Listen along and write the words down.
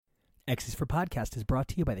X's for Podcast is brought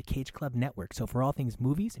to you by the Cage Club Network. So for all things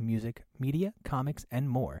movies, music, media, comics, and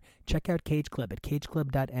more, check out Cage Club at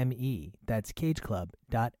cageclub.me. That's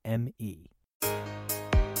cageclub.me.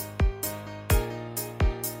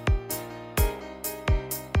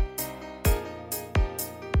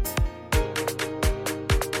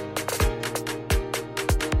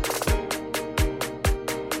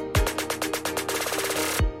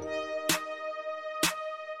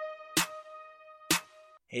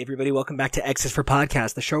 Hey everybody, welcome back to X's for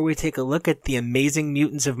Podcast, the show where we take a look at the amazing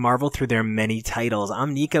mutants of Marvel through their many titles.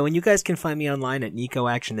 I'm Nico, and you guys can find me online at Nico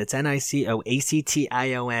Action. That's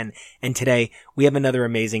NicoAction. And today, we have another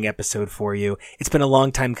amazing episode for you. It's been a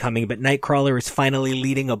long time coming, but Nightcrawler is finally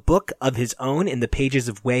leading a book of his own in the pages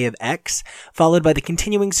of Way of X, followed by the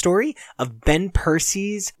continuing story of Ben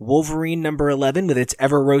Percy's Wolverine number 11 with its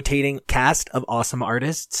ever-rotating cast of awesome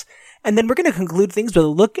artists. And then we're going to conclude things with a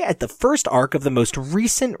look at the first arc of the most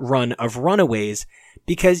recent run of Runaways,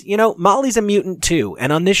 because, you know, Molly's a mutant too,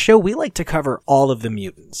 and on this show we like to cover all of the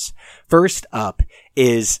mutants. First up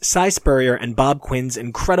is Cy Spurrier and Bob Quinn's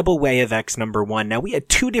incredible Way of X number 1. Now, we had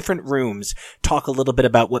two different rooms talk a little bit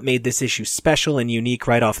about what made this issue special and unique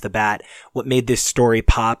right off the bat, what made this story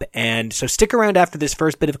pop, and so stick around after this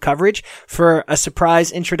first bit of coverage for a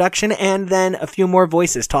surprise introduction and then a few more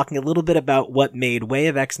voices talking a little bit about what made Way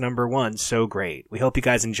of X number 1 so great. We hope you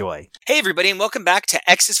guys enjoy. Hey everybody, and welcome back to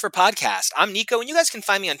X's for Podcast. I'm Nico, and you guys can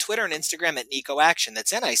find me on Twitter and Instagram at Nico Action.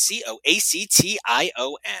 That's NicoAction.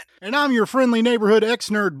 And I'm your friendly neighborhood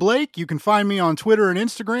X-nerd Blake. You can find me on Twitter and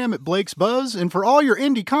Instagram at Blake's Buzz. And for all your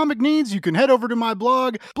indie comic needs, you can head over to my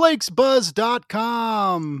blog,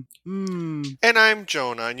 blakesbuzz.com. And I'm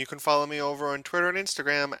Jonah, and you can follow me over on Twitter and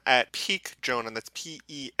Instagram at PeakJonah. That's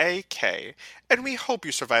P-E-A-K. And we hope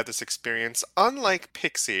you survive this experience, unlike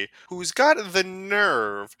Pixie, who's got the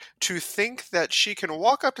nerve to think that she can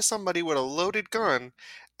walk up to somebody with a loaded gun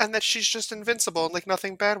and that she's just invincible and like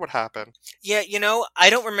nothing bad would happen. Yeah, you know, I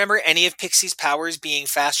don't remember any of Pixie's powers being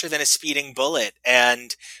faster than a speeding bullet,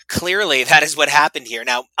 and clearly that is what happened here.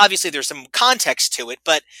 Now, obviously there's some context to it,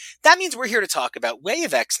 but that means we're here to talk about Way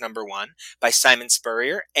of X number 1 by Simon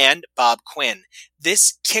Spurrier and Bob Quinn.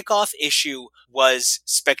 This kickoff issue was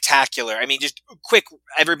spectacular. I mean, just quick,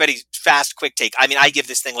 everybody fast, quick take. I mean, I give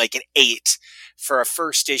this thing like an 8 for a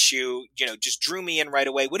first issue, you know, just drew me in right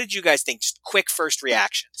away. What did you guys think? Just quick first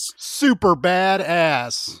reactions. Super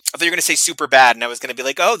badass. I thought you were going to say super bad, and I was going to be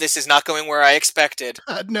like, oh, this is not going where I expected.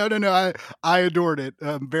 No. I adored it.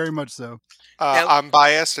 Very much so. I'm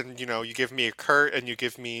biased, and you know, you give me a Kurt, and you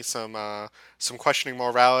give me some questioning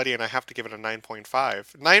morality, and I have to give it a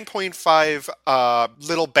 9.5. 9.5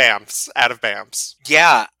 little bamfs out of bamfs.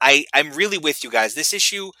 Yeah, I'm really with you guys. This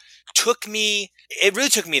issue it really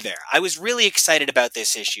took me there. I was really excited about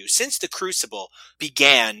this issue. Since the Crucible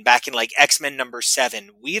began back in like X-Men number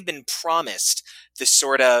 7, we have been promised the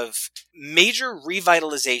sort of major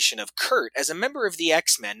revitalization of Kurt as a member of the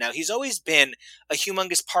X-Men. Now, he's always been a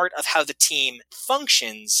humongous part of how the team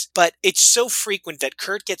functions, but it's so frequent that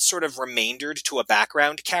Kurt gets sort of remaindered to a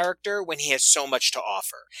background character when he has so much to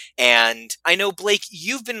offer. And I know, Blake,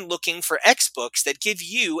 you've been looking for X books that give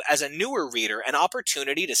you, as a newer reader, an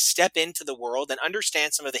opportunity to step into the world and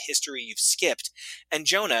understand some of the history you've skipped. And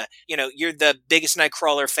Jonah, you know, you're the biggest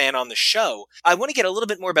Nightcrawler fan on the show. I want to get a little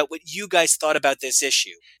bit more about what you guys thought about this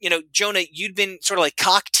issue. You know, Jonah, you'd been sort of like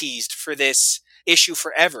cock-teased for this issue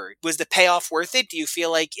forever. Was the payoff worth it? Do you feel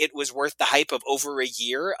like it was worth the hype of over a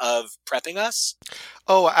year of prepping us?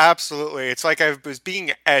 Oh, absolutely. It's like I was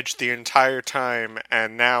being edged the entire time,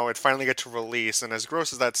 and now it finally got to release, and as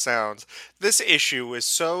gross as that sounds, this issue was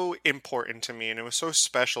so important to me, and it was so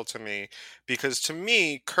special to me, because to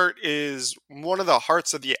me, Kurt is one of the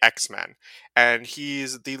hearts of the X-Men, and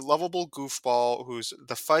he's the lovable goofball who's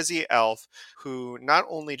the fuzzy elf who not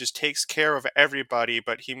only just takes care of everybody,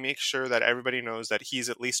 but he makes sure that everybody knows that he's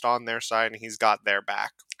at least on their side and he's got their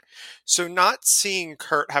back. So not seeing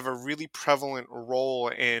Kurt have a really prevalent role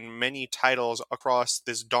in many titles across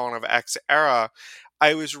this Dawn of X era,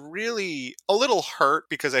 I was really a little hurt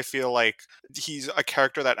because I feel like he's a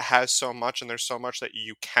character that has so much and there's so much that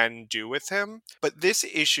you can do with him. But this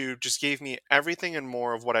issue just gave me everything and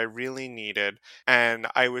more of what I really needed. And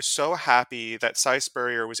I was so happy that Cy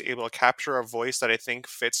Spurrier was able to capture a voice that I think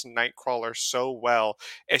fits Nightcrawler so well,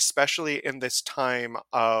 especially in this time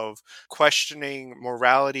of questioning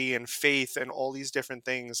morality and faith and all these different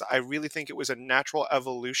things. I really think it was a natural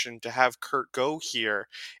evolution to have Kurt go here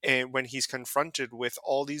and when he's confronted with with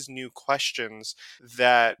all these new questions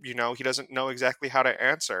that, he doesn't know exactly how to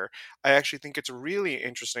answer. I actually think it's really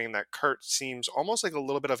interesting that Kurt seems almost like a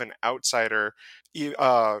little bit of an outsider,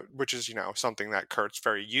 which is, something that Kurt's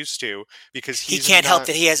very used to, because He he's can't help not.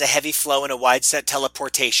 that he has a heavy flow and a wide set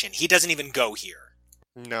teleportation. He doesn't even go here.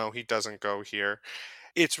 No, he doesn't go here.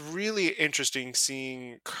 It's really interesting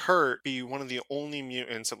seeing Kurt be one of the only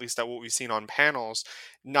mutants, at least that what we've seen on panels,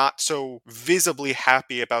 not so visibly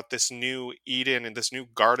happy about this new Eden and this new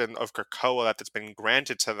garden of Krakoa that's been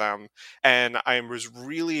granted to them. And I was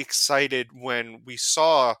really excited when we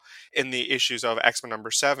saw in the issues of X-Men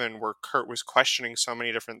 #7 where Kurt was questioning so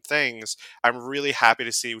many different things. I'm really happy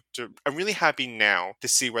now to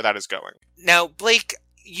see where that is going. Now, Blake,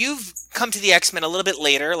 you've come to the X-Men a little bit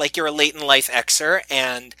later, like you're a late in life Xer,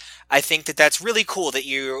 and I think that that's really cool that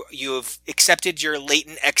you've accepted your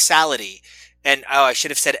latent Xality. And I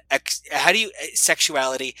should have said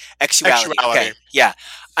sexuality, Xuality. Okay, yeah.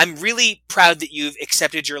 I'm really proud that you've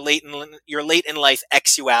accepted your late in life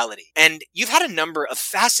Xuality. And you've had a number of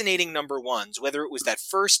fascinating number ones, whether it was that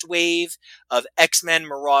first wave of X-Men,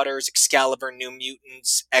 Marauders, Excalibur, New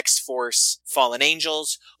Mutants, X-Force, Fallen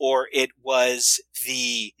Angels, or it was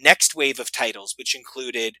the next wave of titles, which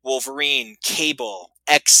included Wolverine, Cable,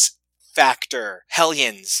 X-Factor,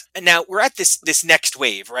 Hellions. And now we're at this next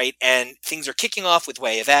wave, right? And things are kicking off with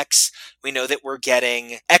Way of X. We know that we're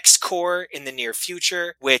getting X-Corps in the near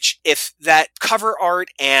future, which if that cover art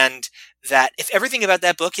and that if everything about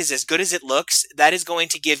that book is as good as it looks, that is going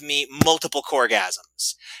to give me multiple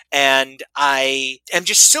Corgasms. And I am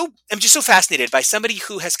just so fascinated by somebody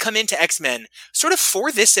who has come into X-Men sort of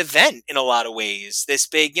for this event in a lot of ways. This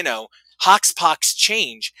big, Hoxpox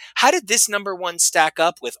change. How did this number one stack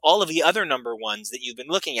up with all of the other number ones that you've been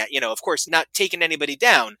looking at? Of course, not taking anybody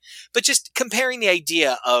down, but just comparing the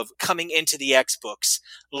idea of coming into the X books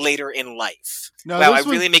later in life. No, wow, I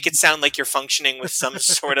really make it sound like you're functioning with some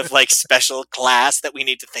sort of like special class that we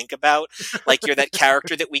need to think about. Like you're that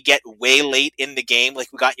character that we get way late in the game,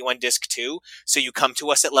 like we got you on disc 2, so you come to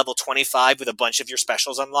us at level 25 with a bunch of your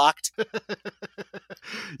specials unlocked.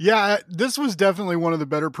 Yeah, this was definitely one of the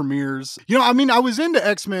better premieres. I was into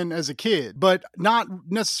X-Men as a kid, but not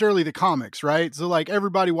necessarily the comics, right? So like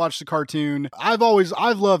everybody watched the cartoon. I've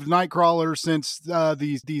loved Nightcrawler since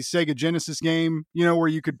the Sega Genesis game, where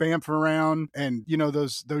you could bamf around and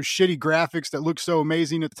those shitty graphics that looked so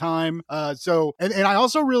amazing at the time. And I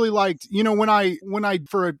also really liked, when I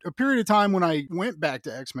for a period of time when I went back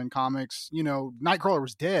to X-Men comics, Nightcrawler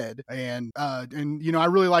was dead, and I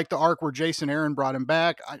really liked the arc where Jason Aaron brought him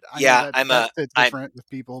back. It's different with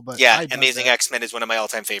people, but yeah, Amazing X-Men is one of my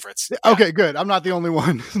all-time favorites. Yeah. Okay, good. I'm not the only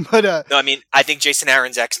one, but no, I think Jason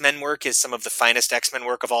Aaron's X-Men work is some of the finest X-Men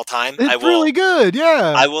work of all time. It's really good.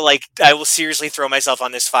 Yeah, I will seriously throw myself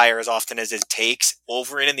on this fire as often as it takes.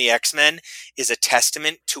 Wolverine and the X-Men is a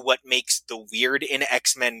testament to what makes the weird in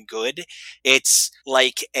X-Men good. It's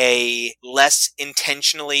like a less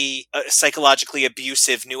intentionally psychologically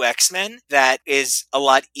abusive new X-Men that is a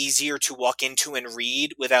lot easier to walk into and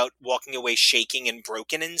read without walking away shaking and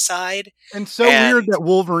broken inside. And weird that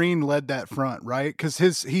Wolverine led that front, right? Because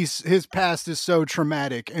his past is so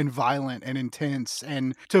traumatic and violent and intense,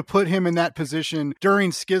 and to put him in that position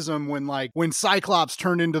during Schism when Cyclops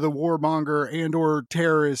turned into the warmonger and or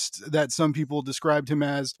terrorist that some people described him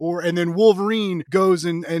as, and then Wolverine goes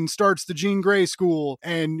and starts the Jean Grey school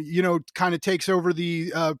and kind of takes over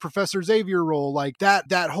the Professor Xavier role, like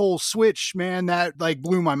that whole switch, man, that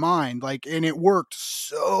blew my mind, and it worked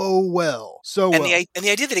so well. The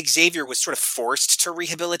idea that Xavier was sort of forced to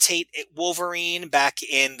rehabilitate Wolverine back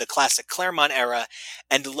in the classic Claremont era,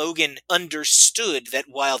 and Logan understood that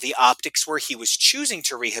while the optics were he was choosing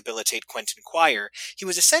to rehabilitate Quentin Quire, he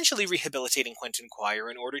was essentially rehabilitating Quentin Quire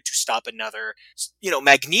in order to stop another,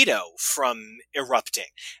 Magneto from erupting.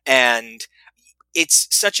 And it's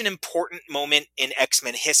such an important moment in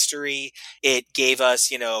X-Men history. It gave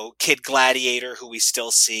us, Kid Gladiator, who we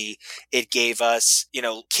still see. It gave us,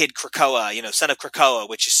 Kid Krakoa, Son of Krakoa,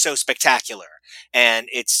 which is so spectacular. And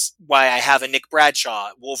it's why I have a Nick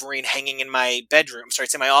Bradshaw Wolverine hanging in my bedroom. Sorry,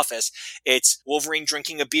 it's in my office. It's Wolverine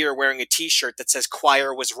drinking a beer wearing a t-shirt that says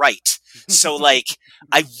Quire was right. So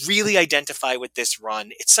I really identify with this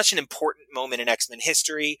run. It's such an important moment in X-Men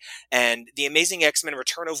history. And the Amazing X-Men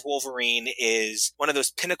Return of Wolverine is one of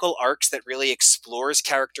those pinnacle arcs that really explores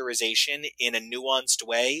characterization in a nuanced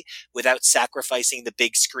way without sacrificing the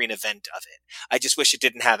big screen event of it. I just wish it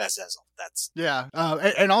didn't have Azazel. Yeah.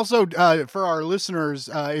 And also for our listeners,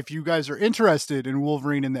 if you guys are interested in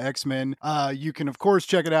Wolverine and the X-Men, you can of course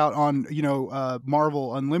check it out on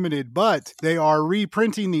Marvel Unlimited, but they are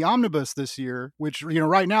reprinting the omnibus Omnibus this year, which,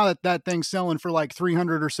 right now that thing's selling for like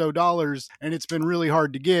 $300 or so, and it's been really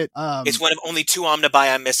hard to get. It's one of only 2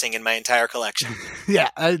 Omnibuy I'm missing in my entire collection. Yeah,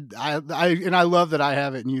 I love that I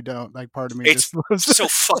have it and you don't. Like, part of me It's so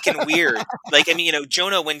fucking weird. Like, I mean,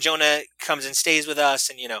 Jonah, when Jonah comes and stays with us,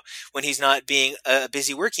 and when he's not being a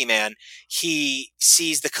busy working man, he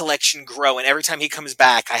sees the collection grow, and every time he comes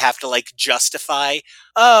back, I have to like justify.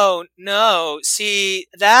 Oh no! See,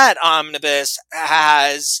 that omnibus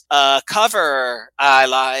has a cover I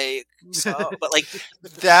like. So, but like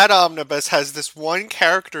that omnibus has this one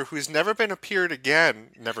character who's never appeared again.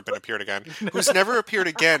 Who's never appeared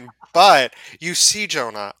again. But you see,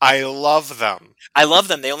 Jonah, I love them. I love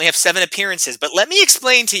them. They only have 7 appearances, but let me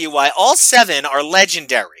explain to you why all 7 are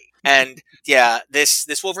legendary. And yeah, this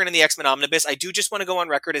Wolverine and the X-Men Omnibus, I do just want to go on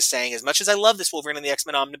record as saying, as much as I love this Wolverine and the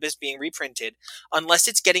X-Men Omnibus being reprinted, unless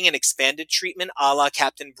it's getting an expanded treatment a la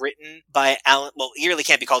Captain Britain by Alan, well, it really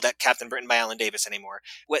can't be called Captain Britain by Alan Davis anymore.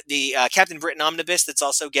 What the Captain Britain Omnibus that's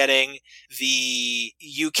also getting the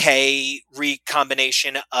UK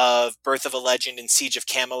recombination of Birth of a Legend and Siege of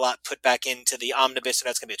Camelot put back into the Omnibus, so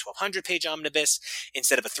that's going to be a 1,200-page omnibus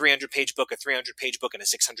instead of a 300-page book, a 300-page book, and a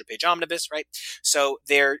 600-page omnibus, right? So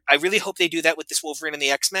I really hope they do that with this Wolverine and the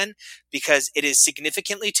X-Men, because it is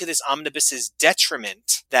significantly to this omnibus's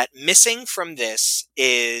detriment that missing from this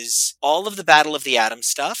is all of the Battle of the Atom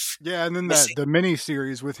stuff. Yeah, and then the mini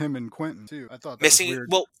series with him and Quentin too. I thought that was weird.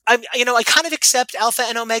 Well, I kind of accept Alpha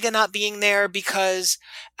and Omega not being there because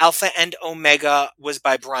Alpha and Omega was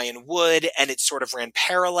by Brian Wood and it sort of ran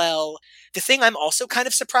parallel. The thing I'm also kind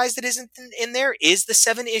of surprised that isn't in there is the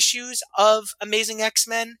 7 issues of Amazing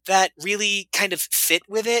X-Men that really kind of fit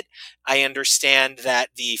with it. I understand that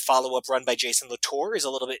the follow-up run by Jason Latour is a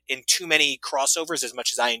little bit in too many crossovers, as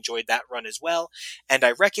much as I enjoyed that run as well. And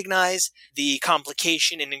I recognize the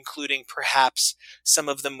complication in including perhaps some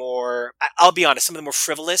of the more, I'll be honest, some of the more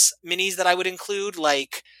frivolous minis that I would include,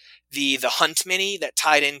 like the Hunt mini that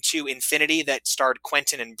tied into Infinity that starred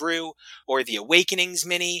Quentin and Brew, or the Awakenings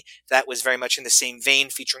mini that was very much in the same vein,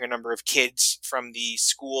 featuring a number of kids from the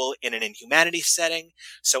school in an Inhumanity setting.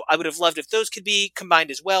 So I would have loved if those could be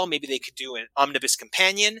combined as well. Maybe they could do an omnibus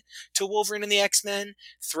companion to Wolverine and the X-Men,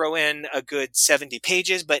 throw in a good 70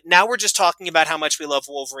 pages, but now we're just talking about how much we love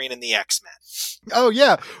Wolverine and the X-Men. Oh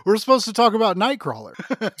yeah, we're supposed to talk about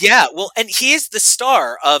Nightcrawler. Yeah, well, and he is the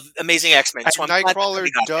star of Amazing X-Men. So Nightcrawler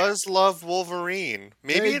does love Wolverine.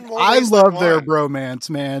 Maybe in more I ways love than their one.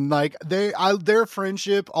 bromance, man. Like their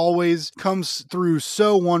friendship always comes through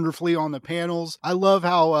so wonderfully on the panels. I love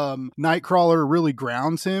how Nightcrawler really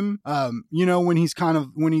grounds him. When he's kind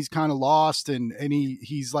of lost and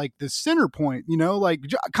he's like the center point. Like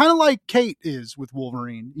kind of like Kate is with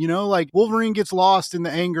Wolverine. Like Wolverine gets lost in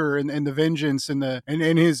the anger and the vengeance and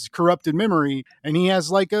his corrupted memory, and he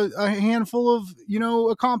has like a handful of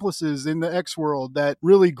accomplices in the X world that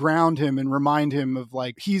really ground him and remind him of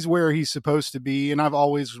like he's where he's supposed to be. And I've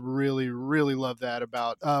always really, really loved that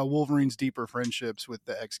about Wolverine's deeper friendships with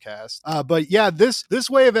the X cast. But yeah, this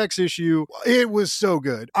Way of X issue, it was so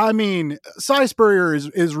good. I mean, Cy Spurrier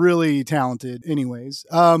is really talented anyways.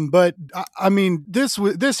 But I mean,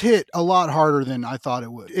 this hit a lot harder than I thought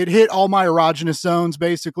it would. It hit all my erogenous zones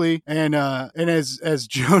basically. And as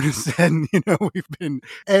Jonah said, we've been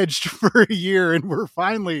edged for a year and we're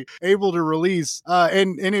finally able to release,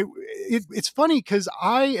 and it's funny because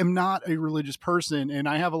I am not a religious person and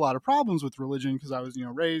I have a lot of problems with religion because I was,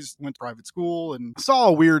 went to private school and saw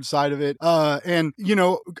a weird side of it.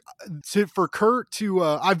 For Kurt to,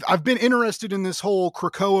 I've been interested in this whole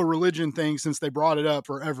Krakoa religion thing since they brought it up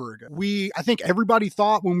forever ago. I think everybody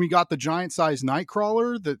thought when we got the giant size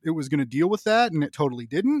Nightcrawler that it was going to deal with that, and it totally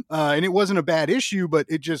didn't. And it wasn't a bad issue, but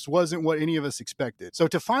it just wasn't what any of us expected. So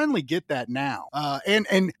to finally get that now,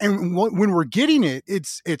 when we're getting it,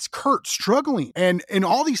 it's Kurt struggling, and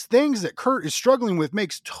all these things that Kurt is struggling with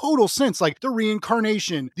makes total sense. Like the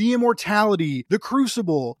reincarnation, the immortality, the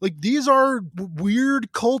crucible. Like these are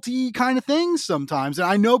weird culty kind of things sometimes. And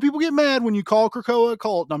I know people get mad when you call Krakoa a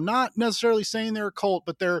cult. And I'm not necessarily saying they're a cult,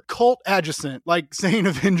 but they're cult adjacent, like saying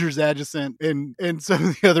Avengers adjacent in some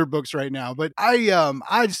of the other books right now. But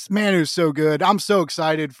I just, man, it was so good. I'm so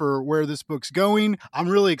excited for where this book's going. I'm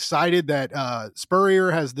really excited that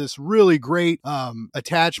Spurrier has this really great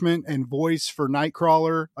attachment and voice for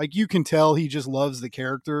Nightcrawler. Like you can tell he just loves the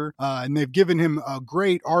character, and they've given him a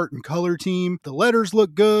great art and color team. The letters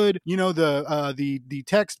look good. The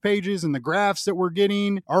text pages and the graphs that we're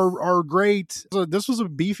getting are great. So this was a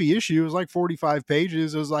beefy issue. It was like 45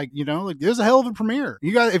 pages. It was like, it was a hell of a premiere.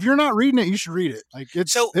 You guys, if you're not reading it, you should read it. Like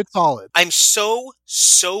it's solid. I'm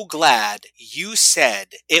so glad you said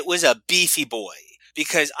it was a beefy boy.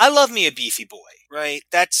 because I love me a beefy boy, right?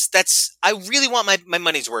 I really want my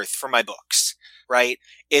money's worth for my books, right?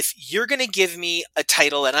 If you're going to give me a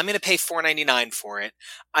title and I'm going to pay $4.99 for it,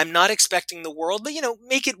 I'm not expecting the world, but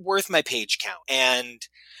make it worth my page count. And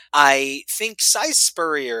I think Si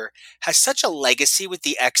Spurrier has such a legacy with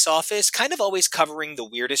the X Office, kind of always covering the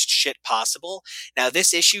weirdest shit possible. Now,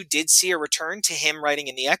 this issue did see a return to him writing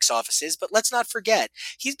in the X Offices, but let's not forget,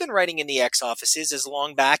 he's been writing in the X Offices as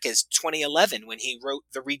long back as 2011 when he wrote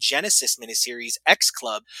the Regenesis miniseries X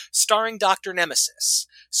Club starring Dr. Nemesis.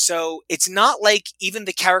 So it's not like even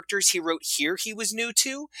the characters he wrote here he was new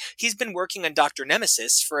to. He's been working on Dr.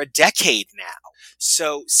 Nemesis for a decade now.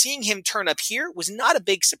 So seeing him turn up here was not a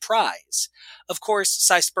big surprise. Of course,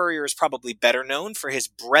 Si Spurrier is probably better known for his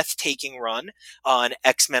breathtaking run on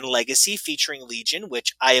X-Men Legacy featuring Legion,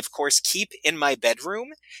 which I, of course, keep in my bedroom.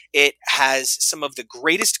 It has some of the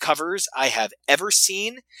greatest covers I have ever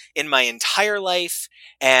seen in my entire life,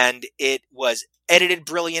 and it was edited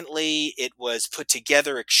brilliantly. It was put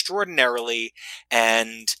together extraordinarily,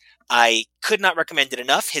 and I could not recommend it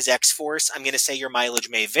enough. His X-Force, I'm going to say your mileage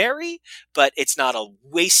may vary, but it's not a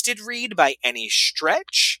wasted read by any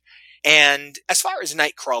stretch. And as far as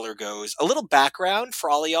Nightcrawler goes, a little background for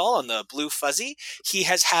all of y'all on the Blue Fuzzy. He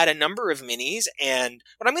has had a number of minis and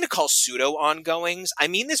what I'm going to call pseudo-ongoings. I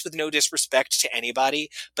mean this with no disrespect to anybody,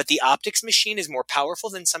 but the optics machine is more powerful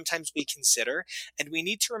than sometimes we consider, and we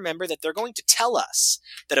need to remember that they're going to tell us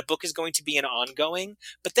that a book is going to be an ongoing,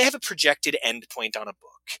 but they have a projected end point on a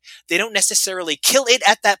book. They don't necessarily kill it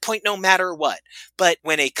at that point no matter what. But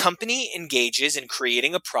when a company engages in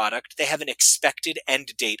creating a product, they have an expected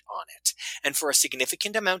end date on it. And for a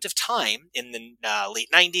significant amount of time in the late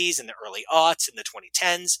 90s and the early aughts and the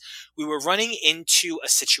 2010s, we were running into a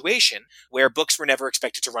situation where books were never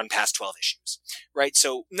expected to run past 12 issues, right?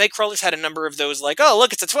 So Nightcrawler's had a number of those like, oh,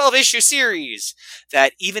 look, it's a 12-issue series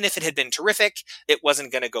that even if it had been terrific, it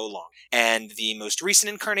wasn't going to go long. And the most recent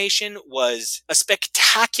incarnation was a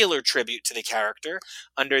spectacular tribute to the character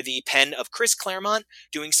under the pen of Chris Claremont,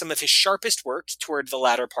 doing some of his sharpest work toward the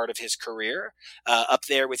latter part of his career, up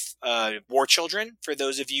there with War Children. For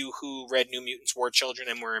those of you who read New Mutants War Children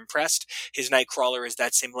and were impressed, his Nightcrawler is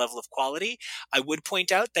that same level of quality. I would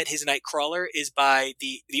point out that his Nightcrawler is by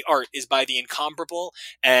the art is by the incomparable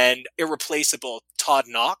and irreplaceable Todd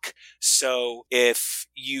Nauck. So if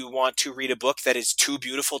you want to read a book that is too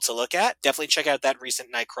beautiful to look at, definitely check out that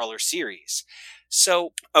recent Nightcrawler series.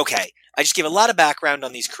 So, okay, I just gave a lot of background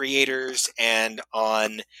on these creators and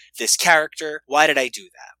on this character. Why did I do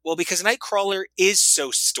that? Well, because Nightcrawler is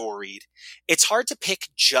so storied, it's hard to pick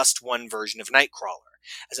just one version of Nightcrawler.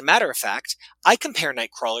 As a matter of fact, I compare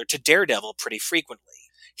Nightcrawler to Daredevil pretty frequently.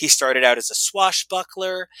 He started out as a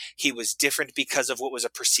swashbuckler. He was different because of what was a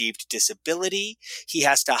perceived disability. He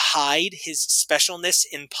has to hide his specialness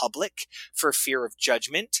in public for fear of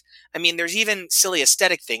judgment. I mean, there's even silly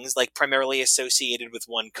aesthetic things like primarily associated with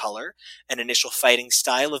one color, an initial fighting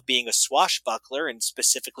style of being a swashbuckler and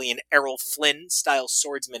specifically an Errol Flynn style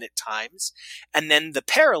swordsman at times, and then the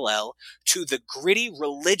parallel to the gritty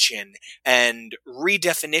religion and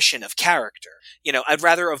redefinition of character. I'd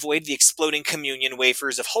rather avoid the exploding communion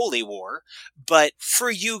wafers of Holy War, but for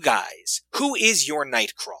you guys, who is your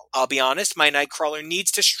Nightcrawler? I'll be honest, my Nightcrawler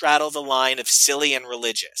needs to straddle the line of silly and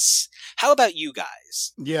religious. How about you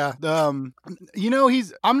guys? Yeah, I'm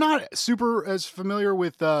not super as familiar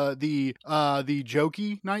with the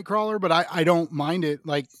jokey Nightcrawler, but I don't mind it.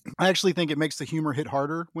 Like, I actually think it makes the humor hit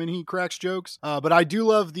harder when he cracks jokes. But I do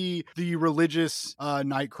love the religious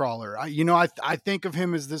Nightcrawler. I think of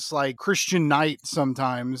him as this like Christian knight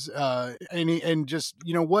sometimes, and just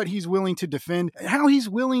what he's willing to defend, how he's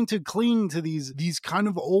willing to cling to these kind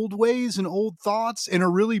of old ways and old thoughts in a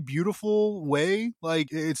really beautiful way. Like,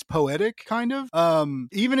 it's poetic kind of.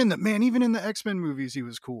 Even in the X-Men movies, he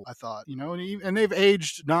was cool, I thought, and they've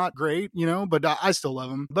aged not great, but I still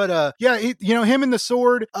love him. But him and the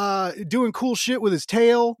sword, doing cool shit with his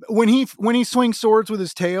tail. When he swings swords with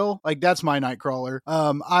his tail, like, that's my Nightcrawler.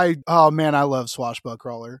 I love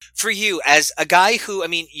Swashbuckler. For you, as a guy who,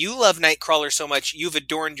 you love Nightcrawler so much, you've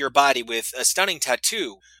adorned your body with a stunning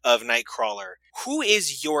tattoo of Nightcrawler. Who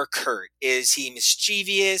is your Kurt? Is he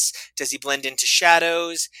mischievous? Does he blend into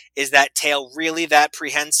shadows? Is that tail really that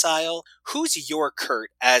prehensile? Who's your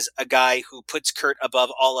Kurt as a guy who puts Kurt above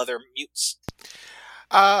all other mutes?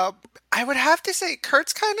 Uh, I would have to say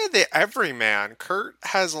Kurt's kind of the everyman. Kurt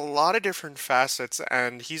has a lot of different facets,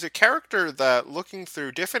 and he's a character that, looking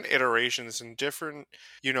through different iterations and different,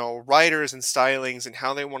 writers and stylings and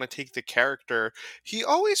how they want to take the character, he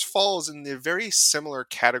always falls in the very similar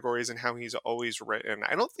categories in how he's always written.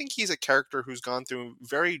 I don't think he's a character who's gone through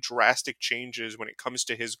very drastic changes when it comes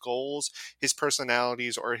to his goals, his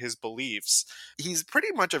personalities, or his beliefs. He's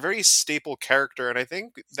pretty much a very staple character, and I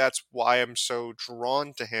think that's why I'm so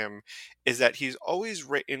drawn to him, is that he's always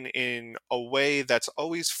written in a way that's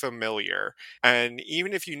always familiar. And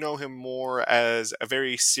even if you know him more as a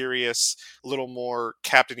very serious, little more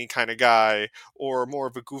captainy kind of guy, or more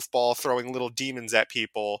of a goofball throwing little demons at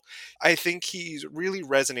people, I think he really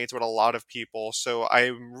resonates with a lot of people. So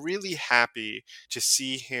I'm really happy to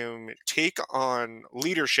see him take on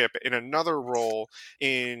leadership in another role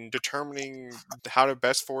in determining how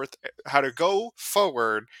to go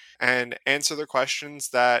forward and answer the questions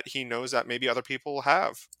that he knows that maybe other people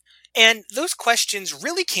have. And those questions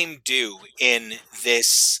really came due in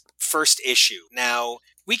this first issue. Now,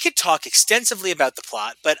 we could talk extensively about the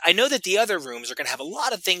plot, but I know that the other rooms are going to have a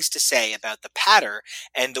lot of things to say about the patter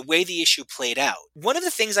and the way the issue played out. One of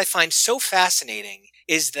the things I find so fascinating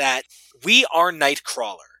is that we are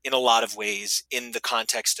Nightcrawler in a lot of ways in the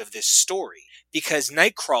context of this story, because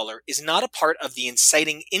Nightcrawler is not a part of the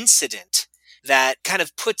inciting incident that kind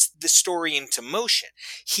of puts the story into motion.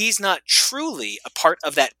 He's not truly a part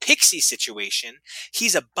of that pixie situation.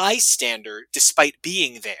 He's a bystander despite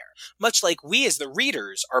being there. Much like we as the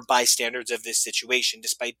readers are bystanders of this situation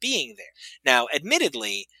despite being there. Now,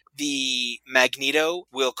 admittedly, the Magneto,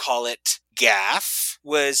 we'll call it gaffe,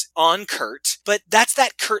 was on Kurt, but that's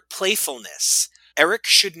that Kurt playfulness. Eric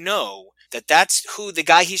should know that that's who the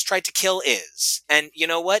guy he's tried to kill is. And you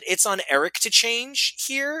know what? It's on Eric to change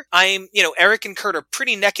here. Eric and Kurt are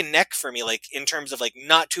pretty neck and neck for me, like in terms of like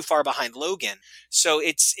not too far behind Logan. So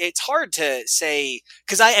it's hard to say,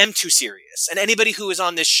 because I am too serious. And anybody who is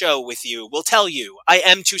on this show with you will tell you I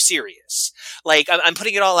am too serious. Like I'm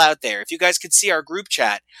putting it all out there. If you guys could see our group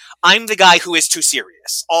chat, I'm the guy who is too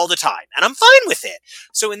serious all the time. And I'm fine with it.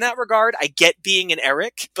 So in that regard, I get being an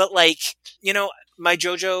Eric, but my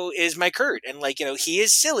JoJo is my Kurt, and he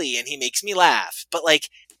is silly and he makes me laugh. But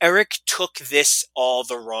Eric took this all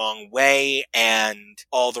the wrong way and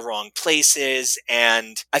all the wrong places,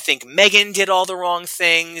 and I think Megan did all the wrong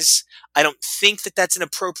things. I don't think that that's an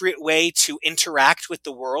appropriate way to interact with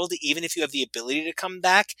the world, even if you have the ability to come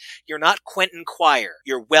back. You're not Quentin Quire.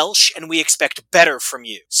 You're Welsh, and we expect better from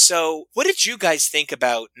you. So, what did you guys think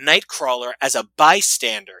about Nightcrawler as a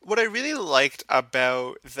bystander? What I really liked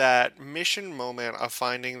about that mission moment of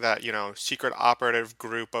finding that, secret operative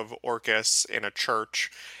group of Orcus in a church,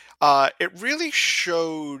 it really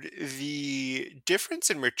showed the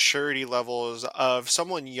difference in maturity levels of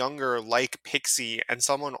someone younger like Pixie and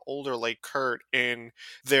someone older like Kurt in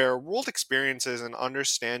their world experiences and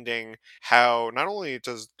understanding how not only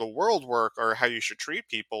does the world work or how you should treat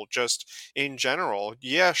people, just in general.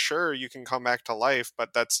 Yeah, sure, you can come back to life,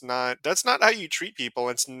 but that's not how you treat people.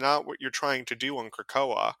 It's not what you're trying to do on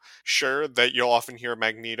Krakoa. Sure, that you'll often hear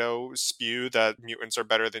Magneto spew that mutants are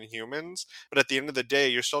better than humans, but at the end of the day,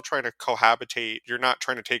 you're still trying to cohabitate. You're not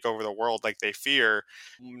trying to take over the world like they fear.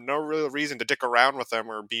 No real reason to dick around with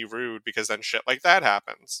them or be rude, because then shit like that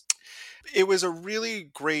happens. It was a really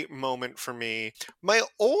great moment for me. My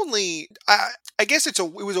only, I guess it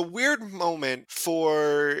was a weird moment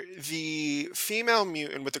for the female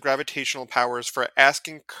mutant with the gravitational powers for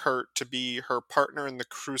asking Kurt to be her partner in the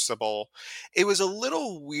Crucible. It was a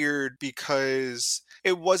little weird because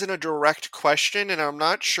it wasn't a direct question, and I'm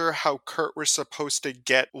not sure how Kurt was supposed to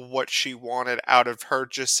get what she wanted out of her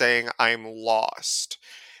just saying, "I'm lost."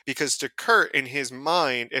 Because to Kurt, in his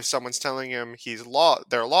mind, if someone's telling him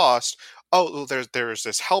they're lost, oh, well, there's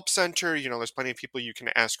this help center, there's plenty of people you can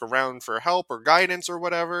ask around for help or guidance or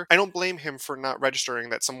whatever. I don't blame him for not registering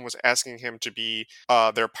that someone was asking him to be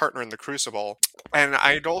their partner in the Crucible. And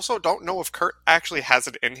I also don't know if Kurt actually has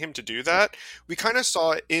it in him to do that. We kind of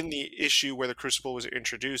saw in the issue where the Crucible was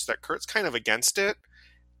introduced that Kurt's kind of against it,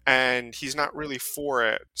 and he's not really for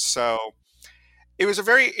it. So it was a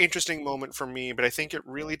very interesting moment for me, but I think it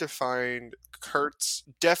really defined Kurt's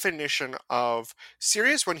definition of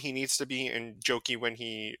serious when he needs to be and jokey when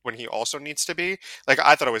he also needs to be.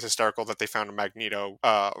 I thought it was hysterical that they found a Magneto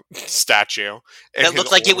statue that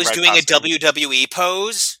looked like it was doing a WWE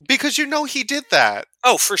pose. Because he did that.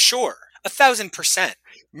 Oh, for sure. 1,000%.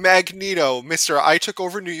 Magneto, I took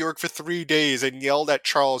over New York for 3 days and yelled at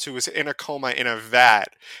Charles, who was in a coma in a vat,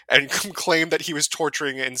 and claimed that he was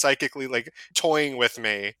torturing and psychically toying with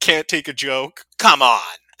me. Can't take a joke. Come on.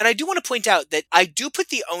 And I do want to point out that I do put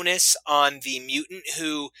the onus on the mutant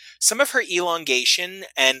who, some of her elongation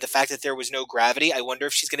and the fact that there was no gravity, I wonder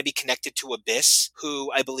if she's going to be connected to Abyss,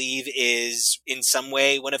 who I believe is in some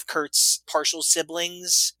way one of Kurt's partial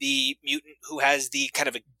siblings, the mutant who has the kind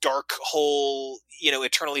of a dark hole,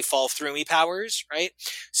 eternally fall through me powers, right?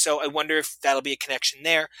 So I wonder if that'll be a connection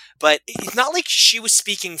there. But it's not like she was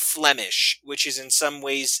speaking Flemish, which is in some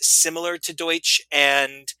ways similar to Deutsch,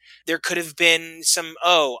 and there could have been some,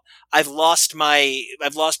 I've lost my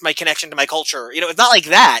connection to my culture. It's not like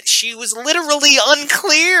that. She was literally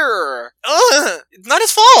unclear. Not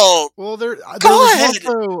his fault. Well, there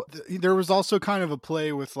was also kind of a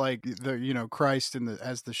play with like the Christ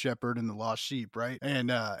as the shepherd and the lost sheep, right?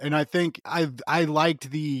 And I think I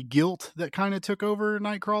liked the guilt that kind of took over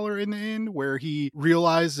Nightcrawler in the end, where he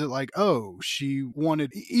realized that like, she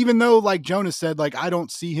wanted, even though like Jonas said, like I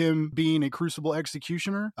don't see him being a Crucible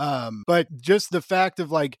executioner, but just the fact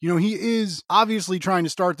of like, he is obviously trying to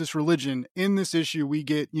start this religion. In this issue, we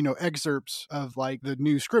get, excerpts of like the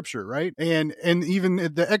new scripture, right? And even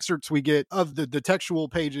the excerpts we get of the textual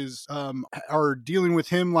pages are dealing with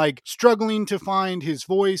him like struggling to find his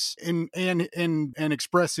voice and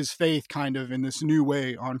express his faith kind of in this new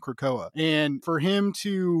way on Krakoa. And for him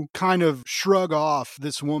to kind of shrug off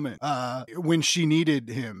this woman when she needed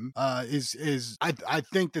him is I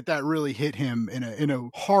think that really hit him in a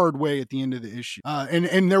hard way at the end of the issue.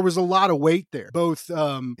 And there was a lot of weight there, both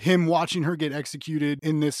him watching her get executed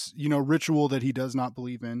in this ritual that he does not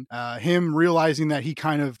believe in, him realizing that he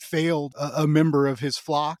kind of failed a member of his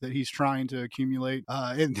flock that he's trying to accumulate,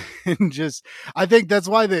 and just I think that's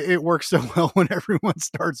why it works so well when everyone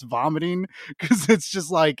starts vomiting, because it's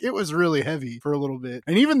just like it was really heavy for a little bit.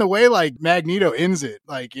 And even the way like Magneto ends it,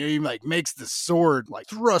 like he like makes the sword like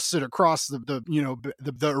thrusts it across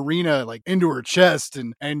the arena like into her chest,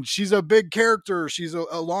 and she's a big character, she's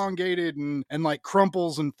elongated and like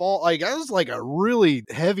crumples and fall. Like that was like a really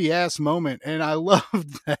heavy ass moment, and I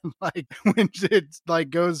loved that like when it like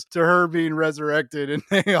goes to her being resurrected and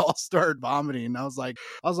they all start vomiting. I was like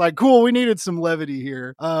cool, we needed some levity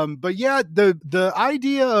here. But yeah, the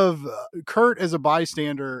idea of Kurt as a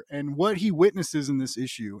bystander and what he witnesses in this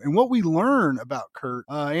issue and what we learn about Kurt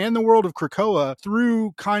and the world of Krakoa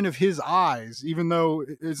through kind of his eyes, even though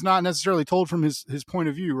it's not necessarily told from his point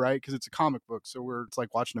of view, right? Because it's a comic book, so it's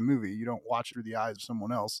like watching a movie. You don't watch through the eyes of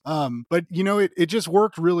someone else. But it just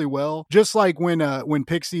worked really well. Just like when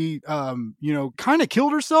Pixie kind of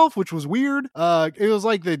killed herself, which was weird. It was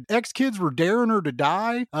like the X-Kids were daring her to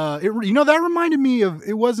die. That reminded me of,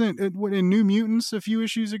 it wasn't in New Mutants a few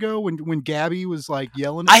issues ago when Gabby was like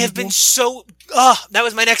yelling at I have been so that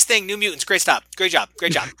was my next thing. New Mutants, great job.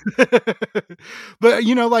 But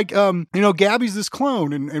Gabby's this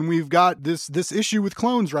clone, and we've got this issue with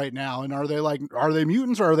clones right now, and are they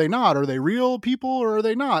mutants or are they not? Are they real people or are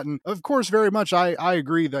they not? And of course, very much I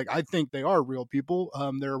agree that I think they are real people.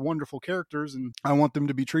 They're wonderful characters and I want them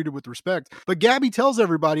to be treated with respect. But Gabby tells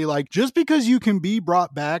everybody, like, just because you can be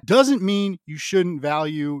brought back doesn't mean you shouldn't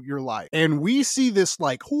value your life. And we see this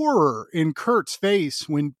like horror in Kurt's face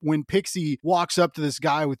when Pixie walks up to this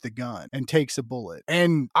guy with the gun and takes a bullet.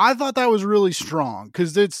 And I thought that was really strong,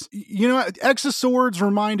 because it's, X of Swords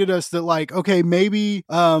reminded us that like, okay, maybe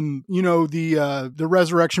the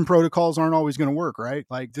resurrection protocols aren't always going to work, right?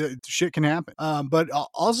 Like the shit can happen. But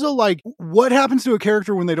also like, what happens to a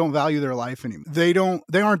character when they don't value their life anymore? They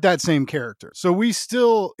aren't that same character. So we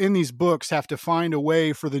still in these books have to find a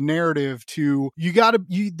way for the narrative to,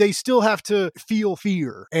 they still have to feel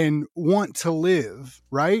fear and want to live,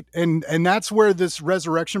 right? And that's where this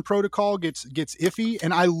resurrection protocol gets iffy.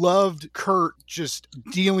 And I loved Kurt just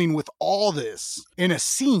dealing with all this in a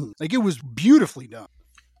scene. Like, it was beautifully done.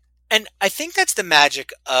 And I think that's the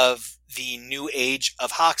magic of the new age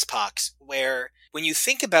of Hoxpox, where when you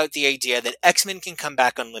think about the idea that X-Men can come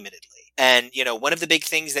back unlimitedly, and, one of the big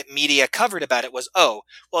things that media covered about it was,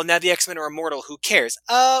 now the X-Men are immortal, who cares?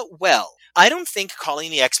 Well, I don't think calling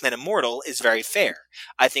the X-Men immortal is very fair.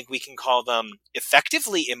 I think we can call them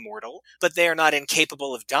effectively immortal, but they are not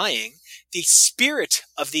incapable of dying. The spirit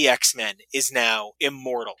of the X-Men is now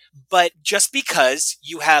immortal. But just because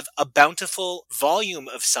you have a bountiful volume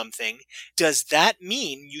of something, does that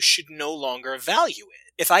mean you should no longer value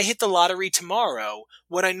it? If I hit the lottery tomorrow,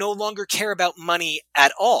 would I no longer care about money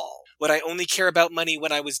at all? Would I only care about money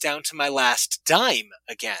when I was down to my last dime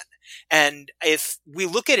again? And if we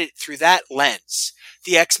look at it through that lens,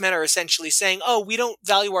 the X-Men are essentially saying, oh, we don't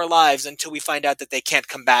value our lives until we find out that they can't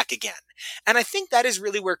come back again. And I think that is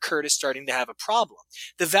really where Kurt is starting to have a problem.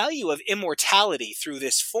 The value of immortality through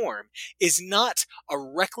this form is not a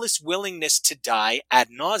reckless willingness to die ad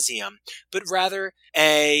nauseum, but rather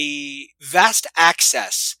a vast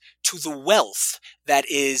access to the wealth that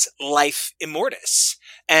is life immortis.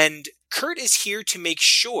 And Kurt is here to make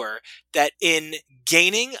sure that in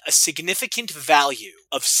gaining a significant value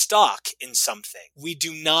of stock in something, we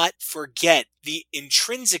do not forget the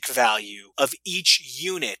intrinsic value of each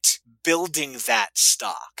unit building that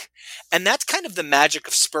stock. And that's kind of the magic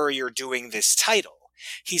of Spurrier doing this title.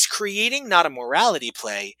 He's creating not a morality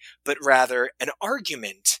play, but rather an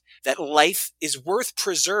argument that life is worth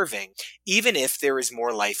preserving, even if there is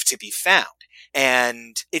more life to be found.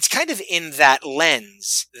 And it's kind of in that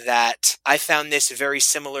lens that I found this very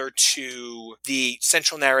similar to the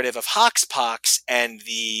central narrative of Hoxpox and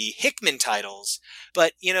the Hickman titles.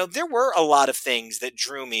 But, there were a lot of things that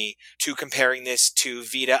drew me to comparing this to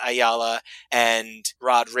Vita Ayala and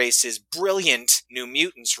Rod Race's brilliant New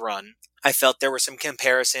Mutants run. I felt there were some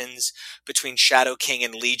comparisons between Shadow King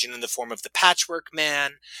and Legion in the form of the Patchwork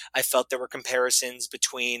Man. I felt there were comparisons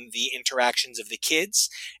between the interactions of the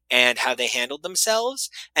kids and how they handled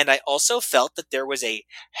themselves. And I also felt that there was a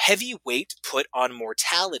heavy weight put on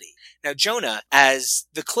mortality. Now, Jonah, as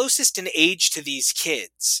the closest in age to these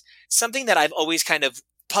kids, something that I've always kind of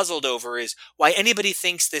puzzled over is why anybody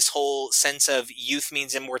thinks this whole sense of youth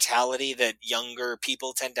means immortality that younger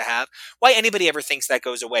people tend to have, why anybody ever thinks that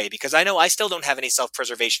goes away, because I know I still don't have any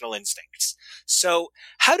self-preservational instincts. So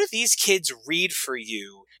how do these kids read for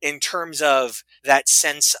you in terms of that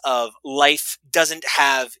sense of life doesn't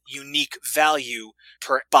have unique value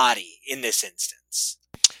per body in this instance?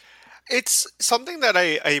 It's something that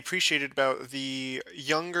I appreciated about the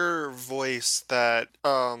younger voice that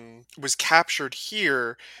was captured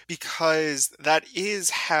here, because that is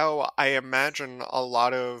how I imagine a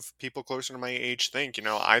lot of people closer to my age think.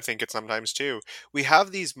 I think it sometimes too. We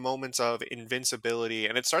have these moments of invincibility,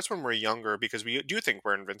 and it starts when we're younger because we do think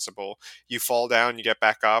we're invincible. You fall down, you get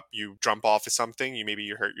back up, you jump off of something,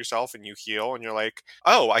 you hurt yourself and you heal, and you're like,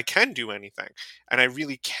 oh, I can do anything. And I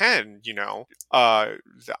really can,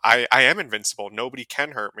 I am invincible. Nobody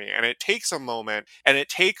can hurt me. And it takes a moment, and it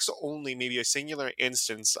takes only maybe a singular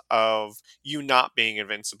instance of you not being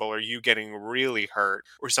invincible or you getting really hurt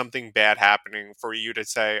or something bad happening for you to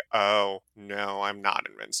say, oh, no, I'm not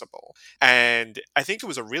invincible. And I think it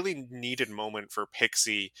was a really needed moment for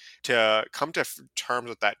Pixie to come to terms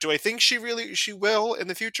with that. Do I think she will in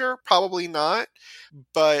the future? Probably not.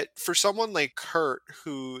 But for someone like Kurt,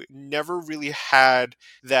 who never really had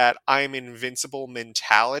that I'm invincible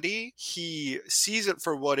mentality, he sees it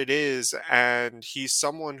for what it is, and he's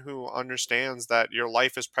someone who understands that your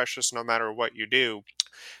life is precious no matter what you do.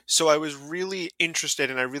 So I was really interested,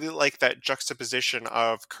 and I really like that juxtaposition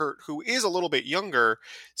of Kurt, who is a little bit younger,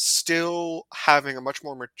 still having a much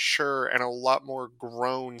more mature and a lot more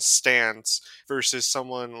grown stance versus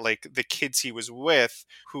someone like the kids he was with,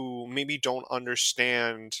 who maybe don't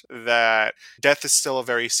understand that death is still a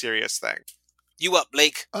very serious thing. You up,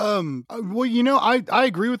 Blake? Well, I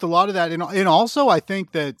agree with a lot of that. And also I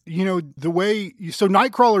think that, the way, so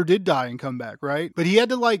Nightcrawler did die and come back, right? But he had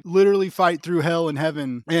to literally fight through hell and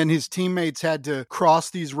heaven, and his teammates had to cross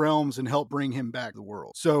these realms and help bring him back to the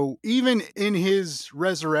world. So even in his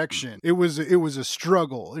resurrection, it was a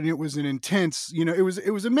struggle, and it was an intense,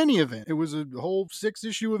 it was a mini event. It was a whole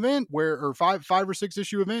 6-issue event or 5 or 6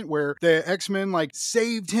 issue event where the X-Men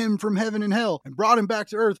saved him from heaven and hell and brought him back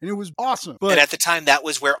to Earth. And it was awesome. But at the time, that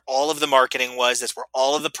was where all of the marketing was. That's where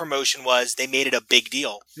all of the promotion was. They made it a big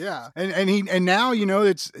deal. Yeah, and now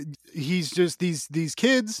he's just these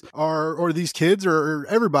kids or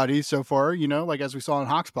everybody so far. As we saw in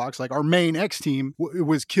Hoxpox, our main X team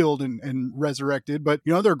was killed and resurrected, but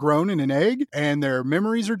they're grown in an egg and their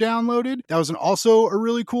memories are downloaded. That was also a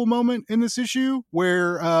really cool moment in this issue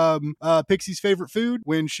where Pixie's favorite food,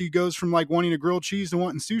 when she goes from wanting a grilled cheese to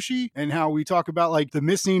wanting sushi, and how we talk about the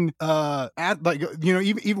missing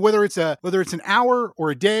even whether it's an hour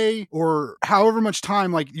or a day or however much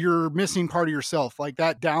time, you're missing part of yourself,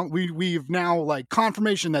 we've now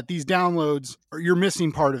confirmation that these downloads you're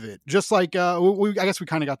missing part of it, just I guess we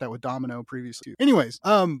kind of got that with Domino previously. Anyways,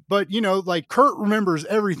 but Kurt remembers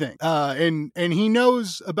everything, and he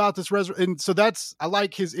knows about this and so I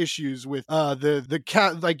like his issues with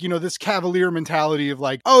this cavalier mentality of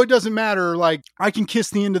oh, it doesn't matter, I can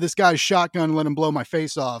kiss the end of this guy's shotgun and let him blow my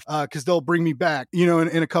face off, because they'll bring bring me back,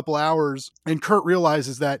 in a couple hours. And Kurt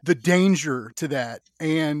realizes that the danger to that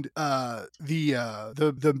and the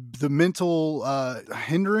mental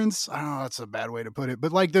hindrance, I don't know, that's a bad way to put it,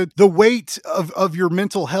 but like the weight of your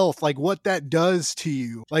mental health, like what that does to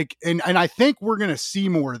you. Like, and I think we're going to see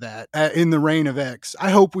more of that in the Reign of X. I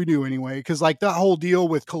hope we do anyway, because like that whole deal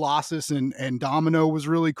with Colossus and Domino was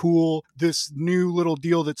really cool. This new little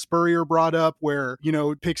deal that Spurrier brought up where,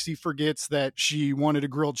 Pixie forgets that she wanted a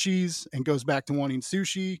grilled cheese and goes back to wanting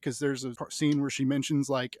sushi, because there's a scene where she mentions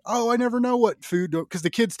like, oh, I never know what food, because the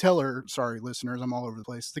kids tell her, sorry listeners, I'm all over the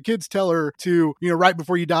place. The kids tell her to, right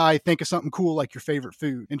before you die, think of something cool like your favorite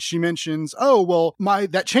food. And she mentions, oh, well,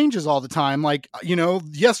 that changes all the time. Like,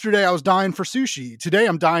 yesterday I was dying for sushi. Today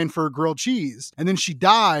I'm dying for grilled cheese. And then she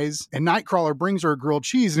dies and Nightcrawler brings her a grilled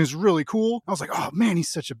cheese and it's really cool. I was like, oh man, he's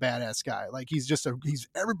such a badass guy. Like he's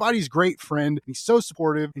everybody's great friend. He's so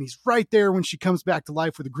supportive and he's right there when she comes back to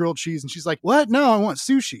life with a grilled cheese and she's like, what? No, I want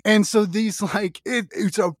sushi. And so these like,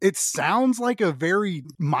 it sounds like a very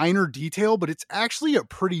minor detail, but it's actually a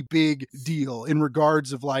pretty big deal in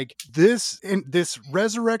regards of like this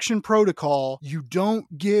resurrection protocol. You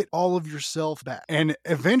don't get all of yourself back. And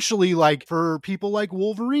eventually, like for people like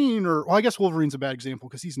Wolverine, I guess Wolverine's a bad example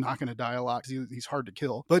because he's not going to die a lot because he's hard to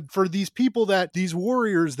kill. But for these people these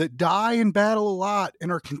warriors that die in battle a lot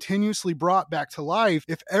and are continuously brought back to life,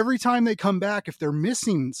 if every time they come back, if they're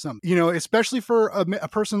missing something, especially for a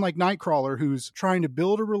person like Nightcrawler who's trying to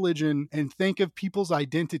build a religion and think of people's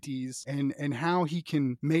identities and how he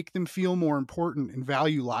can make them feel more important and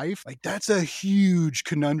value life, like that's a huge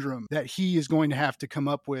conundrum that he is going to have to come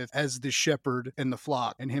up with as the shepherd and the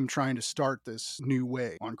flock, and him trying to start this new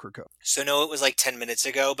way on Krakoa. So no, it was like 10 minutes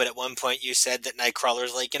ago, but at one point you said that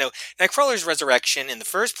Nightcrawler's like, Nightcrawler's resurrection in the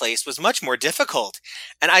first place was much more difficult.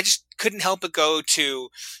 And I just couldn't help but go to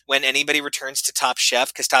when anybody returns to Top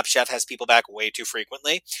Chef, because Top Chef has people back way too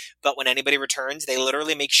frequently. But when anybody returns, they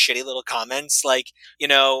literally make shitty little comments like,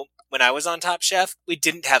 when I was on Top Chef, we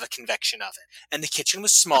didn't have a convection oven, and the kitchen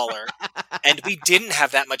was smaller, and we didn't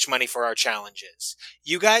have that much money for our challenges.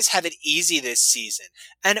 You guys have it easy this season.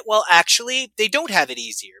 And, well, actually, they don't have it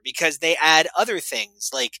easier, because they add other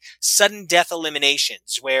things, like sudden death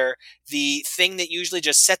eliminations, where the thing that usually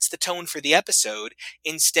just sets the tone for the episode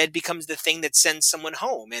instead becomes the thing that sends someone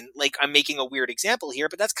home. And, like, I'm making a weird example here,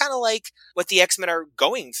 but that's kind of like what the X-Men are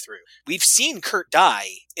going through. We've seen Kurt die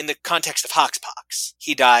in the context of Hoxpox.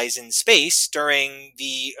 He dies in space during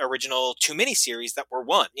the original 2 miniseries that were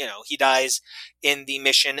won. He dies in the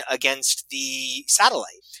mission against the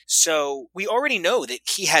satellite. So we already know that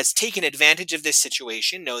he has taken advantage of this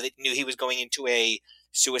situation, knew he was going into a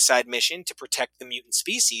suicide mission to protect the mutant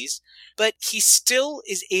species, but he still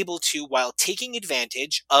is able to, while taking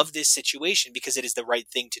advantage of this situation because it is the right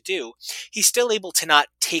thing to do, he's still able to not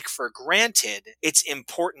take for granted its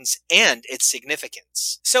importance and its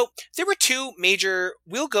significance. So there were two major,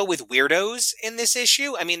 we'll go with weirdos in this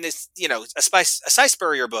issue. I mean, this, a Cy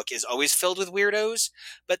Spurrier book is always filled with weirdos,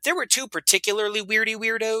 but there were two particularly weirdy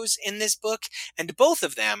weirdos in this book, and both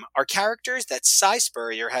of them are characters that Cy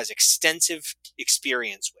Spurrier has extensive experience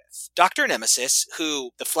with. Dr. Nemesis,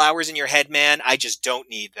 who, the flowers in your head, man, I just don't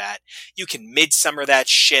need that. You can midsummer that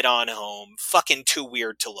shit on home. Fucking too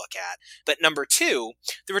weird to look at. But number two,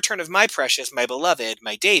 the return of my precious, my beloved,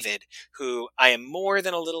 my David, who I am more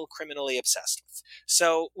than a little criminally obsessed with.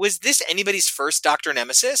 So, was this anybody's first Dr.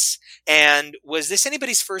 Nemesis? And was this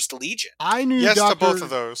anybody's first Legion? I knew yes to both of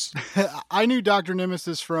those. I knew Dr.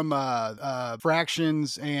 Nemesis from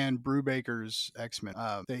Fractions and Brubaker's X-Men.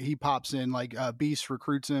 He pops in, like, Beast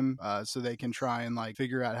recruits him so they can try and like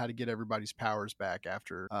figure out how to get everybody's powers back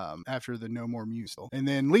after the No More Mutants. And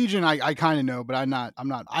then Legion, I kind of know, but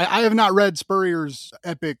I have not read Spurrier's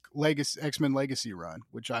epic X-Men Legacy run,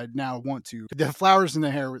 which I now want to. The flowers in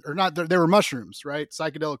the hair or not, they were mushrooms, right?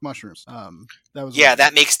 Psychedelic mushrooms.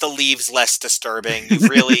 That makes the leaves less disturbing. You've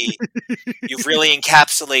really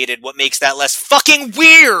encapsulated what makes that less fucking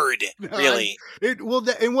weird. Really.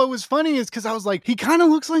 And what was funny is because I was like, he kind of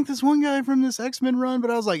looks like this one guy from this X-Men run, but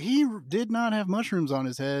I was like, he did not have mushrooms on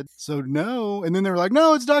his head, so no. And then they were like,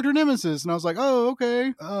 no, it's Dr. Nemesis, and I was like, oh,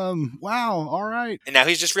 okay. Wow, all right. And now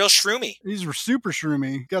he's just real shroomy. He's super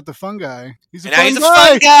shroomy. Got the fun guy. He's a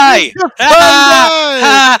fun guy. He's a fun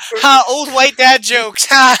guy. Old white dad jokes.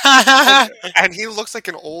 And he looks like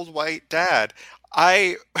an old white dad.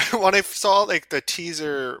 When I saw like the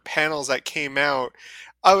teaser panels that came out,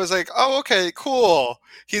 I was like, oh, okay, cool.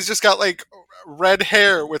 He's just got like red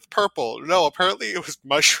hair with purple. No, apparently it was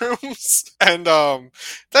mushrooms. And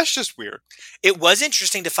that's just weird. It was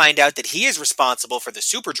interesting to find out that he is responsible for the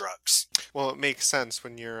super drugs. Well, it makes sense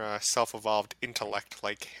when you're a self-evolved intellect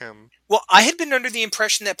like him. Well, I had been under the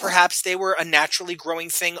impression that perhaps they were a naturally growing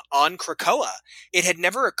thing on Krakoa. It had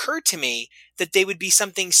never occurred to me that they would be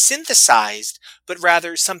something synthesized, but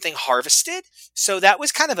rather something harvested. So that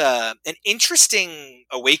was kind of an interesting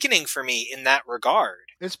awakening for me in that regard.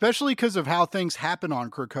 Especially because of how things happen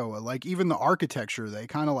on Krakoa. Like, even the architecture, they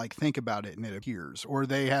kind of like think about it and it appears. Or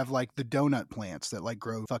they have like the donut plants that like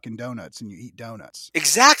grow fucking donuts and you eat donuts.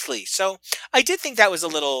 Exactly. So I did think that was a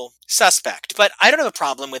little suspect, but I don't have a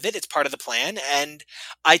problem with it. It's part of the plan, and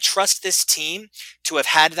I trust this team to have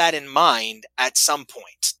had that in mind at some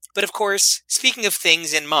point. But of course, speaking of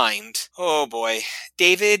things in mind, oh boy,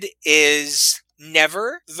 David is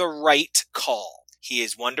never the right call. He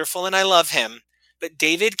is wonderful and I love him, but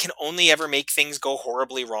David can only ever make things go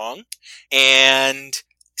horribly wrong. And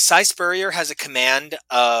Si Spurrier has a command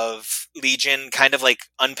of Legion kind of like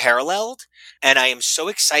unparalleled, and I am so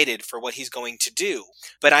excited for what he's going to do.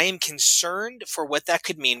 But I am concerned for what that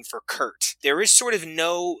could mean for Kurt. There is sort of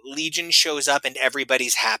no Legion shows up and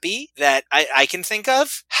everybody's happy that I can think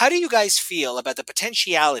of. How do you guys feel about the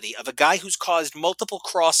potentiality of a guy who's caused multiple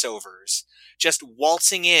crossovers just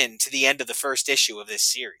waltzing in to the end of the first issue of this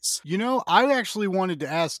series? You know, I actually wanted to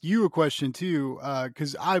ask you a question too,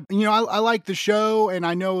 because I like the show and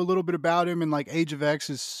I know a little bit about him, and like Age of X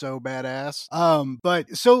is so badass.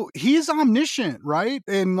 But so he's omniscient, right?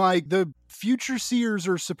 And like the future seers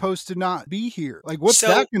are supposed to not be here. Like, what's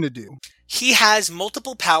that going to do? He has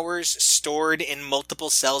multiple powers stored in multiple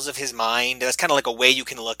cells of his mind. That's kind of like a way you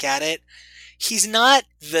can look at it. He's not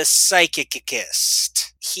the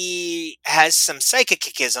psychicist. He has some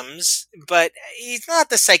psychicisms, but he's not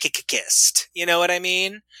the psychicist. You know what I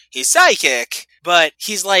mean? He's psychic, but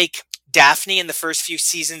he's like Daphne in the first few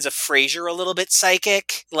seasons of Frasier, a little bit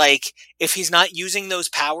psychic. Like, if he's not using those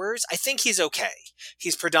powers, I think he's okay.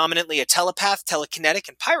 He's predominantly a telepath, telekinetic,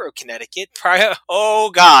 and pyrokinetic.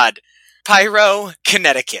 Pyrokinetic.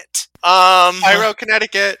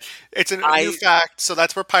 Pyro-Connecticut. It's a new fact. So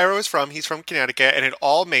that's where Pyro is from. He's from Connecticut, and it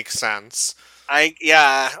all makes sense.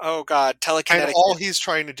 Oh God, telekinetic. And all he's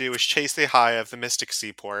trying to do is chase the high of the Mystic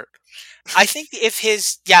Seaport. I think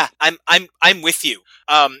I'm with you.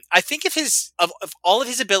 I think if all of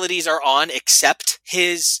his abilities are on except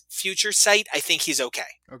his future sight, I think he's okay.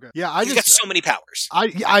 Okay. Yeah, he's got so many powers.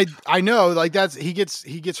 I know, like he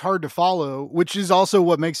gets hard to follow, which is also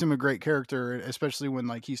what makes him a great character, especially when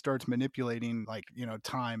like he starts manipulating like, you know,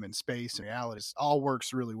 time and space and reality. It all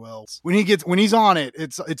works really well. When he's on it,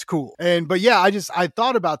 it's cool. But yeah, I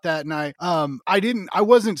thought about that, and I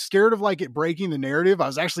wasn't scared of like it breaking the narrative. I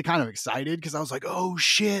was actually kind of excited because I was like, oh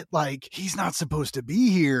shit, like he's not supposed to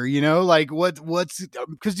be here, you know, like what's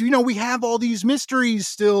because you know we have all these mysteries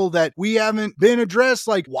still that we haven't been addressed.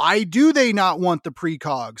 Like, why do they not want the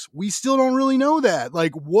precogs? We still don't really know that.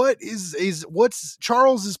 Like, what's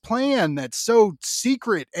Charles's plan that's so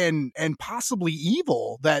secret and possibly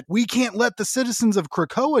evil that we can't let the citizens of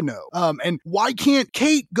Krakoa know? And why can't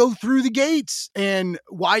Kate go through the gates? And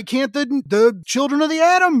why can't the children of the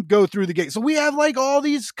Atom go through the gates? So we have like all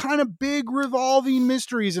these kind of big revolving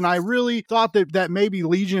mysteries, and I really thought that maybe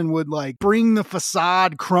Legion would like bring the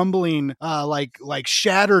facade crumbling, like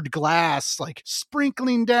shattered glass, like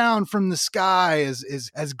sprinkling down from the sky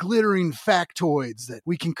as glittering factoids that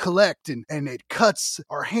we can collect, and it cuts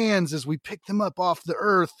our hands as we pick them up off the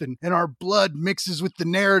earth, and our blood mixes with the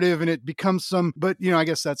narrative and it becomes some, but you know, I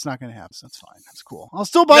guess that's not going to happen. So that's fine. That's cool. I'll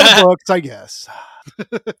still buy the books, I guess.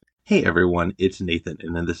 Hey everyone, it's Nathan,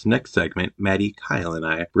 and in this next segment, Maddie, Kyle, and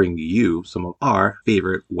I bring you some of our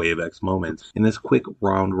favorite Way of X moments. In this quick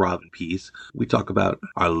round-robin piece, we talk about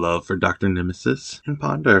our love for Dr. Nemesis and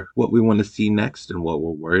ponder what we want to see next and what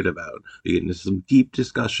we're worried about. We get into some deep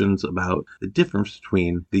discussions about the difference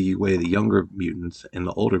between the way the younger mutants and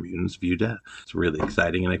the older mutants view death. It's really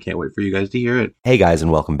exciting, and I can't wait for you guys to hear it. Hey guys,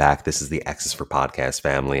 and welcome back. This is the X's for Podcast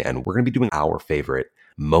family, and we're going to be doing our favorite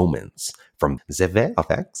moments from The Way of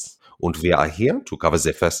X. And we are here to cover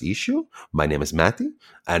the first issue. My name is Matty,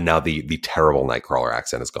 and now the terrible Nightcrawler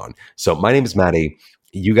accent is gone. So my name is Matty.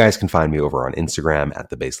 You guys can find me over on Instagram at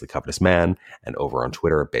The Basically Covetous Man and over on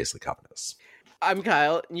Twitter at Basically Covetous. I'm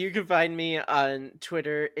Kyle. You can find me on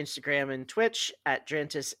Twitter, Instagram, and Twitch at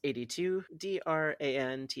Drantis82,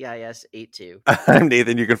 DRANTIS82. I'm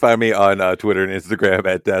Nathan. You can find me on Twitter and Instagram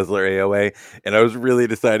at DazzlerAOA. And I was really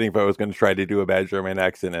deciding if I was going to try to do a bad German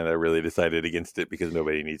accent, and I really decided against it because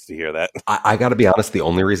nobody needs to hear that. I got to be honest, the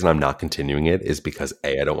only reason I'm not continuing it is because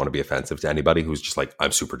I don't want to be offensive to anybody who's just like,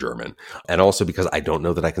 I'm super German. And also because I don't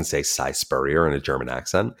know that I can say Si Spurrier in a German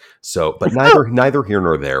accent. So, but neither here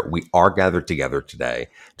nor there. We are gathered together together today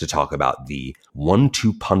to talk about the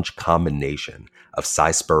 1-2 punch combination of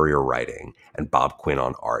Cy Spurrier writing and Bob Quinn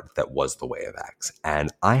on art that was The Way of X.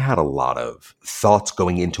 And I had a lot of thoughts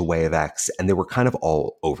going into Way of X, and they were kind of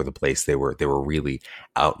all over the place. They were really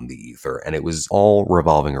out in the ether, and it was all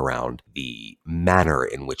revolving around the manner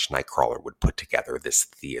in which Nightcrawler would put together this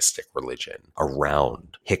theistic religion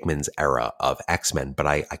around Hickman's era of X-Men. But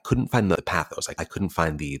I couldn't find the pathos. I couldn't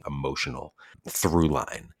find the emotional through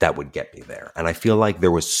line that would get me there. And I feel like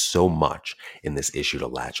there was so much in this issue to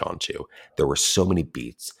latch onto. There were so many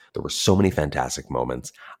beats. There were so many fantastic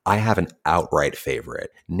moments. I have an outright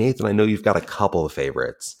favorite. Nathan, I know you've got a couple of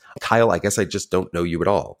favorites. Kyle, I guess I just don't know you at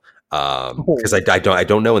all. Because I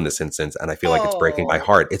don't know in this instance, and I feel like it's breaking my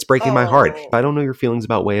heart. It's breaking my heart. If I don't know your feelings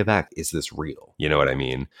about Way of X, is this real? You know what I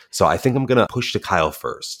mean? So I think I'm going to push to Kyle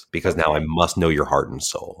first, because now I must know your heart and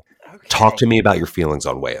soul. Okay. Talk to me about your feelings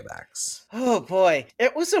on Way of X. Oh boy,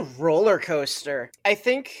 it was a roller coaster. I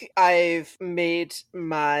think I've made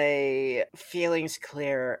my feelings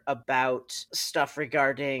clear about stuff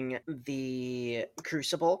regarding the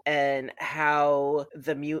Crucible and how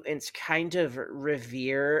the mutants kind of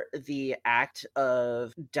revere the act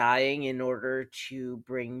of dying in order to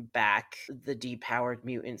bring back the depowered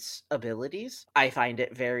mutants' abilities. I find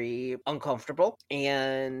it very uncomfortable,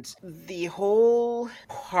 and the whole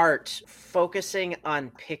part focusing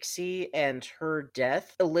on Pixie and her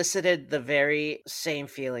death elicited the very same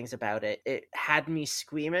feelings about it. It had me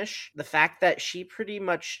squeamish. The fact that she pretty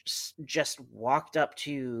much just walked up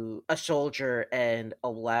to a soldier and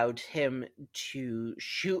allowed him to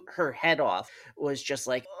shoot her head off was just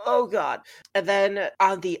like, oh god. And then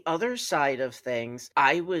on the other side of things,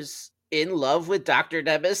 I was in love with Dr.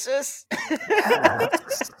 Nemesis.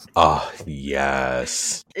 Oh,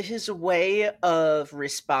 yes. His way of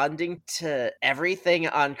responding to everything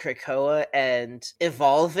on Krakoa and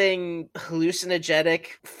evolving hallucinogenic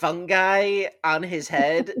fungi on his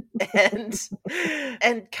head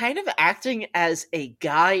and kind of acting as a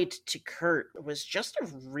guide to Kurt was just a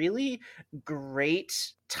really great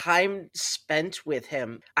time spent with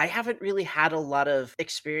him. I haven't really had a lot of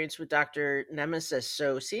experience with Dr. Nemesis,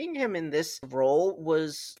 so seeing him in this role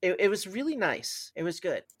was it was really nice. It was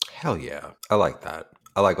good. Hell yeah. I like that.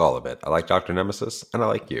 I like all of it. I like Dr. Nemesis, and I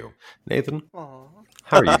like you. Nathan? Aww.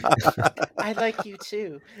 How are you? I like you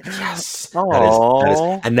too. Yes. Aww. That is,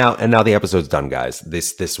 and now the episode's done, guys.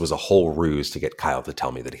 This was a whole ruse to get Kyle to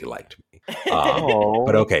tell me that he liked me.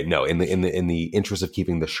 But okay, no. In the interest of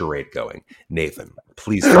keeping the charade going, Nathan,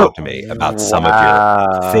 please talk to me about some of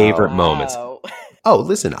your favorite moments. Oh,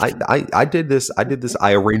 listen, I did this.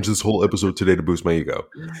 I arranged this whole episode today to boost my ego.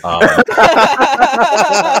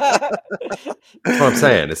 That's what I'm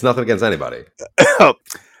saying. It's nothing against anybody.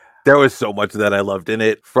 There was so much that I loved in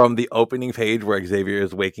it. From the opening page where Xavier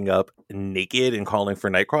is waking up naked and calling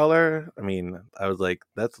for Nightcrawler. I mean, I was like,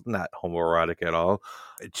 that's not homoerotic at all.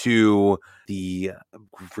 To the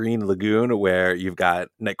Green Lagoon where you've got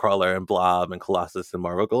Nightcrawler and Blob and Colossus and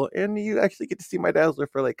Marvel, and you actually get to see my Dazzler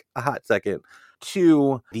for like a hot second.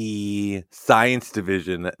 To the science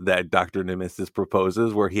division that Dr. Nemesis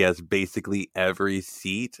proposes, where he has basically every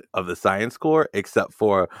seat of the science corps except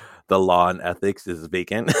for the law and ethics is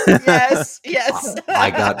vacant. Yes. I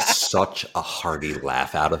got such a hearty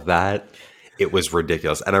laugh out of that. It was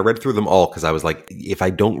ridiculous. And I read through them all because I was like, if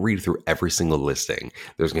I don't read through every single listing,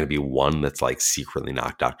 there's going to be one that's like secretly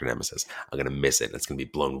not Dr. Nemesis. I'm going to miss it. And it's going to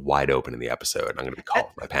be blown wide open in the episode. I'm going to be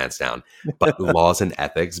calling my pants down. But laws and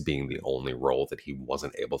ethics being the only role that he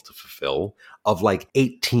wasn't able to fulfill of like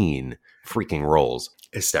 18 freaking roles.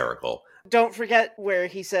 Hysterical. Don't forget where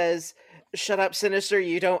he says, "Shut up, Sinister.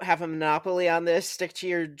 You don't have a monopoly on this. Stick to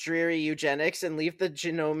your dreary eugenics and leave the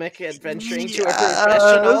genomic adventuring to a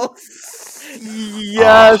professional."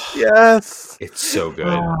 Yes. It's so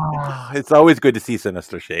good. It's always good to see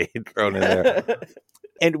Sinister Shade thrown in there.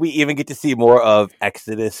 And we even get to see more of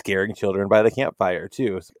Exodus scaring children by the campfire,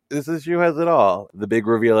 too. So this issue has it all. The big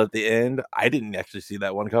reveal at the end, I didn't actually see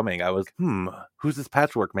that one coming. I was, who's this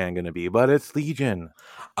Patchwork Man going to be? But it's Legion.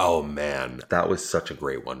 Oh, man. That was such a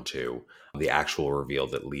great one, too. The actual reveal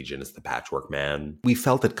that Legion is the Patchwork Man. We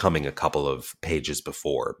felt it coming a couple of pages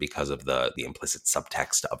before because of the implicit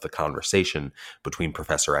subtext of the conversation between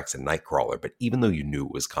Professor X and Nightcrawler. But even though you knew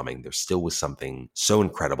it was coming, there still was something so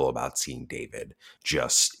incredible about seeing David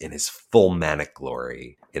just in his full manic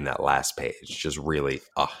glory in that last page. Just really,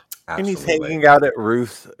 absolutely. And he's hanging out at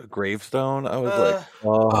Ruth's gravestone. I was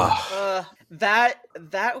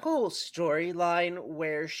That whole storyline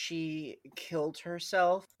where she killed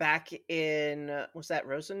herself back in, was that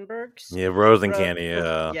Rosenberg's? Yeah, Rosencanny,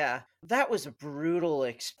 yeah. Yeah, that was a brutal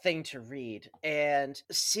thing to read. And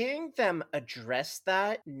seeing them address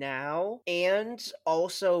that now and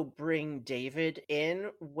also bring David in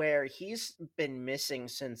where he's been missing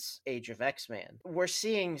since Age of X-Man, we're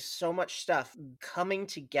seeing so much stuff coming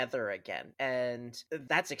together again. And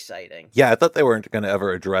that's exciting. Yeah, I thought they weren't going to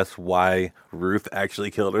ever address why Ruth actually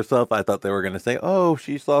killed herself. I thought they were going to say, oh,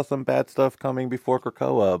 she saw some bad stuff coming before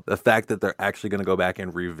Krakoa. The fact that they're actually going to go back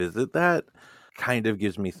and revisit that kind of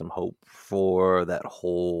gives me some hope for that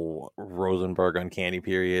whole Rosenberg Uncanny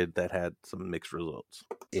period that had some mixed results.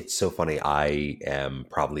 It's so funny. I am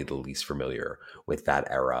probably the least familiar with that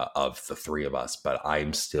era of the three of us, but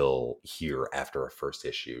I'm still here after a first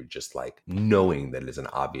issue, just like knowing that it is an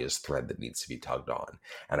obvious thread that needs to be tugged on.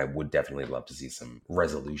 And I would definitely love to see some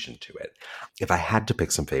resolution to it. If I had to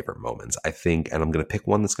pick some favorite moments, I think, and I'm going to pick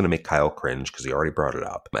one that's going to make Kyle cringe because he already brought it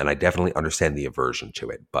up, and I definitely understand the aversion to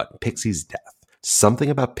it, but Pixie's death. Something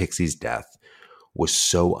about Pixie's death was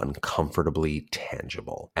so uncomfortably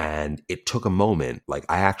tangible. And it took a moment,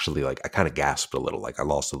 I kind of gasped a little, I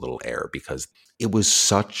lost a little air because it was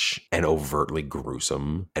such an overtly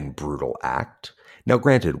gruesome and brutal act. Now,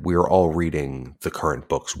 granted, we're all reading the current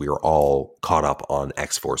books. We are all caught up on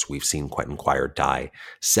X-Force. We've seen Quentin Quire die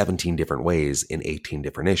 17 different ways in 18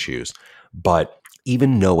 different issues. But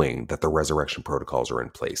even knowing that the resurrection protocols are in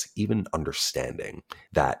place, even understanding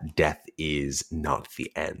that death is not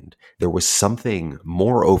the end, there was something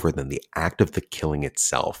moreover than the act of the killing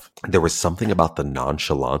itself. There was something about the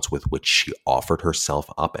nonchalance with which she offered herself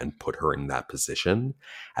up and put her in that position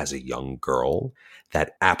as a young girl,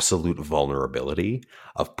 that absolute vulnerability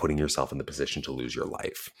of putting yourself in the position to lose your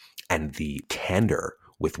life, and the candor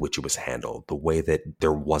with which it was handled, the way that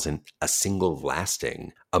there wasn't a single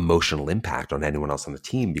lasting emotional impact on anyone else on the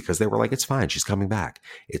team because they were like, it's fine, she's coming back.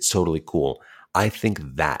 It's totally cool. I think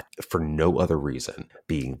that, for no other reason,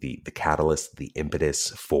 being the catalyst, the impetus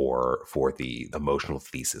for the emotional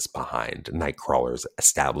thesis behind Nightcrawler's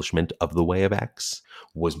establishment of the Way of X,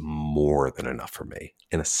 was more than enough for me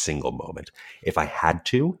in a single moment. If I had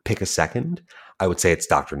to pick a second, I would say it's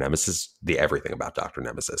Dr. Nemesis, the everything about Dr.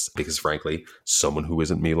 Nemesis, because frankly, someone who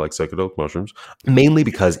isn't me like psychedelic mushrooms, mainly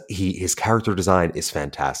because his character design is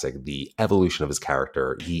fantastic. The evolution of his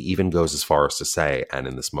character, he even goes as far as to say, and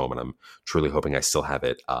in this moment, I'm truly hoping I still have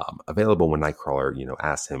it available when Nightcrawler,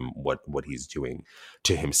 asks him what he's doing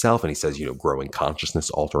to himself. And he says, growing consciousness,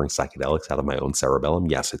 altering psychedelics out of my own cerebellum.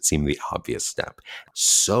 Yes, it seemed the obvious step.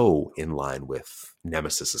 So in line with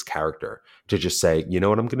Nemesis's character to just say, you know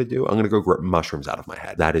what I'm going to do? I'm going to go grow mushrooms out of my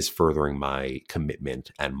head. That is furthering my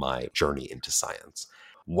commitment and my journey into science.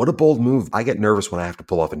 What a bold move. I get nervous when I have to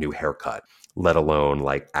pull off a new haircut, let alone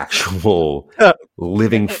actual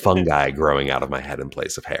living fungi growing out of my head in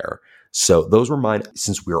place of hair. So those were mine.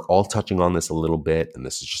 Since we're all touching on this a little bit, and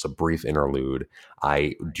this is just a brief interlude,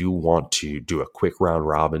 I do want to do a quick round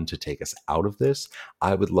robin to take us out of this.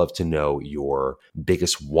 I would love to know your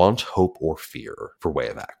biggest want, hope, or fear for Way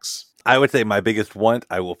of X. I would say my biggest want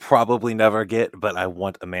I will probably never get, but I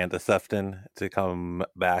want Amanda Sefton to come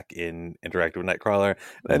back in Interactive Nightcrawler.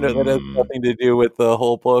 I know that has nothing to do with the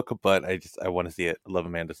whole book, but I want to see it. I love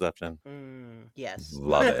Amanda Sefton. Yes.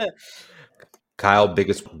 Love it. Kyle,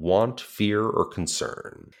 biggest want, fear, or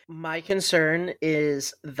concern? My concern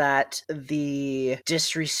is that the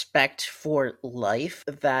disrespect for life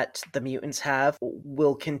that the mutants have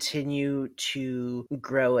will continue to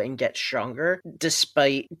grow and get stronger,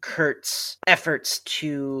 despite Kurt's efforts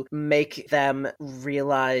to make them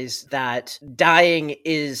realize that dying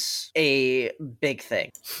is a big thing.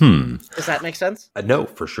 Does that make sense? No,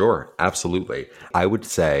 for sure. Absolutely. I would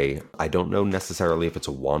say, I don't know necessarily if it's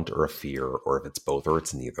a want or a fear, or if it's both or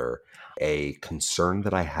it's neither. A concern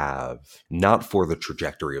that I have, not for the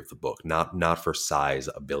trajectory of the book, not for Sai's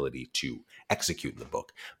ability to execute in the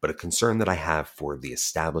book, but a concern that I have for the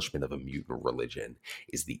establishment of a mutant religion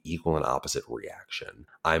is the equal and opposite reaction.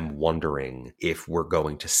 I'm wondering if we're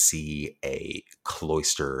going to see a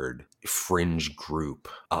cloistered fringe group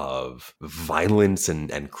of violence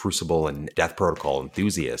and Crucible and Death Protocol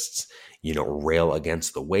enthusiasts, rail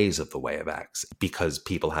against the ways of the Way of X because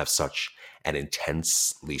people have such an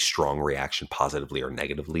intensely strong reaction, positively or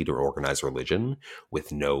negatively, to organized religion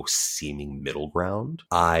with no seeming middle ground.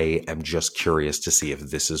 I am just curious to see if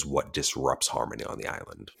this is what disrupts harmony on the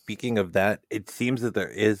island. Speaking of that, it seems that there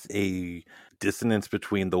is a dissonance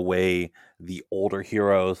between the way the older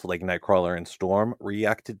heroes like Nightcrawler and Storm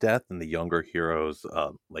react to death and the younger heroes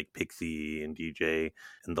like Pixie and DJ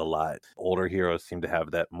and the lot. Older heroes seem to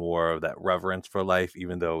have that more of that reverence for life,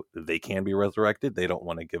 even though they can be resurrected. They don't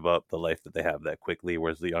want to give up the life that they have that quickly,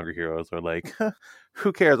 whereas the younger heroes are like,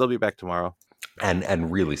 who cares? I'll be back tomorrow.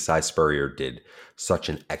 And really, Cy Spurrier did such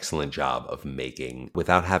an excellent job of making,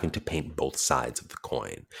 without having to paint both sides of the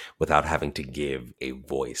coin, without having to give a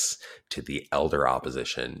voice to the elder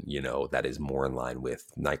opposition, you know, that is more in line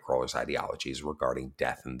with Nightcrawler's ideologies regarding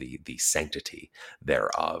death and the sanctity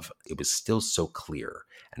thereof. It was still so clear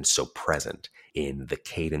and so present in the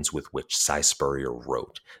cadence with which Cy Spurrier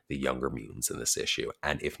wrote the Younger Mutants in this issue.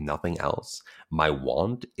 And if nothing else, my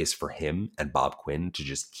want is for him and Bob Quinn to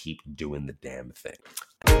just keep doing the damn thing.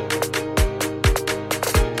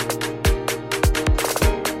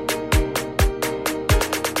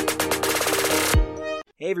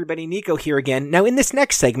 Hey everybody, Nico here again. Now in this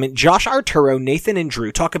next segment, Josh Arturo, Nathan, and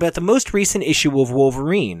Drew talk about the most recent issue of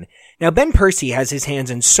Wolverine. Now Ben Percy has his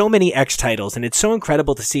hands in so many X titles, and it's so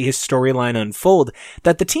incredible to see his storyline unfold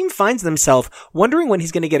that the team finds themselves wondering when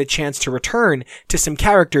he's going to get a chance to return to some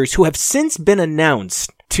characters who have since been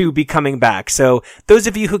announced to be coming back. So those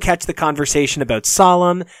of you who catch the conversation about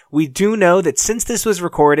Solemn, we do know that since this was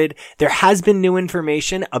recorded, there has been new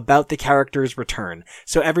information about the character's return.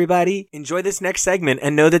 So everybody, enjoy this next segment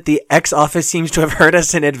and know that the X office seems to have heard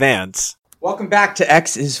us in advance. Welcome back to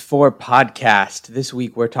X is for Podcast. This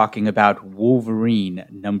week we're talking about Wolverine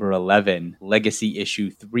number 11, Legacy issue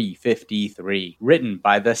 353, written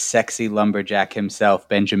by the sexy lumberjack himself,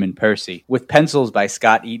 Benjamin Percy, with pencils by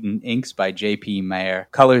Scott Eaton, inks by J.P. Mayer,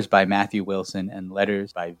 colors by Matthew Wilson, and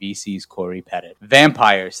letters by VC's Corey Pettit.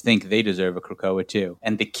 Vampires think they deserve a Krakoa too,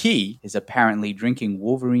 and the key is apparently drinking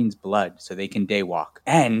Wolverine's blood so they can daywalk,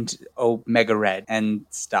 and Omega Red and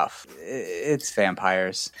stuff. It's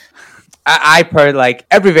vampires. I like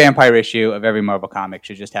every vampire issue of every Marvel comic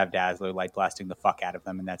should just have Dazzler light blasting the fuck out of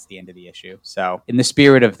them, and that's the end of the issue. So, in the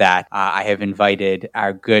spirit of that, I have invited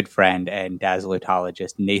our good friend and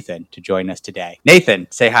Dazzlerologist Nathan to join us today. Nathan,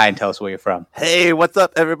 say hi and tell us where you're from. Hey, what's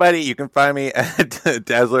up, everybody? You can find me at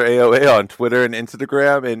Dazzler AOA on Twitter and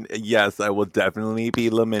Instagram, and yes, I will definitely be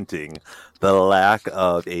lamenting the lack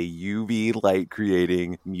of a UV light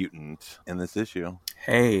creating mutant in this issue.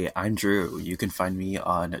 Hey, I'm Drew. You can find me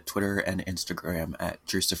on Twitter and Instagram at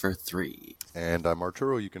Drewstifer3. And I'm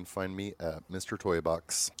Arturo. You can find me at Mr.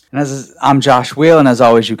 Toybox. And I'm Josh Wheel, and as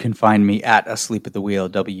always, you can find me at Asleep at the Wheel,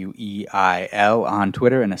 WEIL, on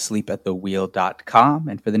Twitter and asleepatthewheel.com.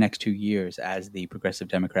 And for the next 2 years, as the Progressive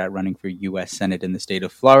Democrat running for U.S. Senate in the state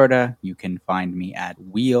of Florida, you can find me at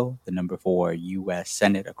Wheel, the number 4, U.S.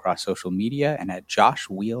 Senate across social media, and at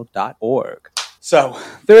joshwheel.org. So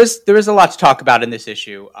there is a lot to talk about in this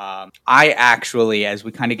issue. I actually, as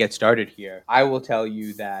we kind of get started here, I will tell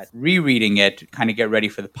you that rereading it, kind of get ready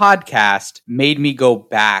for the podcast, made me go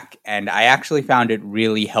back, and I actually found it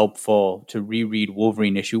really helpful to reread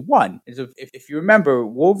Wolverine issue 1. If you remember,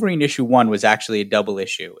 Wolverine issue 1 was actually a double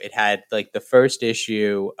issue. It had like the first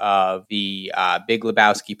issue of the Big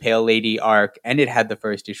Lebowski Pale Lady arc, and it had the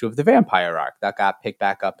first issue of the Vampire arc that got picked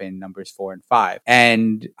back up in numbers 4 and 5.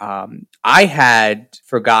 And I had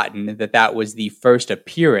forgotten that was the first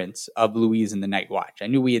appearance of Louise and the Night Watch. I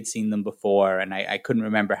knew we had seen them before, and I couldn't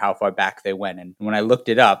remember how far back they went. And when I looked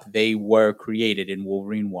it up, they were created in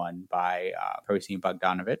Wolverine 1 by Percy and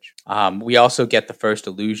Bogdanovich. We also get the first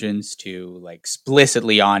allusions to, like,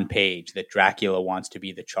 explicitly on page that Dracula wants to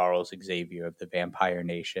be the Charles Xavier of the Vampire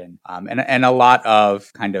Nation. And a lot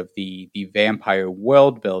of kind of the vampire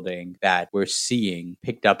world building that we're seeing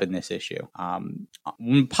picked up in this issue.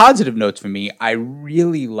 Positive notes for me, I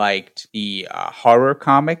really liked the horror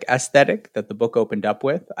comic aesthetic that the book opened up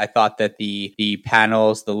with. I thought that the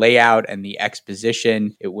panels, the layout, and the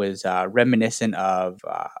exposition, it was reminiscent of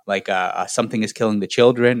Something is Killing the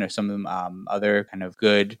Children or some other kind of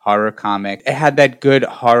good horror comic. It had that good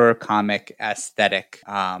horror comic aesthetic,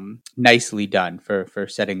 nicely done for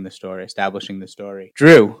setting the story, establishing the story.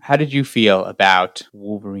 Drew, how did you feel about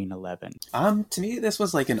Wolverine 11? To me, this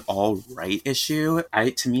was like an all right issue.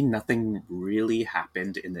 To me, nothing really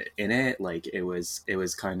happened in it. Like it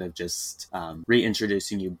was kind of just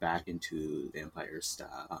reintroducing you back into vampire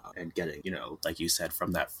stuff and getting, like you said,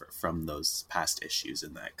 from those past issues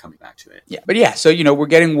and that coming back to it. Yeah, but yeah, so we're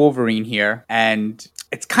getting Wolverine here, and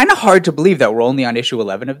it's kind of hard to believe that we're only on issue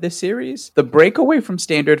 11 of this series. The breakaway from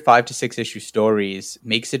standard 5 to 6 issue stories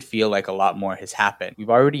makes it feel like a lot more has happened. We've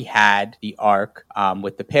already had the arc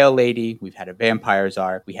with the Pale Lady. We've had a Vampires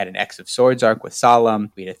arc. We had an X of Swords arc with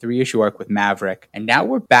Solemn. We had a 3-issue arc with Maverick, and now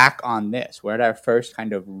we're back on this. We're at our first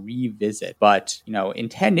kind of revisit. But, in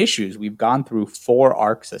 10 issues, we've gone through 4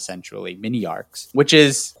 arcs, essentially, mini arcs, which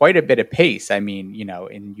is quite a bit of pace. I mean,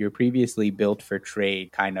 in your previously built for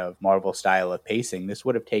trade kind of Marvel style of pacing, this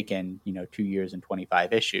would have taken, 2 years and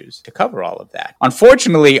 25 issues to cover all of that.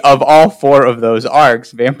 Unfortunately, of all 4 of those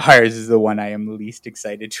arcs, Vampires is the one I am least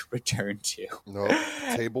excited to return to. No,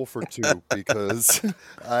 table for 2, because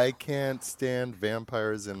I can't stand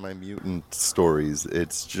vampires in my mutant stories.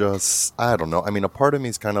 It's just, I don't know. I mean, a part of me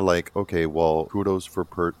is kind of like, okay, well, kudos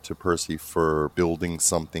to Percy for building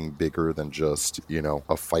something bigger than just,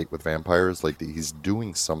 a fight with vampires. Like, he's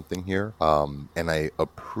doing something here. And I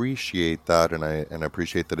appreciate that, and I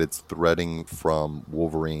appreciate that it's threading from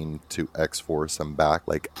Wolverine to X-Force and back.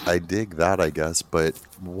 Like, I dig that, I guess, but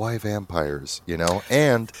why vampires,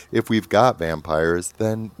 And if we've got vampires,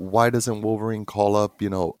 then why doesn't Wolverine call up,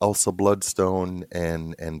 Elsa Bloodstone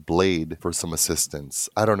and Blade for some assistance?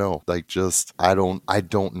 I don't know. Like, just, I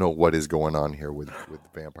don't know what is going on here with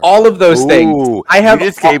vampires. All of those things. You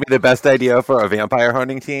just gave me the best idea for a vampire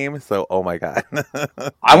hunting team, so oh my god.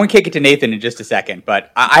 I want to kick it to Nathan in just a second,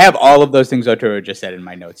 but I have all of those things Otoro just said in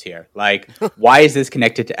my notes here. Like, why is this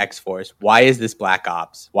connected to X-Force? Why is this Black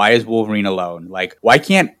Ops? Why is Wolverine alone? Like, why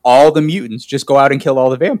can't all the mutants just go out and kill all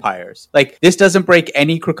the vampires? Like, this doesn't break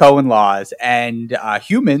any Krakoan laws, and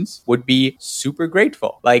humans would be super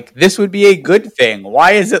grateful. Like, this would be a good thing.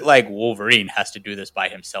 Why is it like Wolverine has to do this by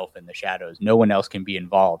himself in the shadows? No one else can be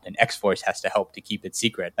involved, and X-Force has to help to keep it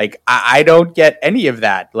secret. Like, I don't get any of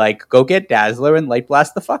that. Like, go get Dazzler and light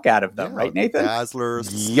blast the fuck out of them, right, Nathan? Dazzler,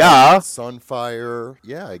 Yeah. Sunfire.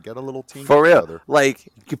 Yeah, get a little team For real. together.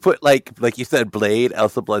 Like, you put, like you said, Blade,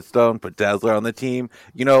 Elsa Bloodstone, put Dazzler on the team.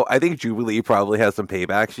 I think Jubilee probably has some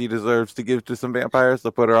payback she deserves to give to some vampires,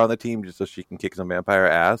 to put her on the team just so she can kick some vampire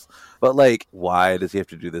ass. But, like, why does he have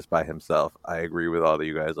to do this by himself? I agree with all of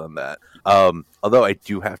you guys on that. Although I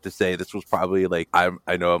do have to say, this was probably, like,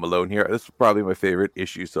 I know I'm alone here. This was probably my favorite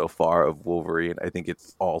issue so far of Wolverine. I think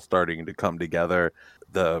it's all starting to come together.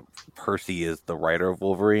 Percy is the writer of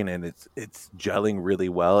Wolverine, and it's gelling really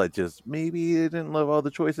well. It just, maybe I didn't love all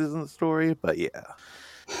the choices in the story, but yeah.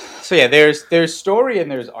 So yeah, there's story and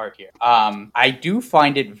there's art here. I do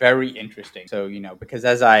find it very interesting. So, because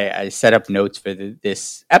as I set up notes for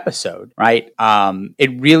this episode, right,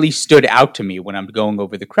 it really stood out to me when I'm going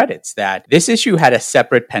over the credits that this issue had a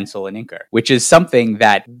separate pencil and inker, which is something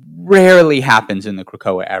that rarely happens in the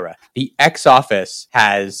Krakoa era. The X-Office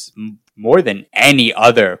has more than any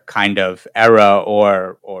other kind of era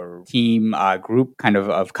or team group kind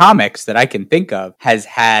of comics that I can think of, has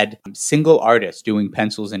had single artists doing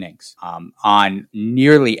pencils and inks on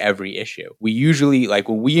nearly every issue. We usually, like,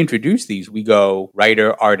 when we introduce these, we go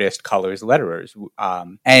writer, artist, colors, letterers.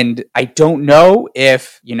 And I don't know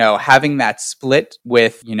if, having that split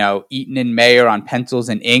with, Eaton and Mayer on pencils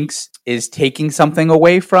and inks is taking something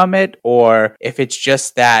away from it, or if it's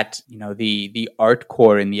just that, the art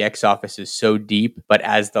core in the X-Office is so deep, but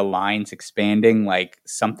as the line's expanding, like,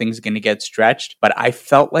 something's going to get stretched. But I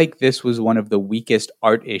felt like this was one of the weakest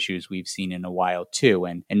art issues we've seen in a while too,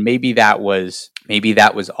 and maybe that was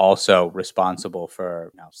also responsible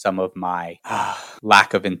for some of my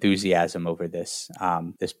lack of enthusiasm over this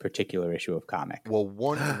particular issue of comic. Well,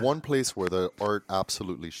 one place where the art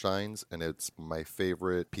absolutely shines, and it's my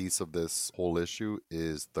favorite piece of this whole issue,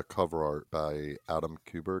 is the cover art by Adam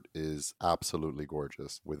Kubert. Is absolutely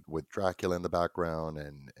gorgeous with Dracula in the background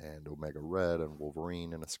and Omega Red and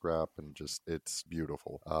Wolverine in a scrap, and just, it's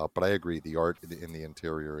beautiful. But I agree, the art in the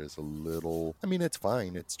interior is a little, I mean, it's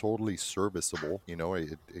fine, it's totally serviceable,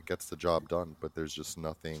 it gets the job done, but there's just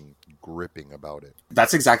nothing gripping about it.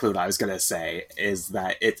 That's exactly what I was gonna say, is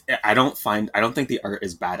that I don't think the art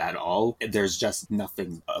is bad at all. There's just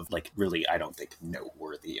nothing of, like, really, I don't think,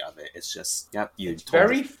 noteworthy of it. It's just, yep, it's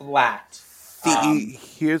very flat. See,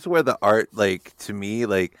 here's where the art, like, to me,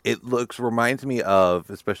 like, it reminds me of,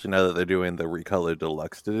 especially now that they're doing the recolored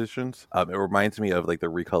deluxe editions, it reminds me of, like,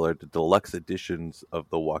 the recolored deluxe editions of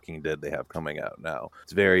The Walking Dead they have coming out now.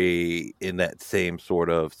 It's very in that same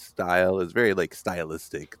sort of style. It's very, like,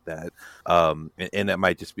 stylistic, that, and that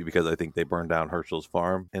might just be because I think they burned down Herschel's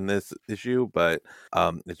farm in this issue, but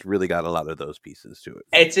it's really got a lot of those pieces to it.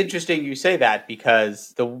 It's interesting you say that,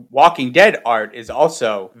 because The Walking Dead art is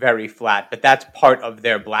also very flat, but that's part of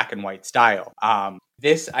their black and white style.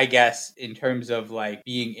 This, I guess, in terms of, like,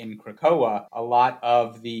 being in Krakoa, a lot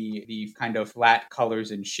of the kind of flat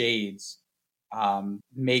colors and shades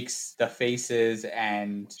makes the faces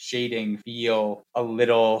and shading feel a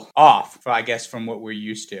little off, I guess, from what we're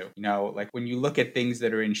used to. You know, like when you look at things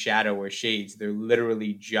that are in shadow or shades, they're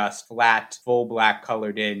literally just flat, full black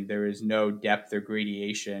colored in. There is no depth or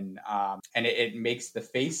gradation. And it makes the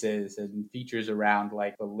faces and features around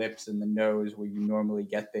like the lips and the nose where you normally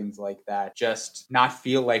get things like that just not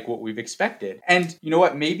feel like what we've expected. And you know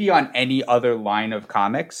what? Maybe on any other line of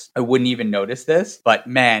comics, I wouldn't even notice this. But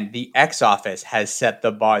man, the X Office has set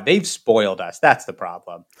the bar. They've spoiled us. That's the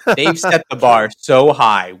problem. They've set the bar so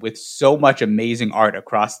high with so much amazing art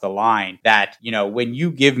across the line that, you know, when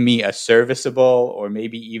you give me a serviceable or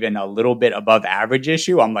maybe even a little bit above average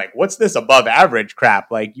issue, I'm like, what's this above average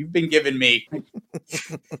crap? Like you've been giving me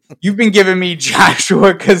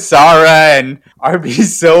Joshua Cassara and RB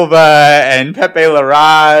Silva and Pepe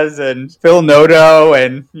Larraz and Phil Noto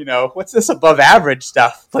and, you know, what's this above average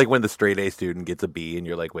stuff? It's like when the straight A student gets a B and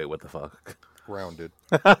you're like, wait, what the fuck? Grounded.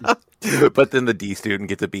 But then the D student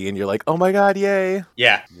gets a B and you're like, oh my god, yay.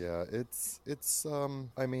 Yeah. Yeah, it's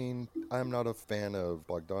I mean, I'm not a fan of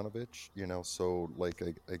Bogdanovich, you know, so like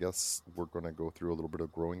I guess we're gonna go through a little bit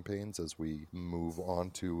of growing pains as we move on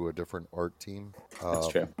to a different art team. That's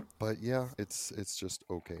true. But yeah, it's just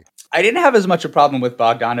okay. I didn't have as much a problem with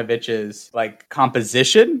Bogdanovich's like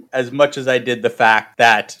composition as much as I did the fact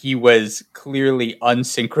that he was clearly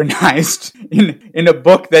unsynchronized in a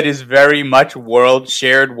book that is very much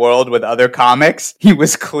shared world with other comics. He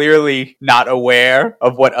was clearly not aware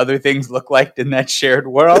of what other things look like in that shared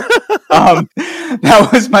world. That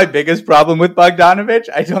was my biggest problem with Bogdanovich.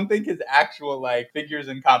 I don't think his actual like figures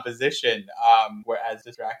and composition were as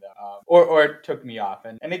distracting or took me off.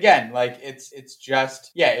 And again, like it's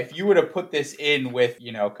just, yeah, if you were to put this in with,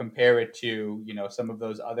 you know, compare it to, you know, some of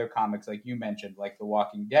those other comics like you mentioned, like The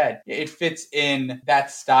Walking Dead, it fits in.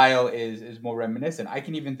 That style is more reminiscent. I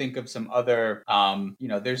can even think of some other, you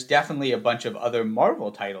know, there's definitely a bunch of other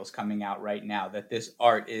Marvel titles coming out right now that this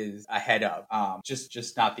art is ahead of.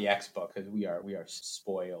 Just not the X book, because we are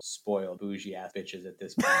spoiled bougie ass bitches at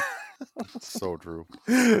this point. So true.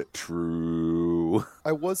 True.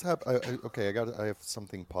 I was happy. I have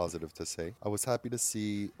something positive to say. I was happy to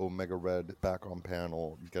see Omega Red back on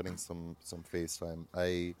panel, getting some face time.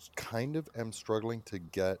 I kind of am struggling to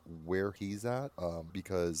get where he's at,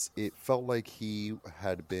 because it felt like he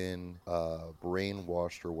had been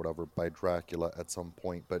brainwashed or whatever by Dracula at some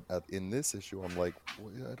point. But in this issue, I'm like,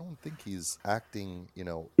 I don't think he's acting, you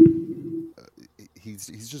know.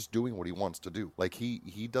 He's just doing what he wants to do. Like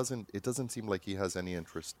he doesn't. It doesn't seem like he has any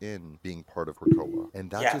interest in being part of Krakoa, and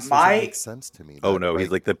that just doesn't make sense to me. Oh no, he's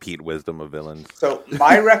like the Pete Wisdom of villains. So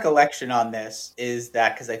my recollection on this is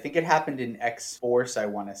that, because I think it happened in X-Force, I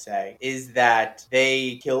want to say, is that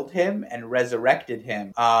they killed him and resurrected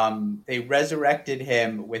him. They resurrected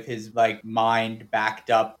him with his like mind backed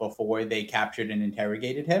up before they captured and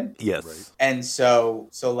interrogated him. Yes. Right. And so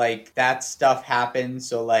like that stuff happened.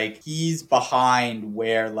 So like he's behind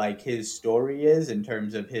where like his story is in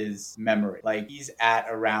terms of his memory. Like he's at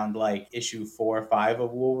around like issue 4 or 5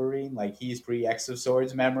 of Wolverine. Like he's pre-X of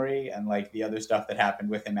Swords memory, and like the other stuff that happened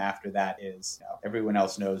with him after that is, you know, everyone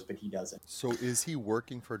else knows, but he doesn't. So is he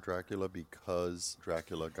working for Dracula because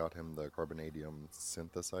Dracula got him the carbonadium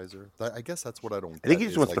synthesizer? I guess that's what I don't get. I think he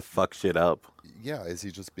just wants like, to fuck shit up. Yeah, is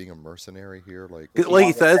he just being a mercenary here? Like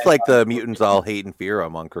he says like the mutants all hate and fear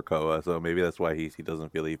him on Krakoa, so maybe that's why he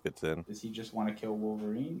doesn't feel he fits in. Does he just want to kill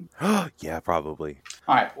Wolverine? Yeah, probably.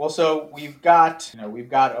 All right. Well, so we've got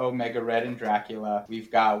Omega Red and Dracula.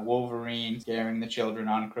 We've got Wolverine scaring the children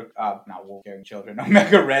on not Wolverine scaring children.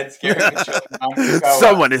 Omega Red scaring the children on Krakoa.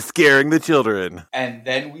 Someone is scaring the children. And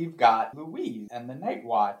then we've got Louise and the Night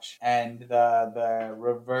Watch, and the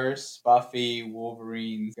reverse Buffy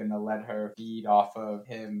Wolverine's gonna let her feed off of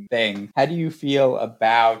him thing. How do you feel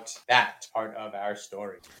about that part of our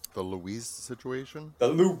story? the Louise situation? The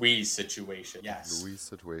Louise situation, yes. Louise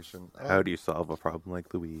situation. How do you solve a problem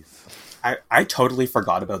like Louise? I totally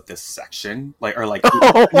forgot about this section. Not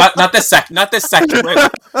this section.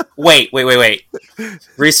 Wait.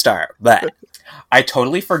 Restart. But I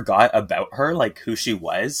totally forgot about her, like who she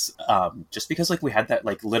was. Just because like we had that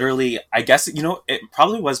like literally, I guess, you know, it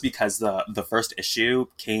probably was because the first issue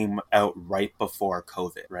came out right before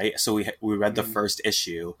COVID, right? So we read the first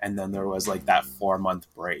issue, and then there was like that 4-month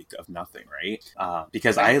break of nothing, right?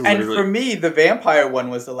 Because and for me, the vampire one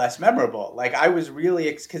was the less memorable. Like I was really,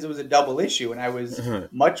 because it was a double issue, and I was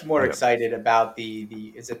much more excited about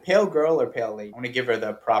the is it Pale Girl or Pale Lady? I want to give her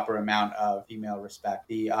the proper amount of female respect.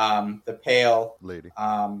 The Pale Pale Lady.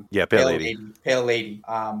 Yeah, Pale Lady. Pale Lady.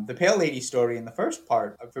 The Pale Lady story in the first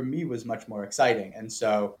part for me was much more exciting, and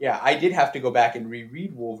so yeah, I did have to go back and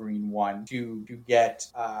reread Wolverine 1 to get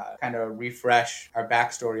kind of refresh our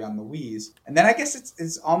backstory on Louise. And then I guess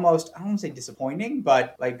it's almost, I don't want to say disappointing,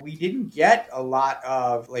 but like we didn't get a lot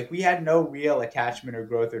of, like we had no real attachment or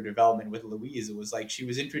growth or development with Louise. It was like she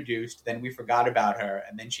was introduced, then we forgot about her,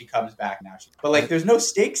 and then she comes back now. But like there's no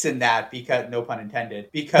stakes in that because, no pun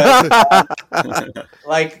intended, because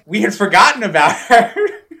like we had forgotten about her.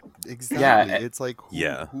 Exactly. Yeah. It's like,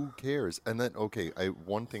 who cares? And then, okay,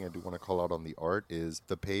 one thing I do want to call out on the art is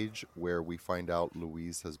the page where we find out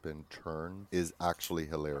Louise has been turned is actually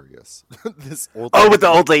hilarious. This old with the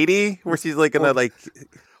old lady where she's like gonna like.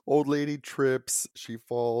 Old lady trips, she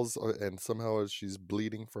falls, and somehow she's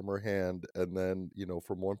bleeding from her hand. And then,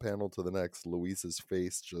 from one panel to the next, Louise's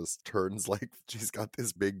face just turns like she's got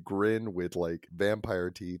this big grin with like vampire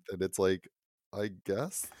teeth. And it's like, I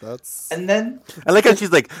guess that's. And then I like how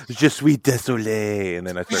she's like, "Je suis désolé," and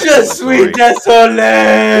then I start. Je suis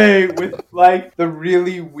désolé with like the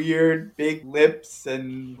really weird big lips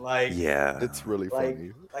and like. Yeah, it's really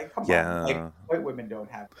funny. Like, come on, like white women don't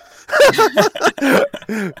have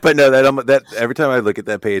that. But no, that every time I look at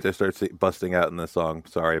that page, I start busting out in the song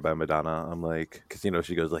 "Sorry" by Madonna. I'm like, because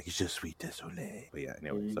she goes like, "Je suis désolé." But yeah,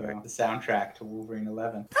 anyway, sorry. The soundtrack to Wolverine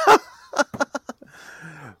 11.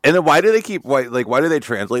 And then why do they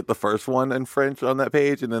translate the first one in French on that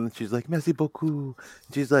page? And then she's like, "Merci beaucoup."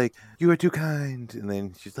 And she's like, "You are too kind." And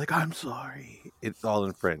then she's like, "I'm sorry." It's all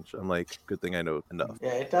in French. I'm like, good thing I know enough.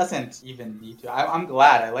 Yeah, it doesn't even need to. I'm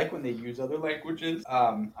glad. I like when they use other languages.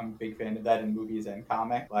 I'm a big fan of that in movies and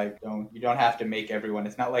comic. Like, you don't have to make everyone.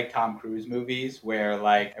 It's not like Tom Cruise movies where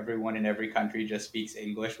like everyone in every country just speaks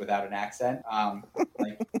English without an accent.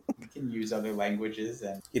 Like you can use other languages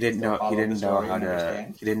and he didn't know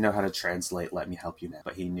how to translate "Let me help you now,"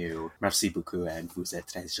 but he knew "Merci beaucoup" and "Vous êtes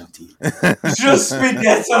très gentil." Je suis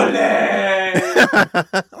désolé.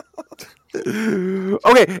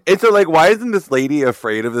 Okay, and so like, why isn't this lady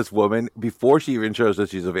afraid of this woman before she even shows that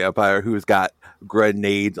she's a vampire who's got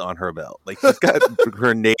grenades on her belt? Like she's got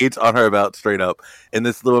grenades on her belt straight up, and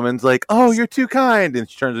this woman's like, "Oh, you're too kind," and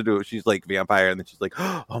she turns into it. She's like vampire, and then she's like,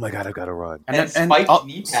 "Oh my god, I've got to run." And spiked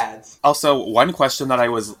knee pads. Also, one question that I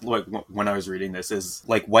was like when I was reading this is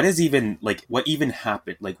like, what even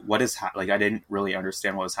happened? Like, what is like? I didn't really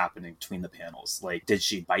understand what was happening between the panels. Like, did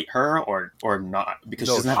she bite her or not? Because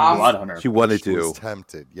she doesn't have blood on her. She wanted She to. was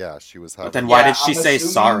tempted. Yeah, she was. But then why did she say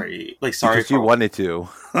sorry? Like sorry because she wanted to.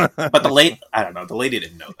 But the lady, I don't know. The lady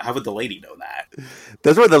didn't know. How would the lady know that?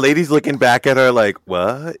 That's why the lady's looking back at her like,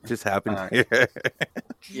 "What just happened here?"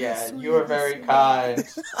 Yeah, you were very kind. Je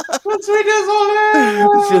suis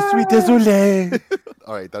désolé. Je suis désolé.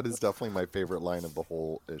 All right, that is definitely my favorite line of the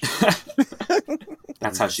whole issue.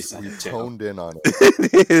 That's how she said it too. Honed in on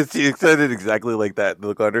it. It is. She said it exactly like that. The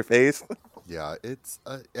look on her face. Yeah, it's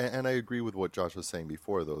and I agree with what Josh was saying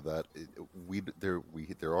before, though, that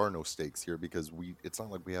there are no stakes here because it's not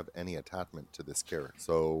like we have any attachment to this character.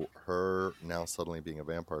 So her now suddenly being a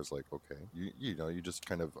vampire is like, okay, you just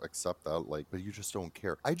kind of accept that, like, but you just don't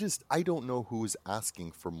care. I don't know who's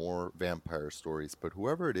asking for more vampire stories, but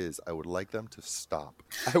whoever it is, I would like them to stop.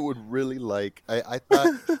 I would really like. I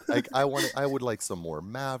thought like I would like some more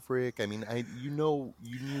Maverick. I mean, you knew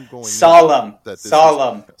going Solemn that this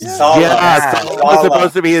Solemn. Yeah, was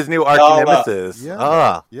supposed to be his new arch nemesis. Yeah.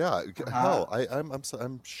 Hell,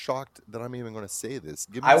 I'm shocked that I'm even going to say this.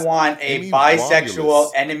 I want a bisexual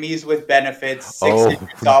Romulus. enemies with benefits. Oh,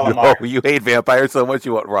 Solemn. no, you hate vampires so much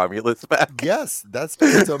you want Romulus back. Yes,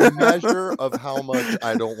 it's a measure of how much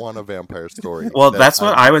I don't want a vampire story. Well, that's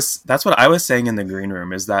what I was saying in the green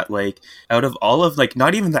room is that like out of all of like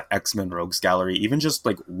not even the X-Men Rogues Gallery, even just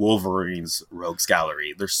like Wolverine's Rogues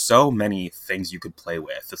Gallery, there's so many things you could play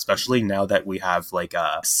with, especially now that we have like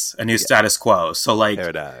a new status quo. So like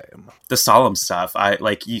Paradigm. The Solemn stuff, I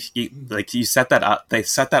like you set that up. They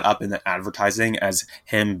set that up in the advertising as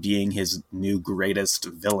him being his new greatest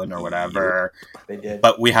villain or whatever. They did,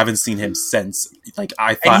 but we haven't seen him since. Like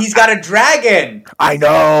I thought, and he's got a dragon. I know.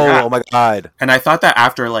 Yeah. Oh my god. And I thought that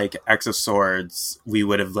after like X of Swords, we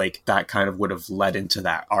would have like that kind of would have led into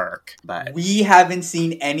that arc. But we haven't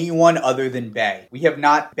seen anyone other than Bay. We have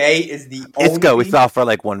not. Bay is the only. Iska we saw for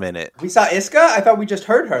like 1 minute. We saw Iska? I thought we just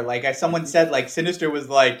heard her. Like someone said, like Sinister was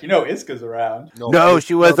like, Iska's around. No,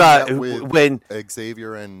 she was when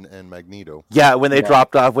Xavier and Magneto. Yeah, when they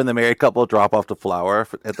dropped off, when the married couple drop off the flower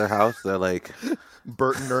at their house, they're like,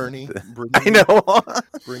 Bert and Ernie. I know.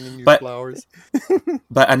 Bringing you But- flowers.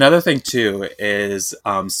 But another thing too is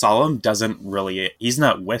Solemn doesn't really. He's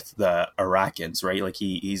not with the Arakans, right? Like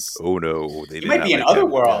he's. Oh no, they He did might not be in make him.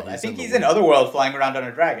 Otherworld. Yeah, I think he's he's in in the Otherworld flying around on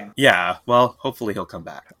a dragon. Yeah. Well, hopefully he'll come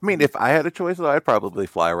back. I mean, if I had a choice, though, I'd probably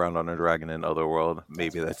fly around on a dragon in Otherworld.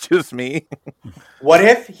 Maybe that's just me. What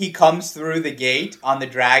if he comes through the gate on the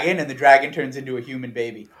dragon and the dragon turns into a human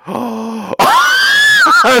baby?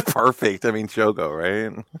 Perfect. I mean, Shogo,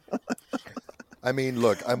 right? I mean,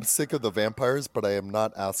 look, I'm sick of the vampires, but I am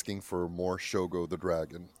not asking for more Shogo the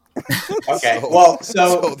dragon. Okay. So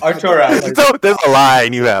So that- Arturo, So there's a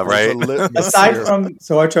line you have, There's right? a litmus aside here. from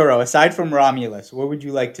aside from Romulus, what would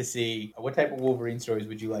you like to see? What type of Wolverine stories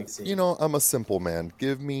would you like to see? You know, I'm a simple man.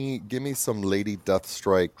 Give me some Lady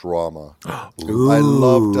Deathstrike drama. Ooh. I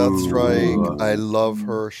love Deathstrike. I love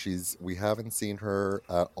her. We haven't seen her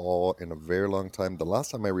at all in a very long time. The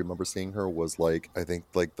last time I remember seeing her was I think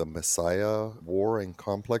the Messiah War and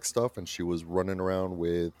Complex stuff, and she was running around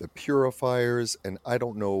with the Purifiers, and I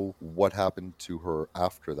don't know what happened to her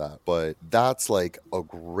after that. But that's like a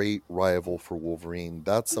great rival for Wolverine.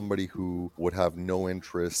 That's somebody who would have no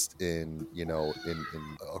interest in, in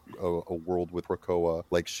a world with Krakoa.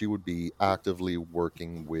 Like, she would be actively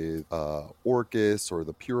working with Orcus or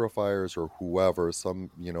the Purifiers or whoever, some,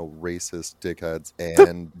 racist dickheads,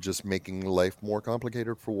 and just making life more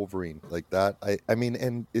complicated for Wolverine. Like that, I mean,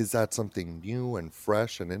 and is that something new and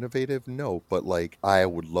fresh and innovative? No, but I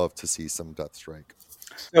would love to see some Deathstrike.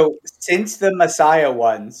 So since the Messiah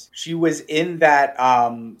ones, she was in that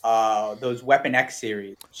those Weapon X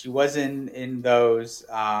series. She was in those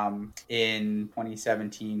in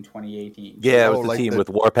 2017, 2018. Yeah, it Oh, was the like team the- with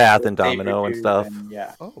Warpath and Domino and stuff.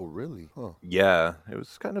 Yeah. Oh, really? Huh. Yeah, it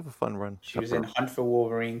was kind of a fun run. She was in Hunt for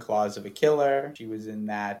Wolverine, Claws of a Killer. She was in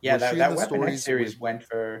that. Yeah, Was she in that the Weapon X stories series with- went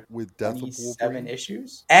for With Death of 27 Wolverine?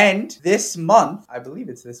 issues. And this month, I believe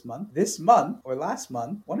it's this month or last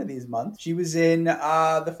month, one of these months, she was in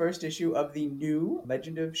the first issue of the new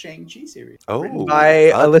Legend of Shang-Chi series. Oh,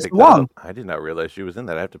 by I'll have to Alyssa pick that Wong. up. I did not realize she was in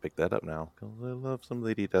that. I have to pick that up now. 'Cause I love some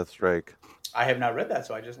Lady Deathstrike. I have not read that,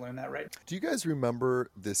 so I just learned that right. Do you guys remember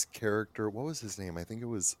this character? What was his name? I think it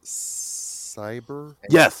was Cyber.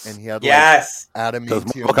 Yes. And he had Yes. adamantium.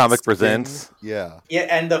 Those Marvel Comic skin. Presents. Yeah. Yeah,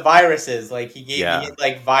 and the viruses, like he gave Yeah. me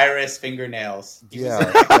like virus fingernails. He was Yeah,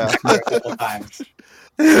 in that yeah. a couple times.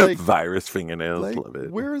 Like- Virus fingernails. Like, Love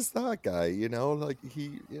it. where is that guy?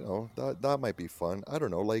 That might be fun. I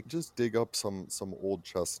don't know. Like, just dig up some old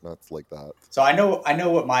chestnuts like that. So I know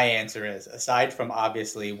what my answer is, aside from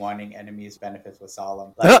obviously wanting enemies benefits with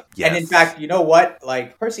Solemn. Like, And in Yes. fact, you know what?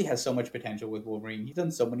 Like, Percy has so much potential with Wolverine. He's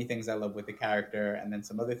done so many things I love with the character, and then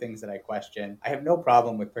some other things that I question. I have no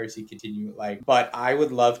problem with Percy continue, but I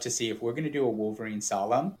would love to see, if we're gonna do a Wolverine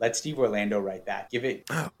Solemn, let Steve Orlando write that. Give it.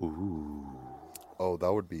 Ooh. Oh,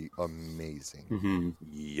 that would be amazing. Mm-hmm.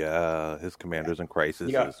 Yeah, his Commanders in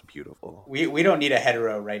Crisis Yeah. is beautiful. We don't need a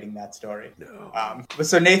hetero writing that story. No. But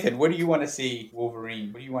so Nathan, what do you want to see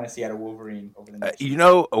Wolverine? What do you want to see out of Wolverine over the next? You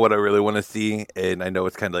know what I really want to see, and I know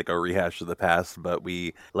it's kind of like a rehash of the past, but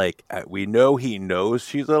we know he knows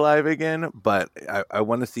she's alive again, but I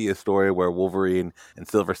want to see a story where Wolverine and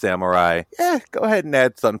Silver Samurai, go ahead and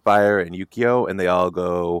add Sunfire and Yukio, and they all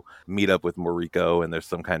go meet up with Moriko, and there's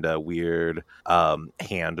some kind of weird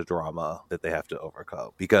hand drama that they have to overcome,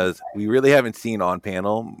 because we really haven't seen on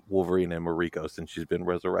panel Wolverine and Moriko since she's been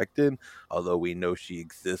resurrected, although we know she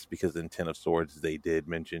exists because in Ten of Swords they did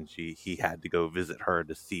mention he had to go visit her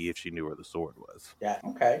to see if she knew where the sword was. Yeah.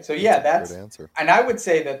 Okay. So yeah, that's Good answer. and I would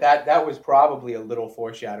say that was probably a little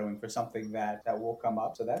foreshadowing for something that will come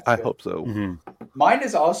up. So that's I good. hope so. Mm-hmm. Mine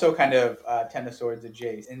is also kind of Ten of Swords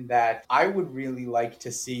adjacent in that I would really like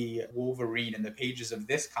to see Wolverine in the pages of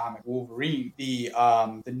this comic. Wolverine be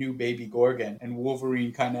the new baby Gorgon, and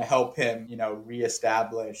Wolverine kind of help him,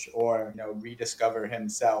 reestablish or rediscover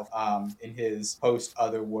himself in his post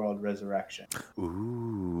Otherworld resurrection.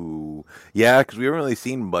 Ooh, yeah, because we haven't really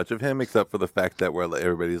seen much of him except for the fact that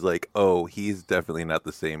everybody's like, oh, he's definitely not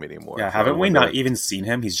the same anymore. Yeah, So haven't I we wonder- not even seen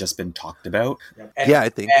him? He's just been talked about. Yep. And, Yeah, I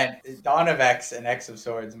think- And Dawn of X and X of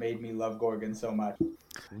Swords made me love Gorgon so much.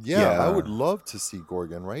 Yeah, I Yeah. would love to see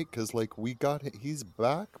Gorgon, right? Because he's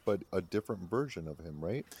back, but a different version of him,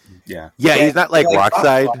 right? Yeah. Yeah, he's not like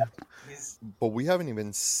Rockside. He's, But we haven't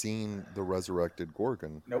even seen the resurrected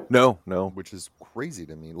Gorgon, nope. No. which is crazy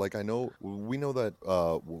to me. Like, we know that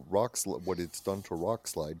what it's done to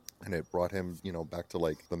Rockslide, and it brought him, back to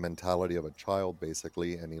like the mentality of a child,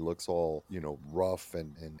 basically, and he looks all, rough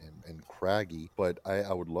and craggy. But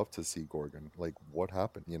I would love to see Gorgon. Like, what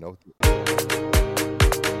happened?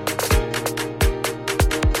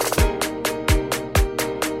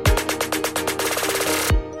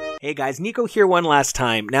 Hey guys, Nico here one last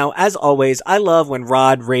time. Now, as always, I love when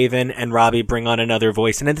Rod, Raven, and Robbie bring on another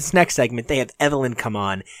voice, and in this next segment, they have Evelyn come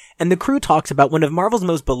on, and the crew talks about one of Marvel's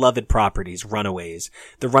most beloved properties, Runaways.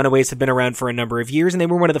 The Runaways have been around for a number of years, and they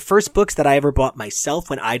were one of the first books that I ever bought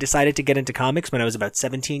myself when I decided to get into comics when I was about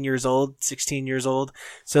 17 years old, 16 years old.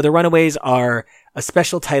 So the Runaways are a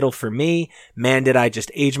special title for me. Man, did I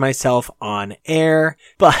just age myself on air.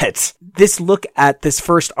 But this look at this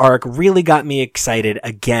first arc really got me excited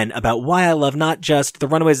again about why I love not just the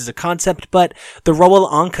Runaways as a concept, but the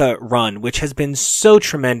Roald Anka run, which has been so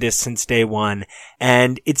tremendous since day one.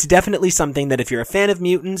 And it's definitely something that if you're a fan of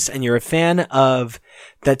mutants and you're a fan of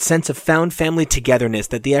that sense of found family togetherness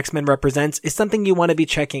that the X-Men represents, is something you want to be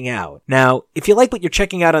checking out. Now, if you like what you're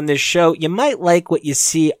checking out on this show, you might like what you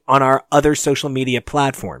see on our other social media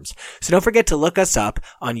platforms. So don't forget to look us up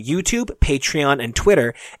on YouTube, Patreon, and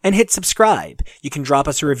Twitter, and hit subscribe. You can drop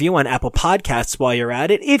us a review on Apple Podcasts while you're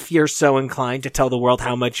at it, if you're so inclined to tell the world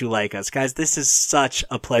how much you like us. Guys, this is such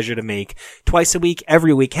a pleasure to make. Twice a week,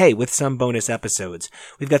 every week, hey, with some bonus episodes.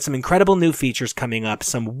 We've got some incredible new features coming up,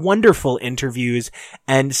 some wonderful interviews,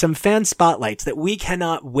 and some fan spotlights that we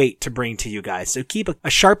cannot wait to bring to you guys. So keep a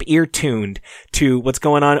sharp ear tuned to what's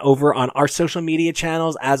going on over on our social media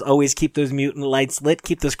channels. As always, keep those mutant lights lit,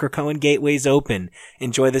 keep those Krakoan gateways open.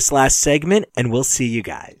 Enjoy this last segment, and we'll see you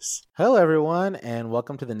guys. Hello, everyone, and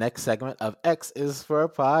welcome to the next segment of X is for a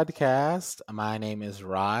Podcast. My name is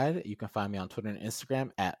Rod. You can find me on Twitter and Instagram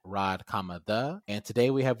at Rod, the. And today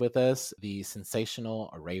we have with us the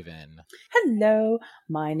sensational Raven. Hello,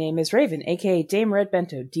 my name is Raven, aka Dame Red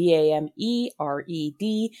Bento, DameRedBento.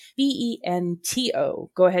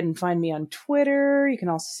 Go ahead and find me on Twitter. You can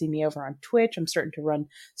also see me over on Twitch. I'm starting to run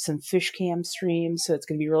some fish cam streams, so it's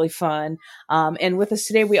going to be really fun. And with us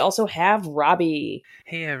today, we also have Robbie.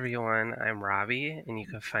 Hey everyone, I'm Robbie, and you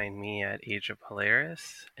can find me at Age of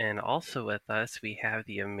Polaris. And also with us, we have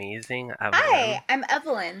the amazing Evelyn. Hi, I'm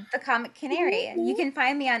Evelyn, the Comic Canary. You can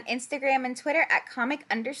find me on Instagram and Twitter at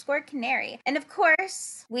comic_canary. And of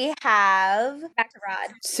course, we have back to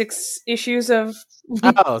Rod. 6 issues of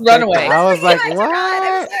Oh, Runaway. I was like, Back to Rod,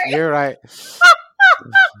 I'm what? sorry. You're right.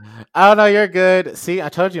 Oh no, you're good. See, I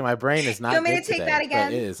told you my brain is not You want me good to take today, that but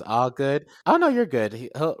again? it is all good. Oh no, you're good.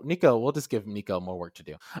 Nico, we'll just give Nico more work to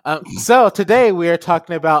do. So today we are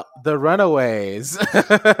talking about the Runaways,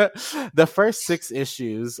 the first 6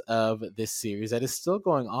 issues of this series that is still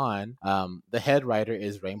going on. The head writer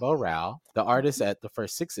is Rainbow Rowell. The artist at the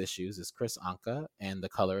first 6 issues is Chris Anka, and the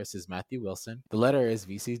colorist is Matthew Wilson. The letter is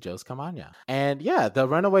VC Joe's Camania. And yeah, the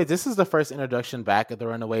Runaways, this is the first introduction back at the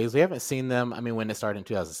Runaways. We haven't seen them, I mean, when it started in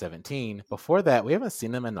 2017. Before that, we haven't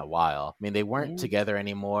seen them in a while. I mean, they weren't together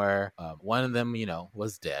anymore. One of them,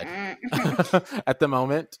 was dead at the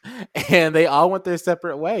moment. And they all went their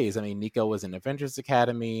separate ways. I mean, Nico was in Avengers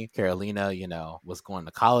Academy. Carolina, was going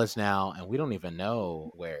to college now. And we don't even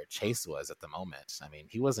know where Chase was at the moment. I mean,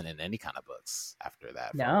 he wasn't in any kind of books after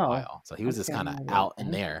that for a while. So he was just kind of out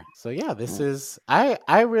in there. So yeah, this is,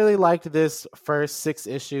 I really liked this first 6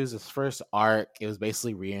 issues, this first arc. It was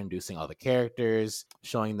basically reintroducing all the characters,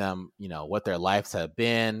 showing them, what their lives have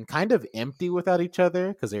been, kind of empty without each other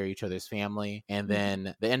because they're each other's family. And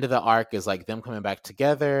then the end of the arc is like them coming back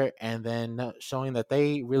together and then showing that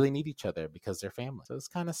they really need each other because they're family. So it's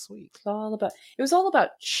kind of sweet. It was all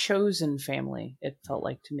about chosen family, it felt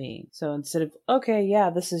like to me. So instead of, okay, yeah,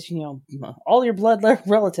 this is, all your blood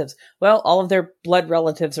relatives. Well, all of their blood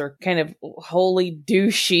relatives are kind of wholly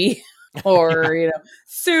douchey. Or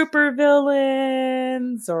super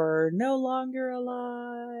villains, or no longer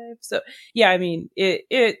alive. So yeah, I mean,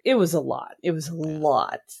 it was a lot. It was a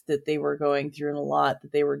lot that they were going through and a lot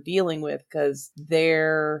that they were dealing with because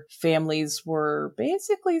their families were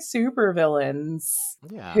basically super villains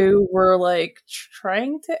who were like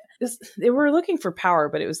trying to. They were looking for power,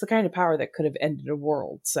 but it was the kind of power that could have ended a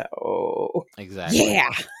world. So exactly,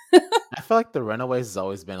 yeah. I feel like the Runaways has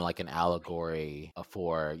always been like an allegory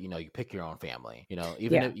for, you pick your own family.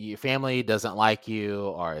 Even if your family doesn't like you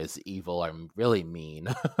or is evil or really mean,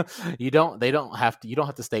 you don't have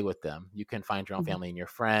to stay with them. You can find your own family and your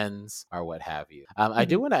friends or what have you. I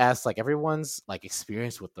do want to ask, like, everyone's like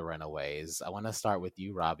experience with the Runaways. I want to start with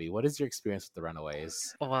you, Robbie. What is your experience with the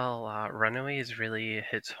Runaways? Well, Runaways really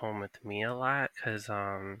hits home with me a lot because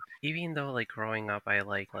even though like growing up I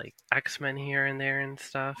like X-Men here and there and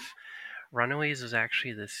stuff, Runaways was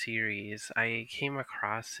actually the series. I came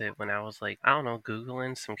across it when I was like, I don't know,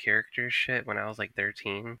 Googling some character shit when I was like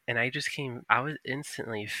 13. And I was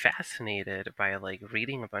instantly fascinated by like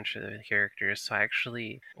reading a bunch of the characters. So I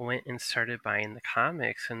actually went and started buying the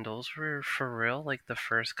comics, and those were for real like the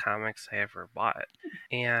first comics I ever bought.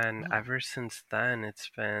 And ever since then, it's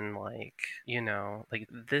been like, like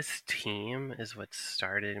this team is what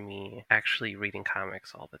started me actually reading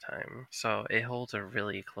comics all the time. So it holds a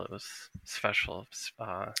really close, special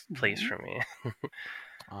place for me.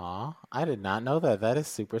 Aw, I did not know that. That is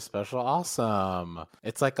super special. Awesome.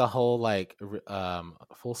 It's like a whole like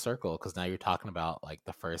full circle because now you're talking about like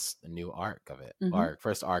the first new arc of it, or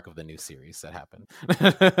first arc of the new series that happened.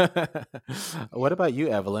 What about you,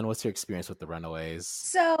 Evelyn? What's your experience with the Runaways?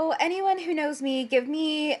 So anyone who knows me, give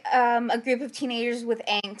me a group of teenagers with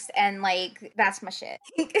angst, and like that's my shit.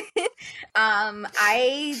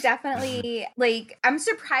 I definitely I'm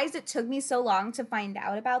surprised it took me so long to find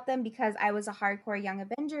out about them because I was a hardcore Young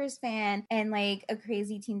Avengers fan and like a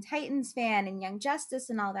crazy Teen Titans fan and Young Justice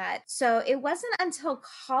and all that. So it wasn't until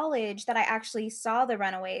college that I actually saw the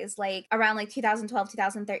Runaways, like around like 2012,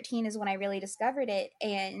 2013 is when I really discovered it.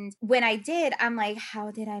 And when I did, I'm like,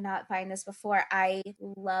 how did I not find this before? I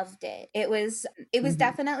loved it. It was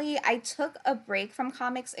definitely, I took a break from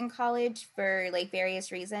comics in college for like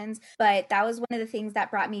various reasons, but that was one of the things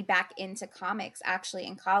that brought me back into comics actually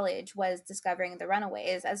in college, was discovering the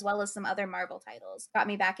Runaways as well as some other Marvel titles. Got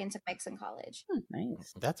me back into comics in college.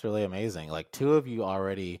 Nice. That's really amazing. Like two of you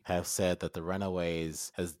already have said that the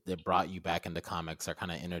Runaways that brought you back into comics, or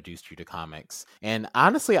kind of introduced you to comics. And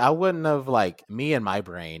honestly, I wouldn't have, like, me in my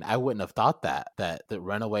brain, I wouldn't have thought that the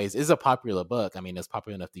Runaways is a popular book. I mean, it's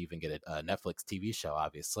popular enough to even get a Netflix TV show,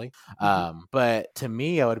 obviously. But to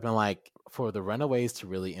me, I would have been like, for the Runaways to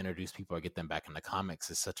really introduce people or get them back into comics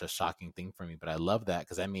is such a shocking thing for me. But I love that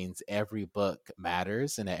because that means every book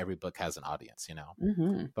matters and that every book has an audience,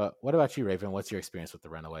 But what about you, Raven? What's your experience with the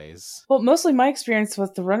Runaways? Well, mostly my experience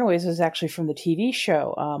with the Runaways was actually from the TV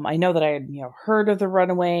show. I know that I had heard of the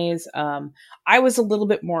Runaways. I was a little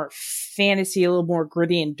bit more fantasy, a little more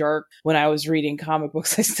gritty and dark when I was reading comic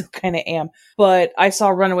books. I still kind of am, but I saw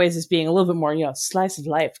Runaways as being a little bit more, slice of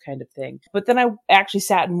life kind of thing. But then I actually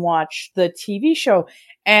sat and watched the TV show,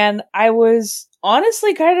 and I was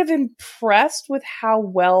honestly kind of impressed with how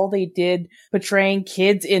well they did portraying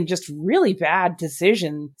kids in just really bad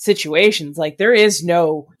decision situations. Like, there is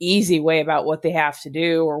no easy way about what they have to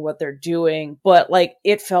do or what they're doing, but like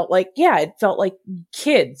it felt like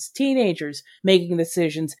kids, teenagers making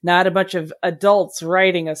decisions, not a bunch of adults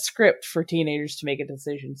writing a script for teenagers to make a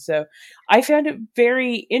decision. So I found it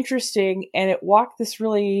very interesting, and it walked this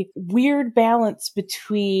really weird balance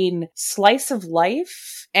between slice of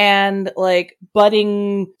life and like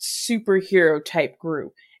budding superhero type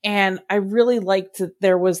group. And I really liked that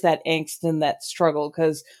there was that angst and that struggle,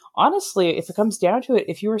 because honestly, if it comes down to it,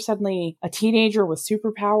 if you were suddenly a teenager with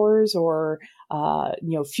superpowers or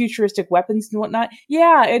futuristic weapons and whatnot,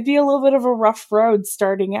 yeah, it'd be a little bit of a rough road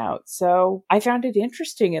starting out. So I found it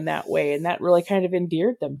interesting in that way, and that really kind of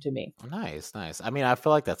endeared them to me. Nice. I mean, I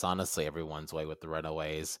feel like that's honestly everyone's way with the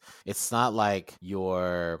Runaways. It's not like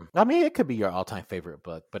it could be your all-time favorite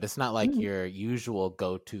book, but it's not like your usual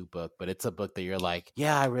go-to book, but it's a book that you're like,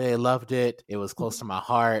 yeah, I really loved it. It was close to my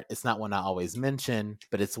heart. It's not one I always mention,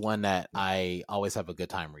 but it's one that I always have a good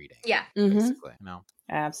time reading. Yeah. Basically,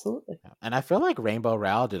 Absolutely. And I feel like Rainbow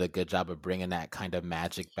Rowell did a good job of bringing that kind of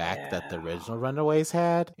magic back that the original Runaways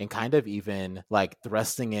had, and kind of even like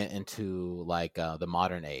thrusting it into like the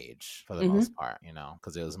modern age for the most part,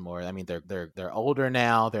 because it was more, I mean, they're older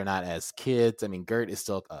now. They're not as kids. I mean, Gert is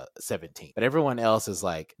still 17, but everyone else is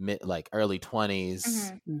like early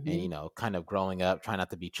 20s and, kind of growing up, trying not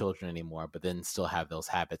to be children anymore, but then still have those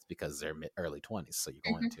habits because they're early 20s. So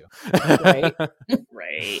you're going to.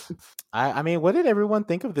 Right. I mean, what did everyone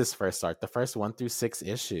think of this first arc, the first 1 through 6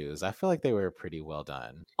 issues? I feel like they were pretty well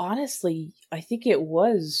done. Honestly, I think it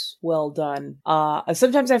was well done.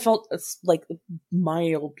 Sometimes I felt like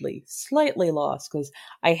slightly lost because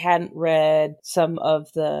I hadn't read some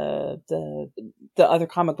of the other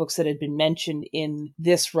comic books that had been mentioned in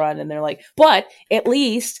this run, and they're like, but at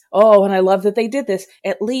least, and I love that they did this,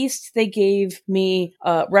 at least they gave me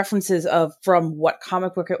references from what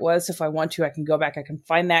comic book it was. If I want to, I can go back, I can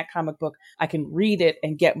find that comic book, I can read it, it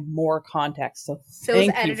and get more context. So Those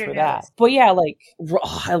thank you editor for that. notes. But yeah, like,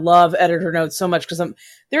 I love editor notes so much because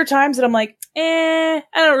there are times that I'm like, I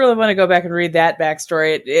don't really want to go back and read that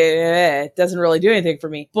backstory. It doesn't really do anything for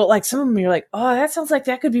me. But like some of them, you're like, oh, that sounds like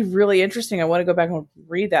that could be really interesting. I want to go back and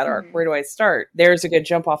read that arc. Where do I start? There's a good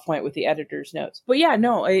jump off point with the editor's notes. But yeah,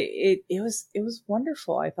 no, it was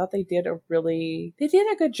wonderful. I thought they did a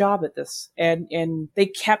good job at this, and they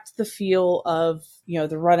kept the feel of, you know,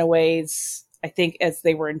 the Runaways, I think, as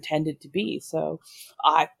they were intended to be. So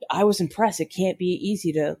I was impressed. It can't be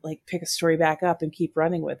easy to like pick a story back up and keep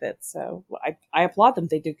running with it. So I applaud them.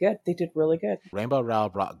 They did good. They did really good. Rainbow Rowell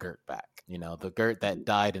brought Gert back. You know, the Gert that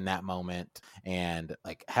died in that moment, and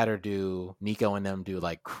like had her do, Nico and them do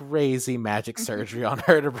like crazy magic surgery on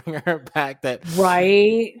her to bring her back. That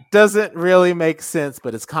right doesn't really make sense,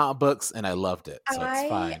 but it's comic books and I loved it. So it's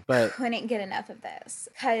fine. But couldn't get enough of this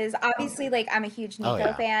because obviously, like, I'm a huge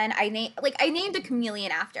Nico fan. I named a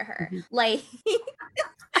chameleon after her. Like,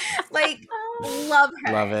 love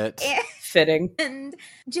her. Love it. Fitting. And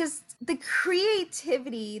just the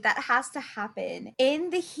creativity that has to happen in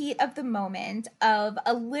the heat of the moment of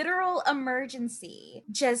a literal emergency,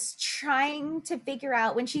 just trying to figure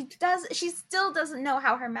out when she still doesn't know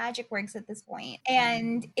how her magic works at this point.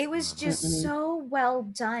 And it was just so well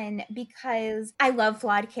done because I love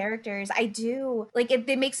flawed characters. I do. Like,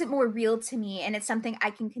 it makes it more real to me, and it's something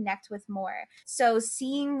I can connect with more. So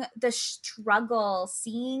seeing the struggle,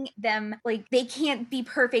 seeing them, like, they can't be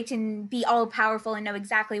perfect and be all powerful and know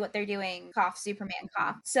exactly what they're doing. Cough, Superman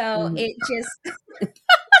cough. So it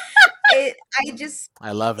just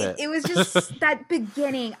I love it. It was just that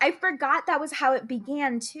beginning. I forgot that was how it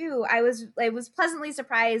began too. I was pleasantly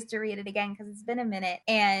surprised to read it again because it's been a minute,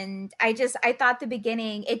 and I thought the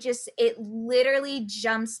beginning, it literally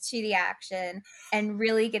jumps to the action and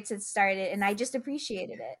really gets it started, and I just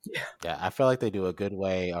appreciated it. Yeah, I feel like they do a good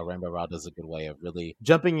way, or Rainbow Rowell does a good way of really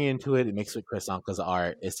jumping into it. It makes with Chris Anka's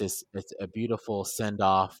art. It's a beautiful send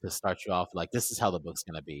off to start you off like, this is how the book's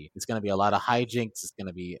gonna be. It's gonna be a lot of hijinks. It's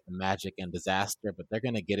gonna be magic and disaster, but they're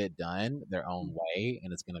gonna get it done their own way,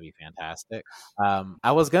 and it's gonna be fantastic.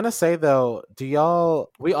 I was gonna say though, we all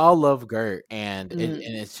love Gert, and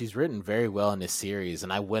she's written very well in this series,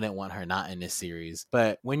 and I wouldn't want her not in this series.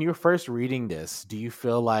 But when you're first reading this, do you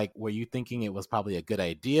feel like, were you thinking it was probably a good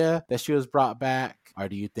idea that she was brought back, or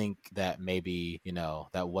do you think that maybe, you know,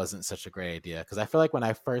 that wasn't such a great idea? Because I feel like when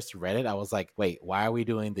I first read it, I was like, wait, why are we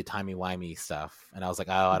doing the timey-wimey stuff? And I was like,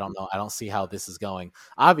 oh, I don't know, I don't see how this is going.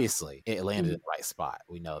 Obviously it landed in the right spot,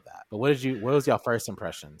 we know that, but what was your first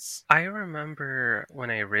impressions? I remember when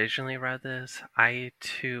I originally read this, I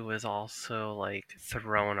too was also like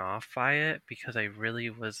thrown off by it because I really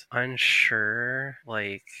was unsure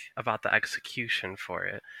like about the execution for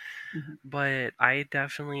it. But I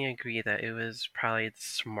definitely agree that it was probably the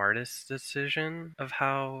smartest decision of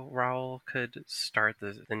how Rowell could start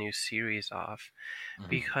the new series off.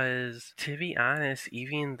 Because, to be honest,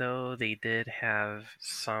 even though they did have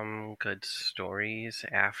some good stories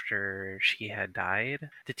after she had died,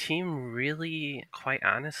 the team really, quite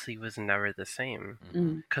honestly, was never the same.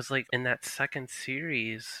 Because, like, in that second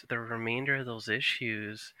series, the remainder of those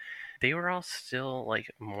issues, they were all still like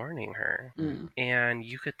mourning her, and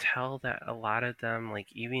you could tell that a lot of them, like,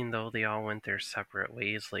 even though they all went their separate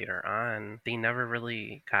ways later on, they never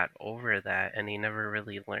really got over that, and they never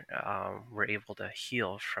really were able to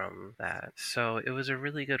heal from that. So it was a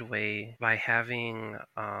really good way by having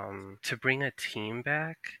to bring a team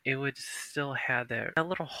back. It would still have that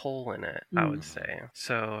little hole in it, I would say.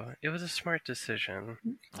 So it was a smart decision.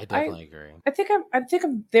 I definitely agree. I think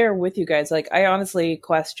I'm there with you guys. Like, I honestly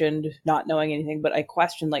questioned not knowing anything, but I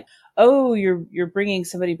questioned, like, oh, you're bringing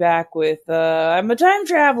somebody back with I'm a time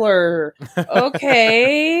traveler.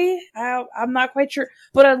 Okay. I'm not quite sure,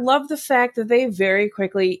 but I love the fact that they very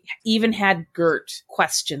quickly even had Gert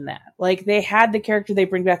question that. Like, they had the character they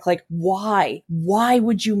bring back, like, why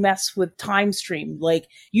would you mess with Time Stream? Like,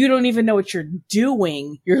 you don't even know what you're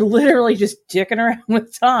doing. You're literally just dicking around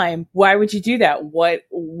with time. Why would you do that? What?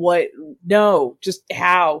 No, just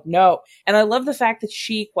how? No. And I love the fact that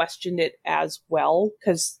she questioned it as well,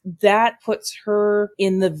 because that puts her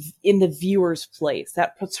in the viewer's place.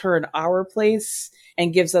 That puts her in our place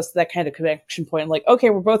and gives us that kind of connection point. Like,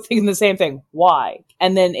 okay, we're both thinking the same thing. Why?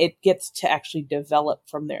 And then it gets to actually develop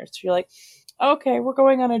from there. So you're like, okay, we're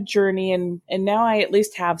going on a journey, and now I at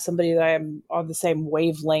least have somebody that I'm on the same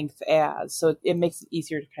wavelength as. So it makes it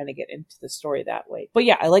easier to kind of get into the story that way. But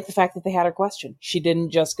yeah, I like the fact that they had her question. She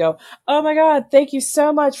didn't just go, oh my God, thank you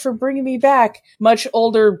so much for bringing me back. Much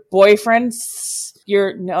older boyfriend,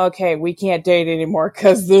 okay, we can't date anymore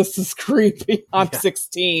because this is creepy. I'm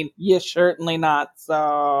 16. You're certainly not.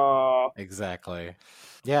 So Exactly.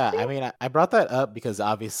 Yeah, I mean, I brought that up because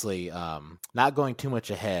obviously, not going too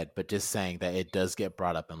much ahead, but just saying that it does get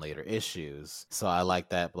brought up in later issues. So I like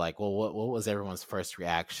that. Like, well, what was everyone's first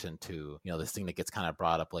reaction to, this thing that gets kind of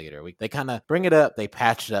brought up later? They kind of bring it up, they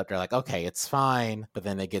patch it up. They're like, okay, it's fine, but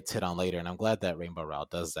then it gets hit on later. And I'm glad that Rainbow Rowell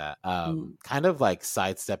does that. Kind of like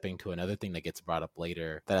sidestepping to another thing that gets brought up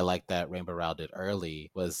later that I like that Rainbow Rowell did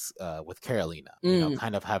early was with Carolina.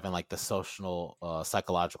 Kind of having like the social,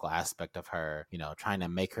 psychological aspect of her, trying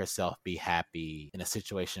to make herself be happy in a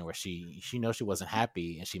situation where she knows she wasn't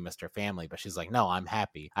happy and she missed her family, but she's like, no, I'm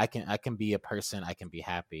happy. I can be a person. I can be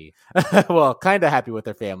happy. Well, kind of happy with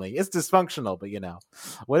her family. It's dysfunctional, but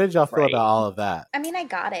what did y'all feel about all of that? I mean, I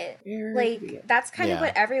got it. Like, that's kind of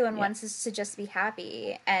what everyone wants, is to just be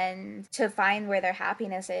happy and to find where their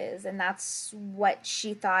happiness is. And that's what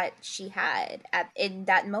she thought she had in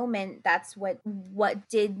that moment. That's what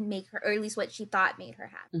did make her, or at least what she thought made her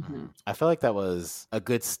happy. I feel like that was a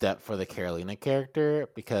good step for the Carolina character,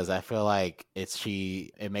 because I feel like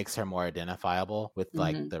it makes her more identifiable with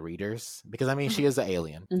like the readers, because I mean she is an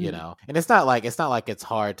alien, and it's not like it's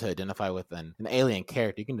hard to identify with an alien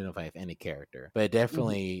character. You can identify with any character, but it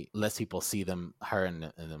definitely lets people see her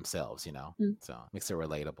in themselves, so it makes it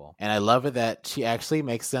relatable. And I love it that she actually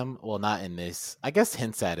makes them, well, not in this, I guess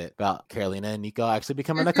hints at it about Carolina and Nico actually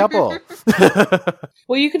becoming a couple.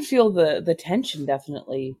 Well, you can feel the tension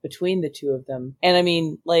definitely between the two of them. And I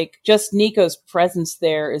mean, like, just Nico's presence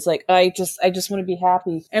there is like, I just want to be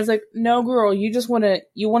happy. And it's like, no, girl, you want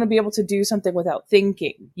to be able to do something without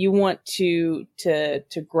thinking. You want to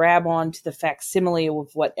grab onto the facsimile of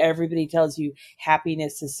what everybody tells you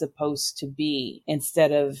happiness is supposed to be,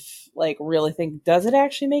 instead of like really think, does it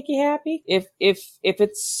actually make you happy? If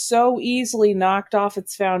it's so easily knocked off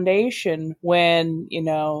its foundation when,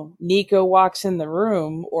 Nico walks in the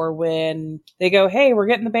room, or when they go, hey, we're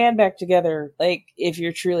getting the band back together. Like, if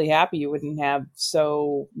you're truly happy, you wouldn't have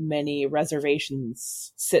so many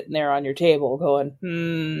reservations sitting there on your table going,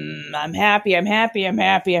 I'm happy.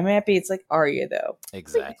 It's like, are you though?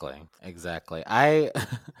 Exactly. I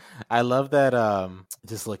love that.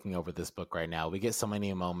 Just looking over this book right now, we get so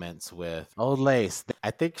many moments with Old Lace.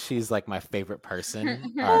 I think she's like my favorite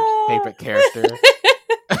person, our favorite character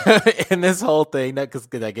in this whole thing, that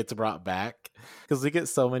gets brought back, because we get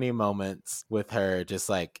so many moments with her just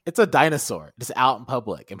like, it's a dinosaur just out in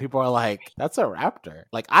public and people are like, that's a raptor.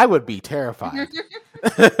 Like, I would be terrified.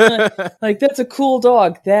 Like, that's a cool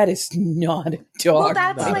dog. That is not a dog. Well,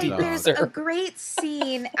 that's like, there's a great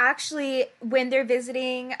scene actually when they're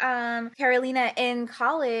visiting Carolina in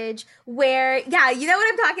college, where, you know what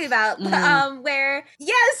I'm talking about, where,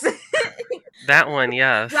 yes. That one,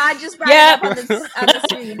 yes. Rod just brought it up on the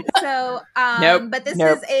screen. So, but this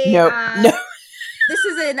is this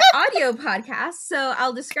is an audio podcast, so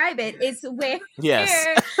I'll describe it. It's where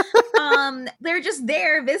they're just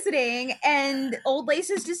there visiting, and Old Lace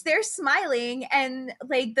is just there smiling, and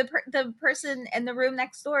like the person in the room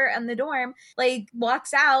next door in the dorm like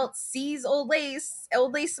walks out, sees Old Lace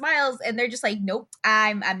smiles, and they're just like, nope,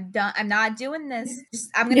 I'm done. I'm not doing this.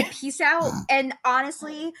 I'm gonna peace out. And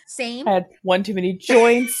honestly, same. I had one too many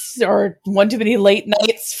joints or one too many late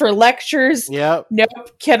nights for lectures. Yep.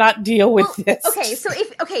 Nope, cannot deal with this.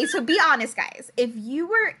 So be honest, guys. If you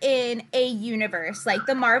were in a universe like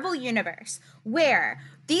the Marvel universe, where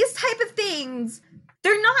these type of things,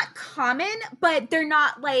 they're not common, but they're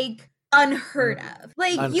not like unheard of.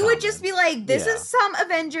 Like, uncommon. You would just be like, this is some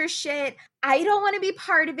Avengers shit. I don't want to be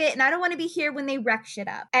part of it, and I don't want to be here when they wreck shit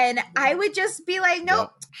up. And I would just be like,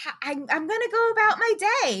 nope, I'm gonna go about my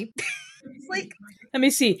day. It's like, let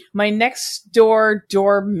me see. My next door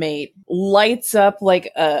dorm mate lights up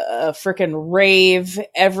like a freaking rave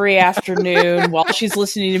every afternoon while she's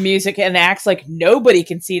listening to music, and acts like nobody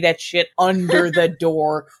can see that shit under the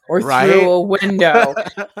door or through a window.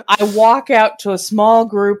 I walk out to a small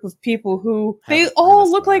group of people who they all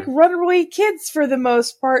look like runaway kids for the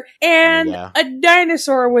most part, and a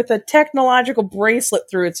dinosaur with a technological bracelet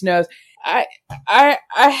through its nose. I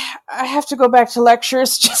have to go back to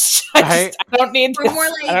lectures. I don't need this. More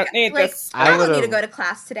like, I don't need this. I don't need to go to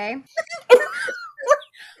class today.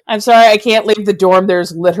 I'm sorry, I can't leave the dorm.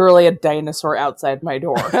 There's literally a dinosaur outside my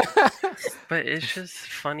door. But it's just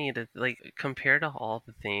funny to, like, compare to all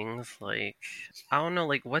the things, like, I don't know,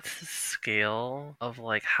 like, what's the scale of,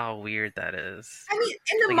 like, how weird that is? I mean,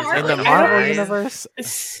 in the Marvel universe?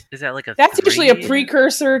 Is that, like, That's usually a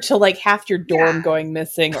precursor to, like, half your dorm going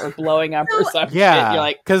missing or blowing up or something. Yeah, you're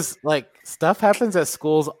like, because, like, stuff happens at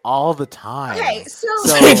schools all the time. Okay, so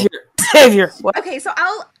Xavier, what? Okay, so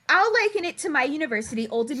I'll liken it to my university,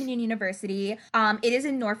 Old Dominion University. It is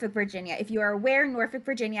in Norfolk, Virginia. If you are aware, Norfolk,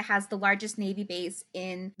 Virginia has the largest Navy base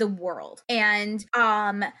in the world. And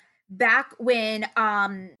back when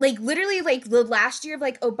like literally like the last year of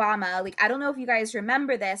like Obama, like I don't know if you guys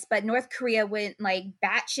remember this, but North Korea went like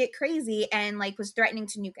batshit crazy and like was threatening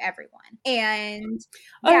to nuke everyone. And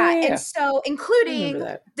and so including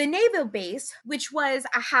the naval base, which was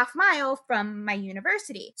a half mile from my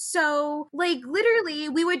university. So like literally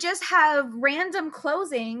we would just have random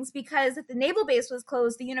closings because if the naval base was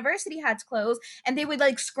closed, the university had to close, and they would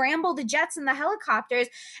like scramble the jets and the helicopters,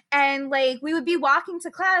 and like we would be walking to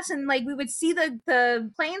class and like we would see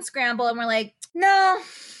the plane scramble, and we're like, no,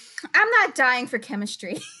 I'm not dying for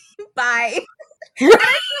chemistry. Bye. And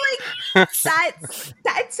I feel like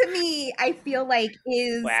that to me, I feel like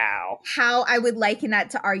is how I would liken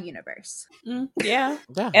that to our universe. Yeah.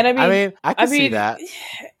 And I mean, I can see that.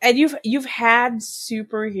 And you've had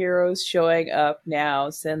superheroes showing up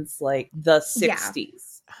now since like the 60s.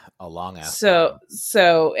 A long ass.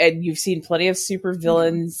 So, and you've seen plenty of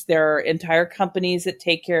supervillains. There are entire companies that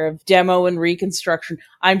take care of demo and reconstruction.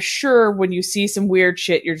 I'm sure when you see some weird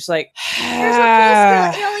shit, you're just like, there's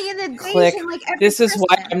a full-scale alien invasion like every this is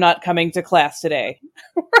why I'm not coming to class today.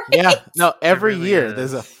 Right? Yeah, no, every year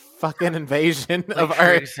there's a fucking invasion of for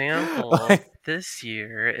Earth. example, this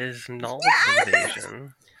year is Null's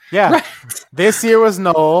invasion. Yeah, right. This year was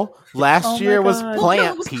Null. Last Oh year my was God.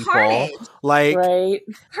 Plant was People. Carnage. Like Right.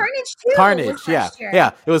 Carnage too. Carnage, was yeah, last year.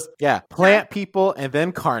 yeah. It was Plant People, and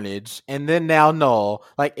then Carnage, and then now Null.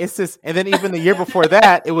 Like it's just, and then even the year before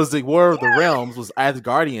that, it was the War of the Realms, was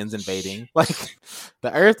Asgardians invading. Like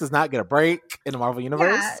the Earth does not get a break in the Marvel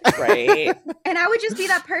universe. Yeah. Right. And I would just be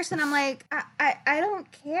that person. I'm like, I don't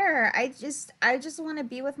care. I just want to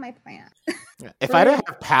be with my plant. If I didn't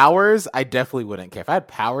have powers, I definitely wouldn't care. If I had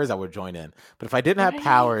powers, I would join in. But if I didn't have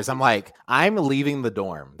powers, I'm like, I'm leaving the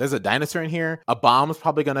dorm. There's a dinosaur in here. A bomb's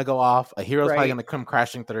probably going to go off. A hero's probably going to come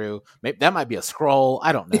crashing through. Maybe that might be a scroll.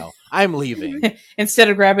 I don't know. I'm leaving. Instead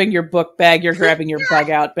of grabbing your book bag, you're grabbing your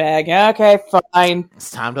bug out bag. Okay, fine.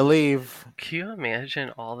 It's time to leave. Can you imagine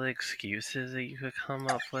all the excuses that you could come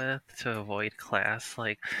up with to avoid class?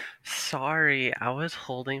 Like, sorry, I was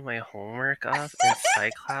holding my homework up and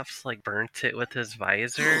Cyclops like burnt it with his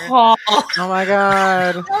visor. Oh my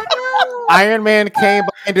god. Iron Man came by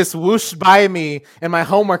and just whooshed by me and my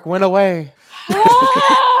homework went away.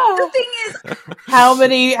 The thing is, How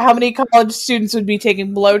many college students would be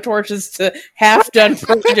taking blowtorches to half-done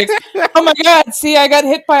projects? Oh my god, see, I got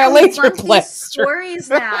hit by a laser One Piece blaster. stories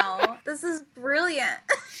now. This is brilliant.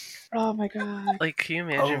 Oh my god. Like, can you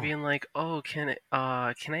imagine being like, oh, can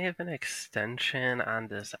I have an extension on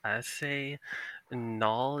this essay?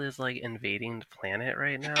 Null is like invading the planet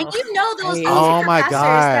right now. And you know those Right. Oh professors my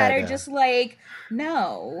that are God. just like,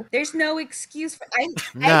 no, there's no excuse for. I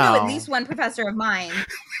know No. at least one professor of mine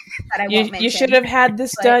that I won't mention. You should have had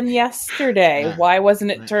this but- done yesterday. Why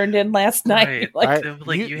wasn't it turned in last night? Right. Like, Right?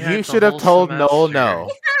 Like, you had you the should have whole told Noel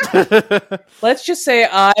semester. no. let's just say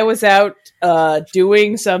I was out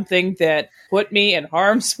doing something that put me in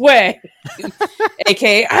harm's way.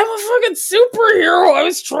 AKA, I'm a fucking superhero. I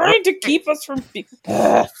was trying to keep us from being...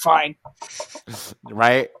 Fine.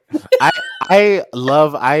 Right? I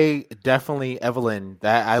definitely, Evelyn,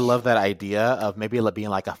 that I love that idea of maybe it being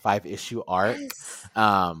like a 5-issue arc.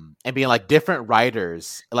 And being like different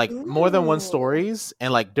writers, like more than one Ooh. stories,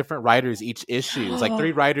 and like different writers each issue. It's like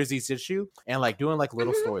 3 writers each issue, and like doing like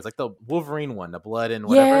little stories, like the Wolverine one, the blood and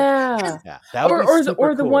whatever. Yeah. That would be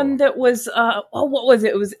super the cool. one that was what was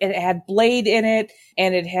it? It had Blade in it,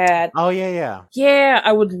 and it had Oh yeah.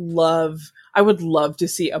 I would love to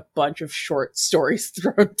see a bunch of short stories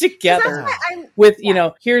thrown together with,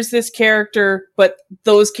 here's this character, but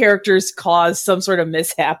those characters cause some sort of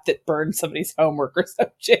mishap that burns somebody's homework or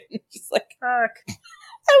some shit. Just like, fuck.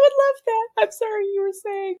 I would love that. I'm sorry, you were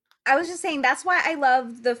saying. I was just saying that's why I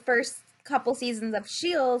love the first couple seasons of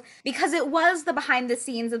S.H.I.E.L.D. because it was the behind the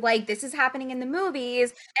scenes of like, this is happening in the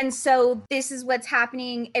movies, and so this is what's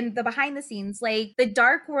happening in the behind the scenes. Like the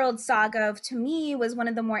Dark World saga to me was one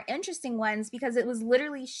of the more interesting ones because it was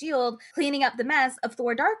literally S.H.I.E.L.D. cleaning up the mess of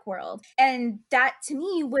Thor Dark World, and that to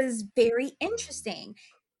me was very interesting.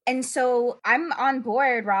 And so I'm on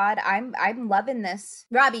board, Rod. I'm loving this.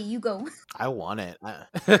 Robbie, you go. I want it. I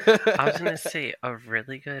was gonna say a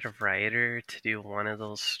really good writer to do one of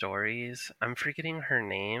those stories. I'm forgetting her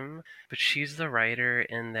name, but she's the writer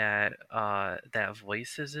in that that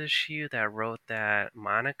Voices issue that wrote that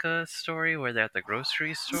Monica story where they're at the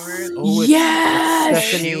grocery store. Oh, Yes! it's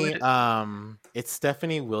Stephanie. It's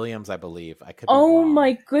Stephanie Williams, I believe. I could. Be Oh wrong.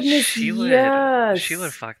 my goodness! She would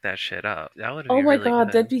Yes. fuck that shit up. That would. Oh be my really god,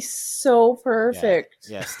 good. that'd be so perfect.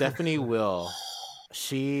 Yeah, Stephanie Will.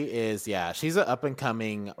 She is, she's an up and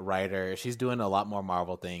coming writer. She's doing a lot more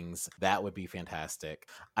Marvel things. That would be fantastic.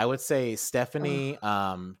 I would say Stephanie,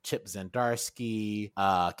 Chip Zdarsky,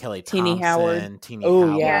 Kelly Teenie Thompson, Howard. Teenie Oh,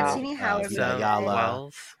 Howard, yeah. Teenie Howard. Vita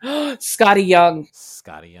Yala, Scotty Young.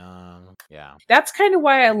 Scotty Young. Yeah. That's kind of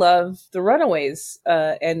why I love the Runaways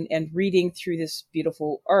and reading through this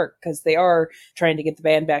beautiful arc, because they are trying to get the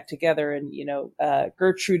band back together, and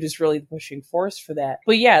Gertrude is really the pushing force for that.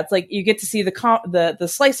 But yeah, it's like you get to see the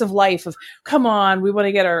slice of life of, come on, we want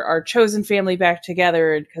to get our chosen family back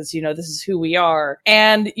together because this is who we are,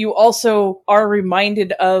 and you also are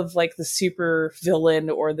reminded of like the super villain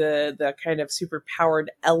or the kind of super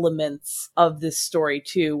powered elements of this story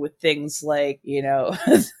too, with things like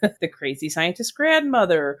the crazy scientist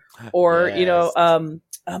grandmother, or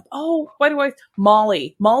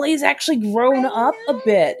Molly's actually grown up a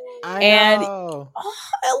bit. I love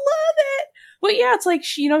it. But yeah, it's like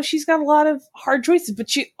she's got a lot of hard choices, but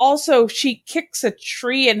she kicks a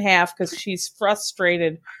tree in half because she's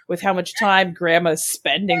frustrated with how much time Grandma's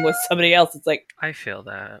spending with somebody else. It's like, I feel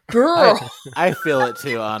that, girl. I feel it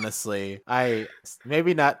too. Honestly, I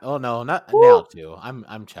maybe not. Oh no, not now too.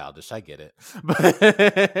 I'm childish. I get it,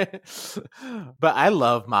 but I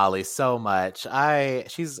love Molly so much.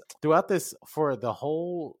 She's throughout this for the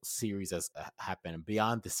whole series has happened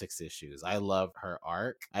beyond the 6 issues. I love her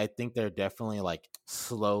arc. I think they're definitely like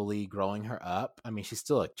slowly growing her up. I mean, she's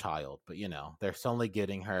still a child, but they're slowly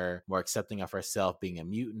getting her more accepting of herself being a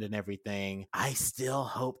mutant and everything. I still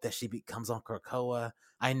hope that she becomes on Krakoa.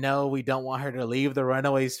 I know we don't want her to leave the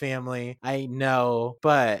Runaways family. I know,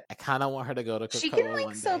 but I kind of want her to go to Krakoa. She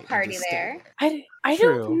can still party there. I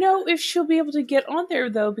don't know if she'll be able to get on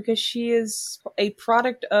there though, because she is a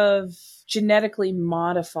product of genetically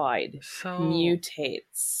modified mutates.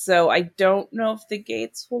 So I don't know if the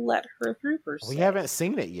gates will let her through per se. We haven't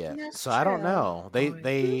seen it yet, so I don't know.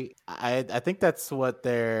 I think that's what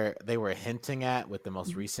they were hinting at with the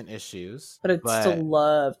most recent issues. But I'd still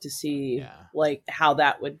love to see like how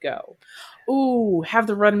that would go. Ooh, have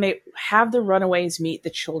the Runaways meet the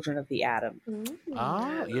children of the Atom.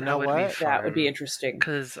 Oh, you know what? That would be interesting.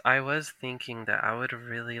 Because I was thinking that I would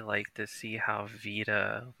really like to see how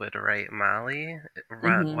Vita would write Molly,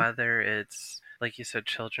 whether it's, like you said,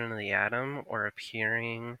 Children of the Atom, or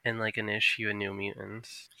appearing in like an issue of New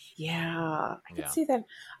Mutants. Yeah, I could see that.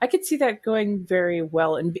 I could see that going very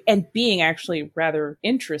well and being actually rather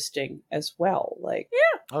interesting as well. Like,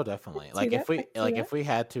 yeah. Oh, definitely. Like if we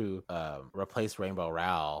had to replace Rainbow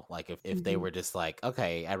Rowell, like if they were just like,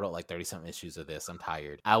 okay, I wrote like 30 something issues of this, I'm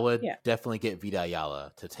tired, I would definitely get Vita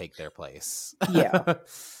Ayala to take their place. Yeah.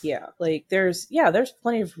 Like there's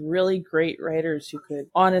plenty of really great writers who could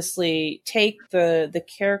honestly take the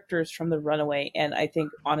characters from the Runaway and I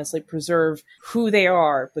think honestly preserve who they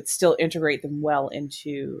are, but still integrate them well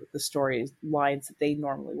into the story lines that they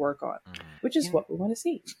normally work on, which is what we want to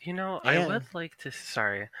see. I would like to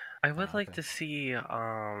to see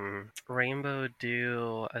Rainbow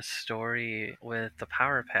do a story with the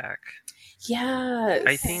Power Pack. Yes.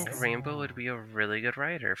 I think Rainbow would be a really good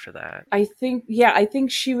writer for that. I think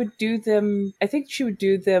she would do them.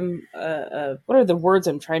 What are the words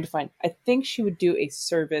I'm trying to find? I think she would do a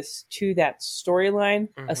service to that storyline,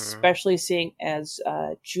 especially seeing as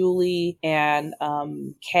Julie and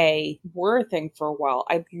Kay were a thing for a while.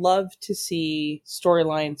 I'd love to see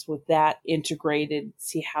storylines with that integrated,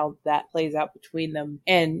 see how that plays out between them.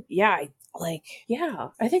 And I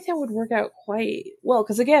think that would work out quite well,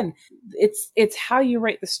 because again, it's how you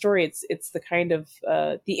write the story. It's the kind of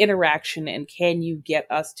the interaction, and can you get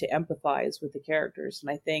us to empathize with the characters? And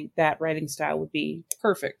I think that writing style would be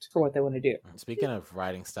perfect for what they want to do. Speaking of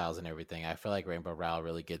writing styles and everything, I feel like Rainbow Rowell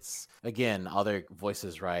really gets, again, all their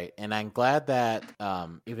voices right, and I'm glad that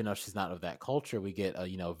even though she's not of that culture, we get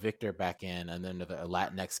Victor back in, and then a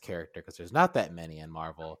Latinx character, because there's not that many in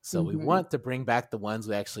Marvel, so we want to bring back the ones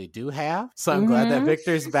we actually do have. So I'm glad that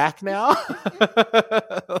Victor's back now.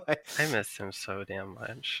 I miss him so damn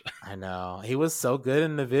much. I know, he was so good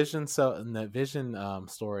in the Vision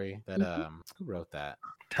story that who wrote that?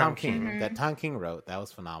 Tom King. Mhm. That Tom King wrote. That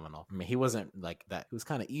was phenomenal. I mean, he wasn't like that. He was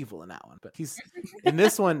kind of evil in that one, but he's in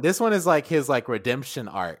this one. This one is like his like redemption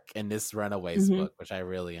arc in this Runaways Mhm. book, which I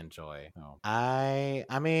really enjoy. So,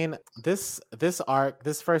 I mean, this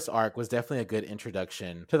first arc was definitely a good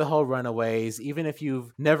introduction to the whole Runaways. Even if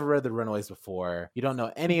you've never read the Runaways before, you don't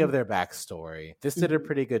know any of their backstory. This did a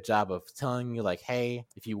pretty good job of telling you like, hey,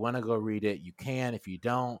 if you want to go read it, you can. If you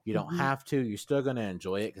don't have to. You're still gonna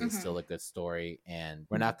enjoy it because it's still a good story, and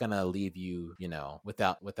we're not gonna leave you,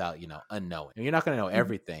 without unknowing. You're not gonna know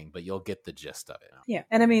everything, but you'll get the gist of it. Yeah,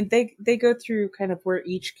 and I mean they go through kind of where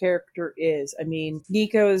each character is. I mean,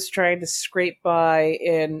 Nico is trying to scrape by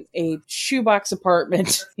in a shoebox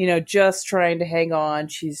apartment, just trying to hang on.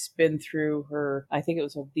 She's been through her, I think it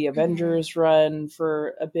was the Avengers run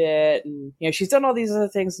for a bit, and she's done all these other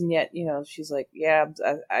things, and yet she's like, yeah,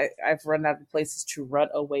 I've run out of places to run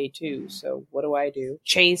away to. So what do I do?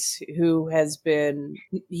 Chase, who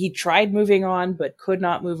he tried moving on but could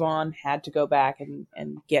not move on, had to go back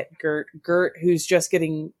and get Gert. Gert, who's just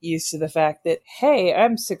getting used to the fact that, hey,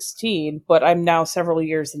 I'm 16, but I'm now several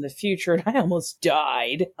years in the future and I almost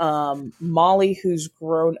died. Molly, who's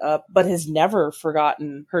grown up but has never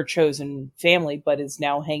forgotten her chosen family, but is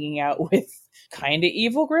now hanging out with kind of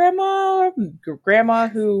evil grandma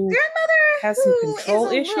who has some control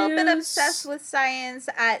is a issues. little bit obsessed with science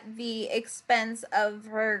at the expense of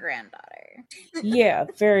her granddaughter. Yeah,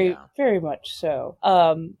 very much so.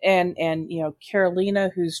 And Carolina,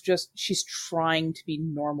 she's trying to be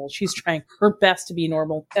normal. She's trying her best to be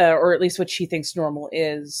normal, or at least what she thinks normal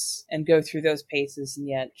is, and go through those paces, and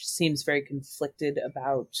yet she seems very conflicted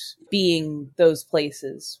about being those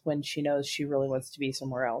places when she knows she really wants to be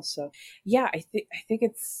somewhere else. So yeah, I think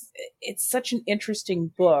it's such an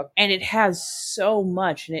interesting book, and it has so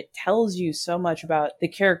much, and it tells you so much about the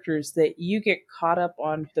characters that you get caught up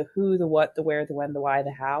on the who, the what, the where, the when, the why,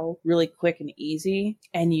 the how, really quick and easy,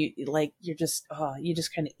 and you just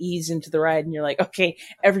kind of ease into the ride, and you're like, okay,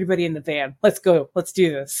 everybody in the van, let's go, let's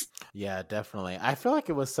do this. Yeah, definitely. I feel like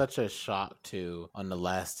it was such a shock too on the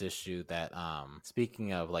last issue that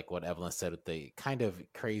speaking of like what Evelyn said with the kind of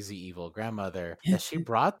crazy evil grandmother, that she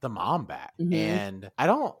brought the mom back. Mhm. And I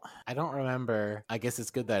don't remember. I guess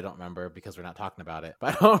it's good that I don't remember because we're not talking about it.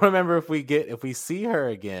 But I don't remember if we see her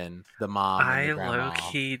again, the mom and I the grandma.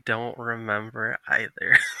 low-key don't remember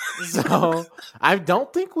either. So I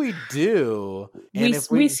don't think we do. And We,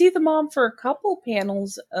 if we see the mom for a couple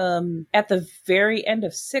panels at the very end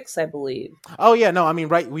of 6, I believe. Oh yeah, no, I mean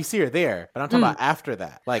right, we see her there, but I'm talking about after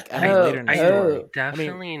that. Like I mean later in the story.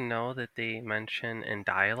 Definitely know that they mention in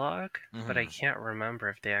dialogue, but I can't remember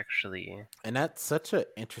if they actually. And that's such an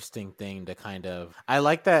interesting thing to kind of. I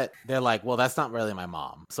like that they're like, well, that's not really my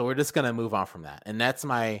mom, so we're just gonna move on from that. And that's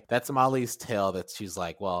Molly's tale. That she's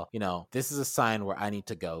like, well, this is a sign where I need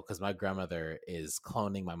to go because my grandmother is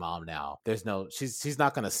cloning my mom now. She's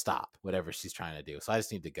not gonna stop whatever she's trying to do, so I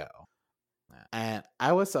just need to go. And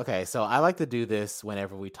so I like to do this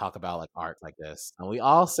whenever we talk about like art like this, and we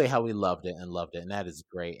all say how we loved it, and that is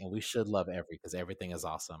great, and we should love because everything is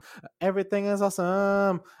awesome. Everything is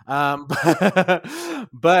awesome.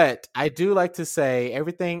 But I do like to say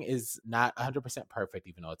everything is not 100% perfect,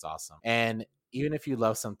 even though it's awesome. And even if you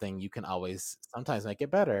love something, you can always sometimes make it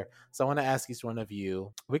better. So I want to ask each one of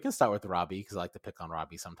you. We can start with Robbie because I like to pick on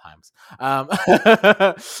Robbie sometimes.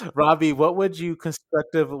 Robbie, what is your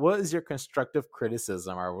constructive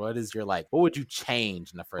criticism, or what would you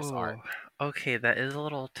change in the first arc? Okay, that is a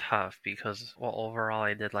little tough because, well, overall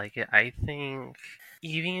I did like it. I think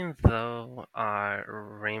even though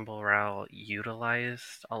Rainbow Rowell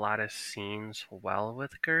utilized a lot of scenes well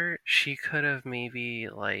with Gert, she could have maybe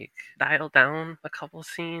dialed down a couple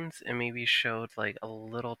scenes and maybe showed a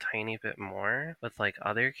little tiny bit more with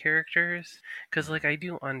other characters. Because I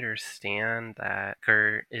do understand that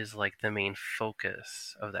Gert is the main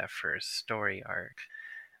focus of that first story arc.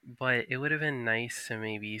 But it would have been nice to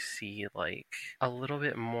maybe see a little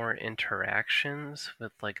bit more interactions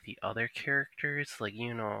with the other characters,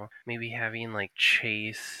 maybe having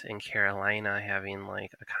Chase and Carolina having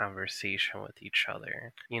a conversation with each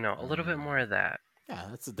other, a little bit more of that. Yeah,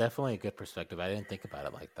 that's definitely a good perspective. I didn't think about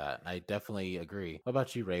it like that. I definitely agree. What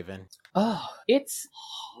about you, Raven? Oh, it's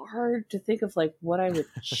hard to think of what I would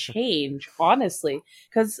change, honestly,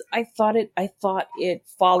 because I thought it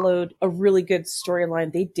followed a really good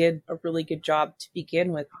storyline. They did a really good job to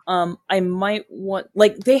begin with. I might want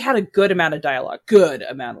they had a good amount of dialogue.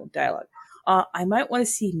 I might want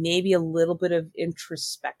to see maybe a little bit of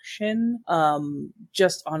introspection,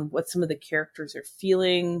 just on what some of the characters are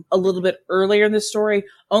feeling a little bit earlier in the story,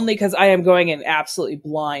 only because I am going in absolutely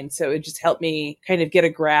blind. So it just helped me kind of get a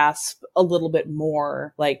grasp a little bit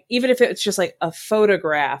more. Like, even if it's just like a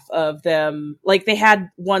photograph of them, like they had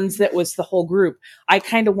ones that was the whole group. I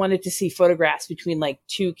kind of wanted to see photographs between like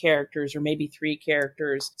 2 characters or maybe 3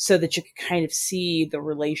 characters so that you could kind of see the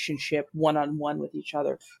relationship one-on-one with each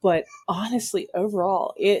other. But honestly,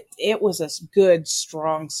 overall, it was a good,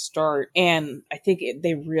 strong start. And I think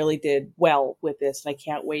they really did well with this. And I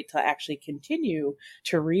can't wait to actually continue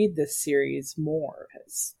to read this series more,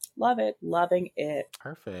 because love it, loving it.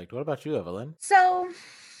 Perfect. What about you, Evelyn? So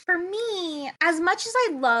for me, as much as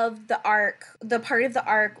I love the part of the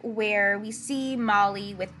arc where we see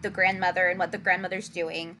Molly with the grandmother and what the grandmother's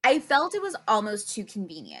doing, I felt it was almost too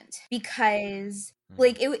convenient, because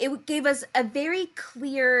like it gave us a very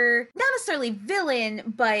clear, not necessarily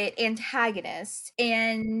villain, but antagonist,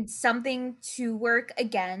 and something to work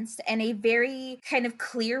against, and a very kind of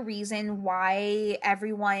clear reason why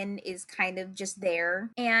everyone is kind of just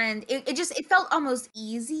there. And it felt almost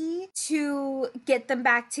easy to get them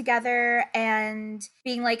back together and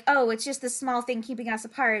being like, oh, it's just this small thing keeping us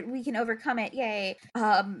apart, we can overcome it, yay.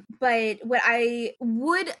 But what I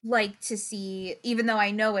would like to see, even though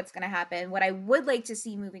I know what's going to happen, what I would like to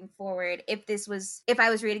see moving forward, if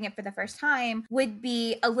I was reading it for the first time, would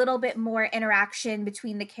be a little bit more interaction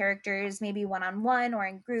between the characters, maybe one-on-one or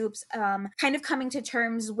in groups, kind of coming to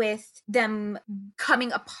terms with them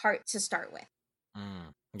coming apart to start with.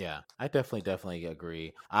 Yeah, I definitely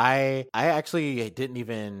agree. I actually didn't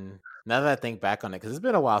even, now that I think back on it, because it's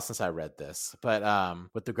been a while since I read this, but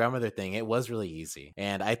with the grandmother thing, it was really easy.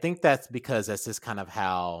 And I think that's because that's just kind of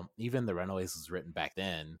how even The Runaways was written back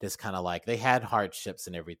then. Just kind of like, they had hardships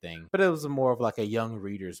and everything, but it was more of like a young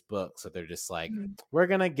reader's book. So they're just like, we're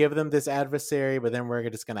going to give them this adversary, but then we're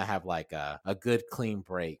just going to have like a good clean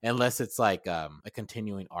break. Unless it's like a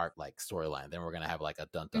continuing arc, like storyline, then we're going to have like a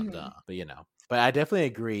dun dun dun. But but I definitely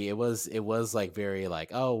agree. It was like very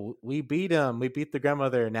like, oh, we beat him. We beat the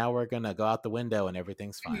grandmother. Now we're going to go out the window and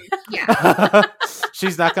everything's fine. Yeah.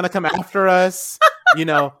 She's not going to come after us.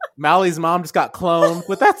 Mally's mom just got cloned,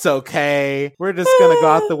 but that's okay. We're just going to go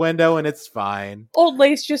out the window and it's fine. Old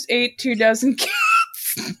Lace just ate 2 dozen cats.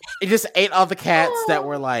 It just ate all the cats that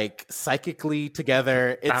were like psychically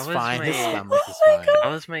together. It's fine. His stomach is fine.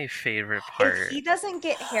 That was my favorite part. If he doesn't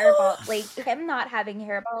get hairballs, like him not having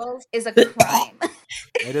hairballs is a crime.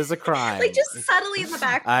 It is a crime. Like just subtly in the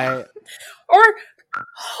background.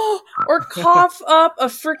 Or cough up a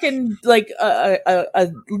freaking like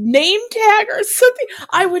a name tag or something.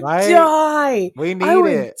 I would die. We need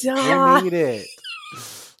it. Die. We need it.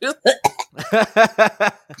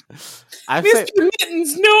 Mr.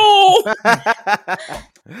 Mittens, no.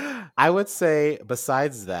 I would say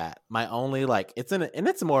besides that, my only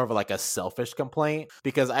it's more of a selfish complaint,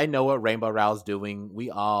 because I know what Rainbow Rowell's doing. We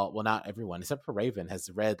all, well, not everyone except for Raven has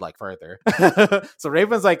read like further. So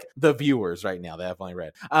Raven's like the viewers right now. They have only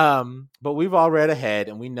read. But we've all read ahead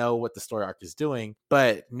and we know what the story arc is doing.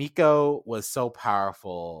 But Nico was so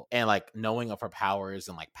powerful, and like knowing of her powers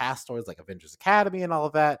and like past stories like Avengers Academy and all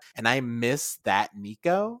of that. And I miss that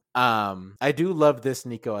Nico. I do love this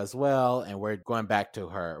Nico as well, and we're going back to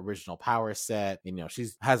her original power set. She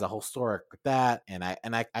has a whole story with that, and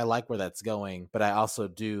I like where that's going. But I also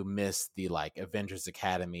do miss the like Avengers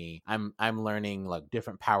Academy. I'm learning like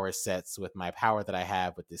different power sets with my power that I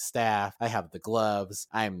have with the staff. I have the gloves.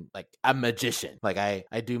 I'm like a magician. Like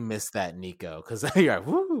I do miss that Nico, because you're like,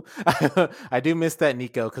 woo. I do miss that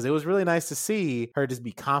Nico, because it was really nice to see her just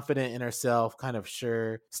be confident in herself, kind of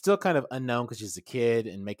sure, still kind of unknown because she's a kid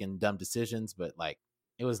and making dumb decisions, but like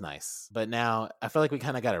it was nice. But now I feel like we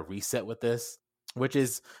kind of got a reset with this, which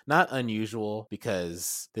is not unusual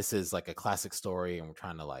because this is like a classic story and we're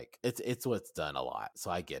trying to like, it's what's done a lot.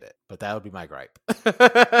 So I get it, but that would be my gripe.